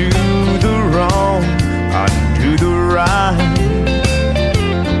undo the wrong, undo the right.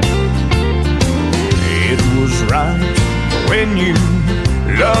 Right when you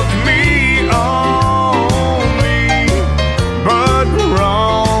loved me only, but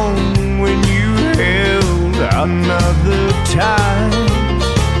wrong when you held another tight.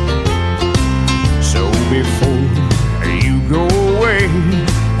 So before you go away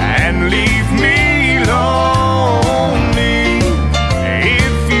and leave me lonely,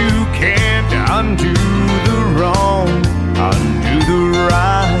 if you can't undo the wrong, undo the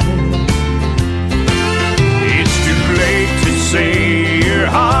right. Say your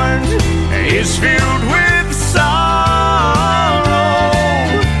heart is filled with sorrow.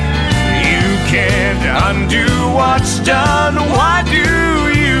 You can't undo what's done. Why do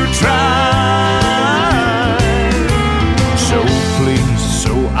you try? So please,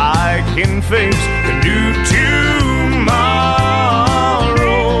 so I can face the new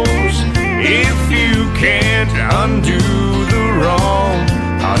tomorrows. If you can't undo the wrong,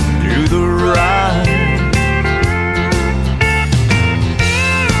 undo the right.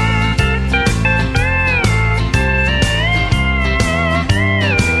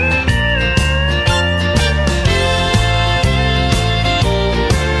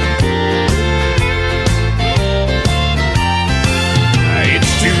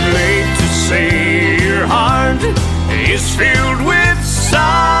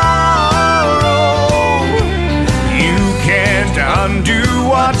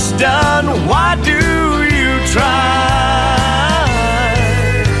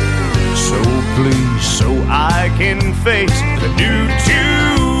 please, so I can face the new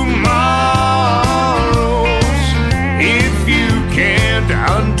tomorrows. If you can't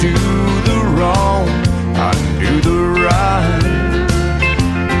undo the wrong, undo the right.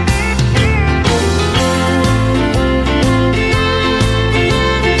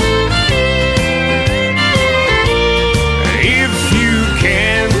 If you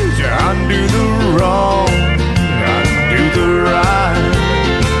can't undo the wrong, undo the right.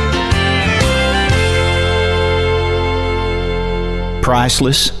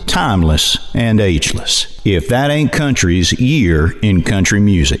 Priceless, timeless, and ageless. If That Ain't Country's year in country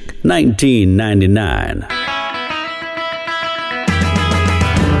music. 1999.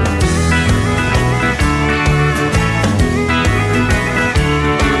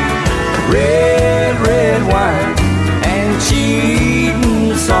 Red, red wine and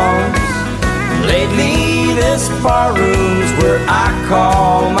cheating songs. Lately this barroom's where I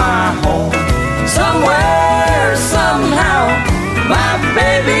call my home. Somewhere, somehow, my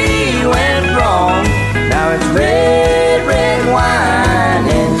baby went wrong. Now it's red, red wine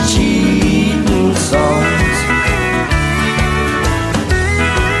and cheating songs.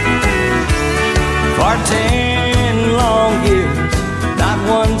 For 10 long years, not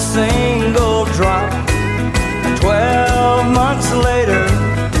one single drop. 12 months later,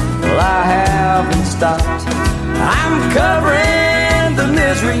 well, I haven't stopped. I'm covering the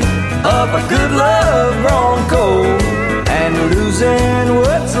misery of a good love grown cold, and losing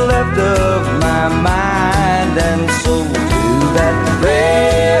what's left of my mind and soul to that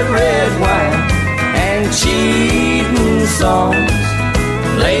red, red wine and cheating songs.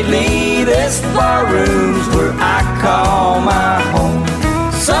 Lately this barroom's where I call my home.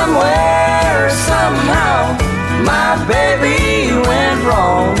 Somewhere, somehow, my baby went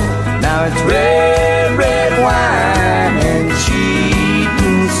wrong. Now it's red, red wine and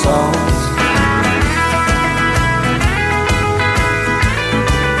cheating songs.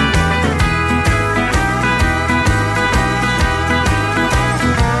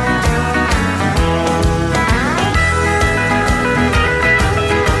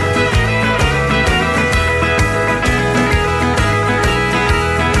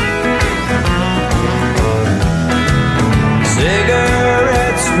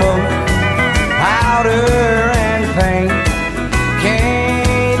 Cigarette smoke, powder and paint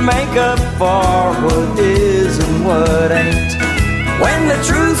can't make up for what is and what ain't. When the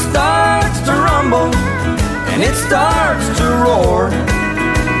truth starts to rumble and it starts to roar,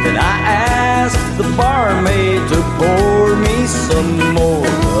 then I ask the barmaid to pour me some more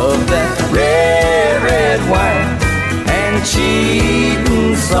of that red, red wine and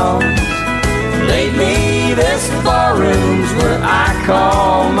cheating songs. Lately this barroom's where I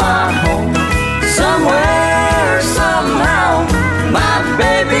call my home. Somewhere, somehow, my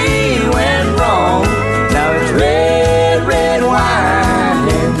baby went wrong. Now it's red, red wine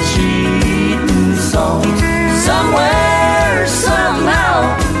and cheating songs. Somewhere,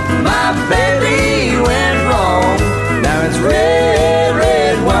 somehow, my baby went wrong. Now it's red,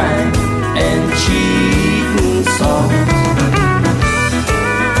 red wine and cheating songs.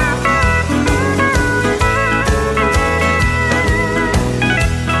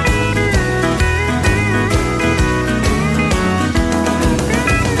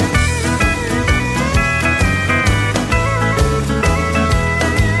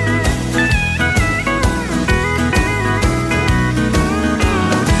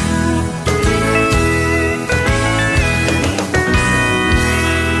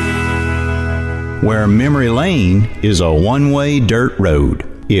 Where memory lane is a one-way dirt road.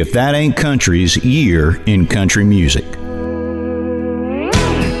 If That Ain't Country's year in country music.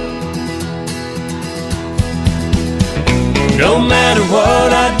 No matter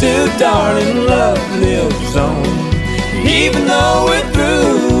what I do, darling, love lives on. Even though we're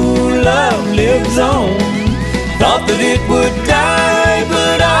through, love lives on. Thought that it would die,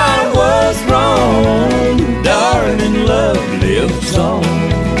 but I was wrong. Darling, love lives on.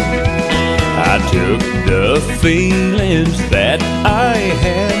 I took the feelings that I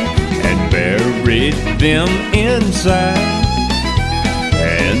had and buried them inside.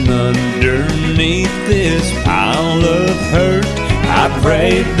 And underneath this pile of hurt, I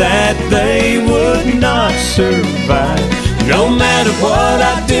prayed that they would not survive. No matter what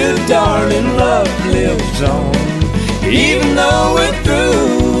I do, darling, love lives on. Even though we're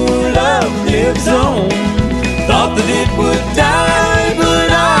through, love lives on. Thought that it would die,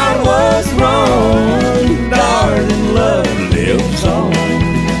 but I was wrong. Darling, love lives on.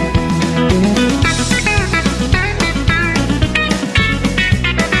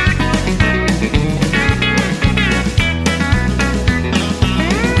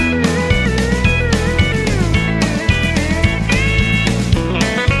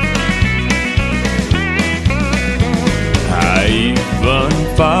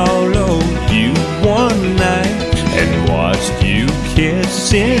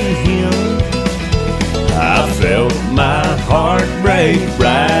 lost in him. I felt my heart break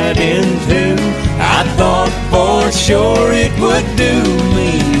right in two. I thought for sure it would do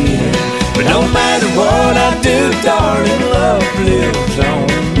me in. But no matter what I do, darling, love lives on.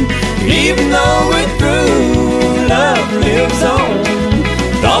 Even though we're through, love lives on.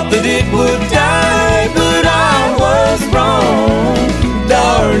 Thought that it would die, but I was wrong.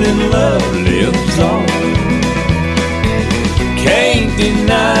 Darling, love lives on. Can't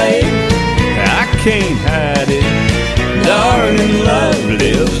deny it, I can't hide it. Darling, love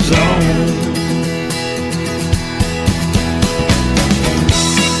lives on.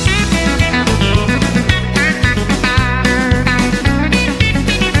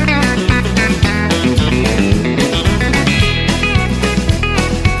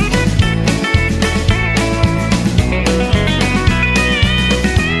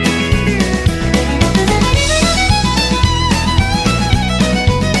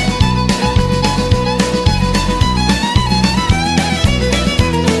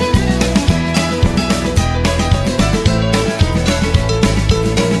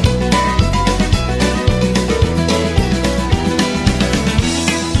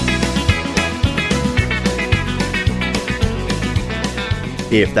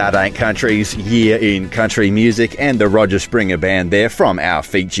 If That Ain't Country's Year in Country Music, and the Roger Springer Band there from our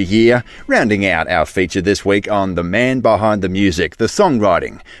feature year, rounding out our feature this week on the man behind the music, the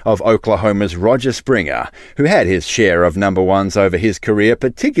songwriting of Oklahoma's Roger Springer, who had his share of number ones over his career,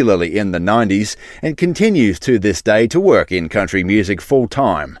 particularly in the 90s, and continues to this day to work in country music full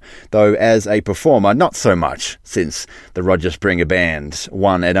time, though as a performer not so much, since the Roger Springer Band's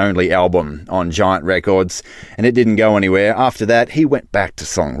one and only album on Giant Records, and it didn't go anywhere. After that, he went back to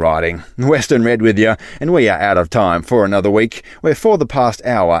songwriting. Western Red with you, and we are out of time for another week, where for the past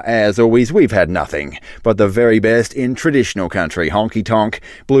hour, as always, we've had nothing but the very best in traditional country, honky-tonk,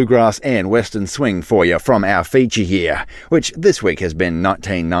 bluegrass and western swing for you from our feature year, which this week has been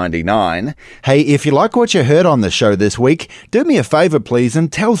 1999. Hey, if you like what you heard on the show this week, do me a favour please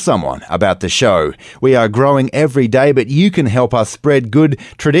and tell someone about the show. We are growing every day, but you can help us spread good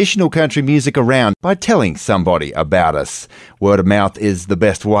traditional country music around by telling somebody about us. Word of mouth is the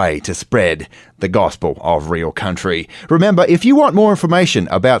best way to spread the gospel of real country. Remember, if you want more information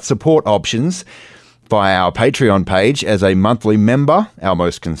about support options via our Patreon page as a monthly member, our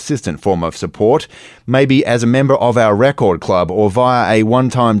most consistent form of support, maybe as a member of our record club or via a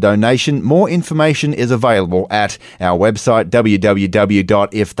one-time donation, more information is available at our website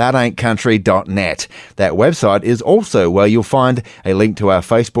www.ifthataintcountry.net. That website is also where you'll find a link to our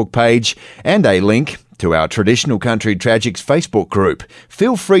Facebook page and a link to our Traditional Country Tragics Facebook group.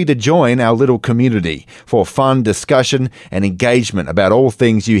 Feel free to join our little community for fun discussion and engagement about all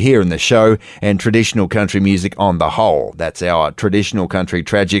things you hear in the show and traditional country music on the whole. That's our Traditional Country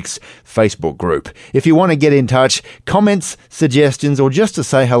Tragics Facebook group. If you want to get in touch, comments, suggestions, or just to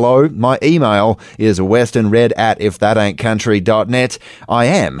say hello, my email is westernred@ifthataintcountry.net. I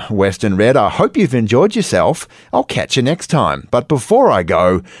am Western Red. I hope you've enjoyed yourself. I'll catch you next time. But before I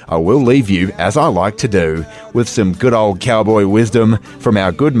go, I will leave you, as I like to do, with some good old cowboy wisdom from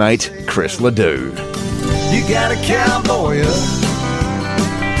our good mate Chris Ledoux. You got a cowboy up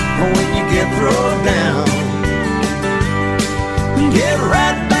when you get thrown down. Get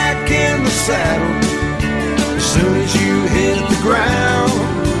right back in the saddle as soon as you hit the ground.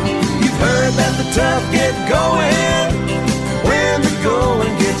 You've heard that the tough get going when the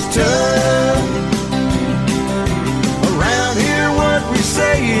going gets tough. Around here what we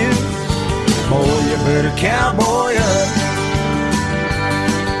say is, boy, you better cowboy up.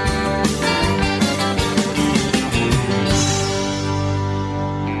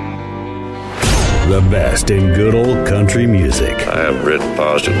 The best in good old country music. I haven't written a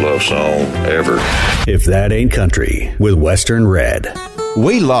positive love song ever. If That Ain't Country with Western Red.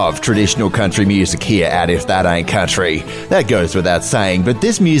 We love traditional country music here at If That Ain't Country. That goes without saying, but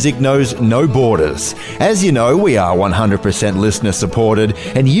this music knows no borders. As you know, we are 100% listener supported,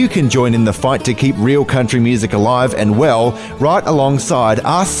 and you can join in the fight to keep real country music alive and well, right alongside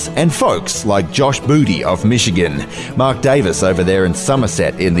us and folks like Josh Booty of Michigan, Mark Davis over there in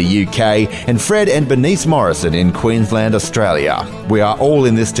Somerset in the UK, and Fred and Bernice Morrison in Queensland, Australia. We are all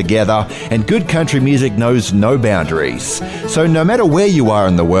in this together, and good country music knows no boundaries. So no matter where you are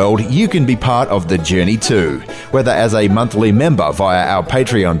in the world, you can be part of the journey too, whether as a monthly member via our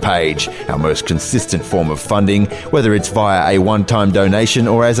Patreon page, our most consistent form of funding, whether it's via a one-time donation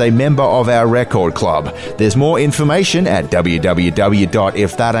or as a member of our record club. There's more information at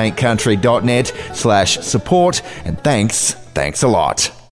www.ifthataintcountry.net/support, and thanks a lot.